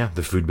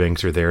the food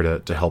banks are there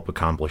to help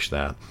accomplish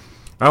that.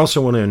 I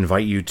also want to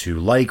invite you to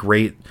like,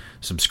 rate,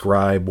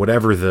 subscribe,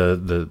 whatever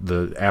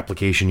the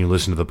application you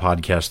listen to the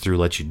podcast through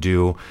lets you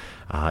do.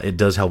 It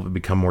does help it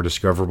become more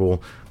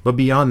discoverable. But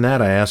beyond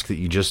that, I ask that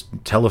you just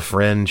tell a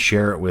friend,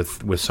 share it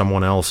with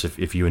someone else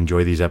if you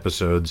enjoy these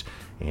episodes,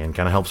 and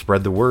kind of help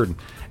spread the word.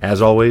 As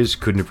always,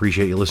 couldn't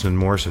appreciate you listening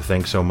more, so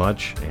thanks so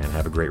much, and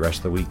have a great rest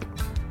of the week.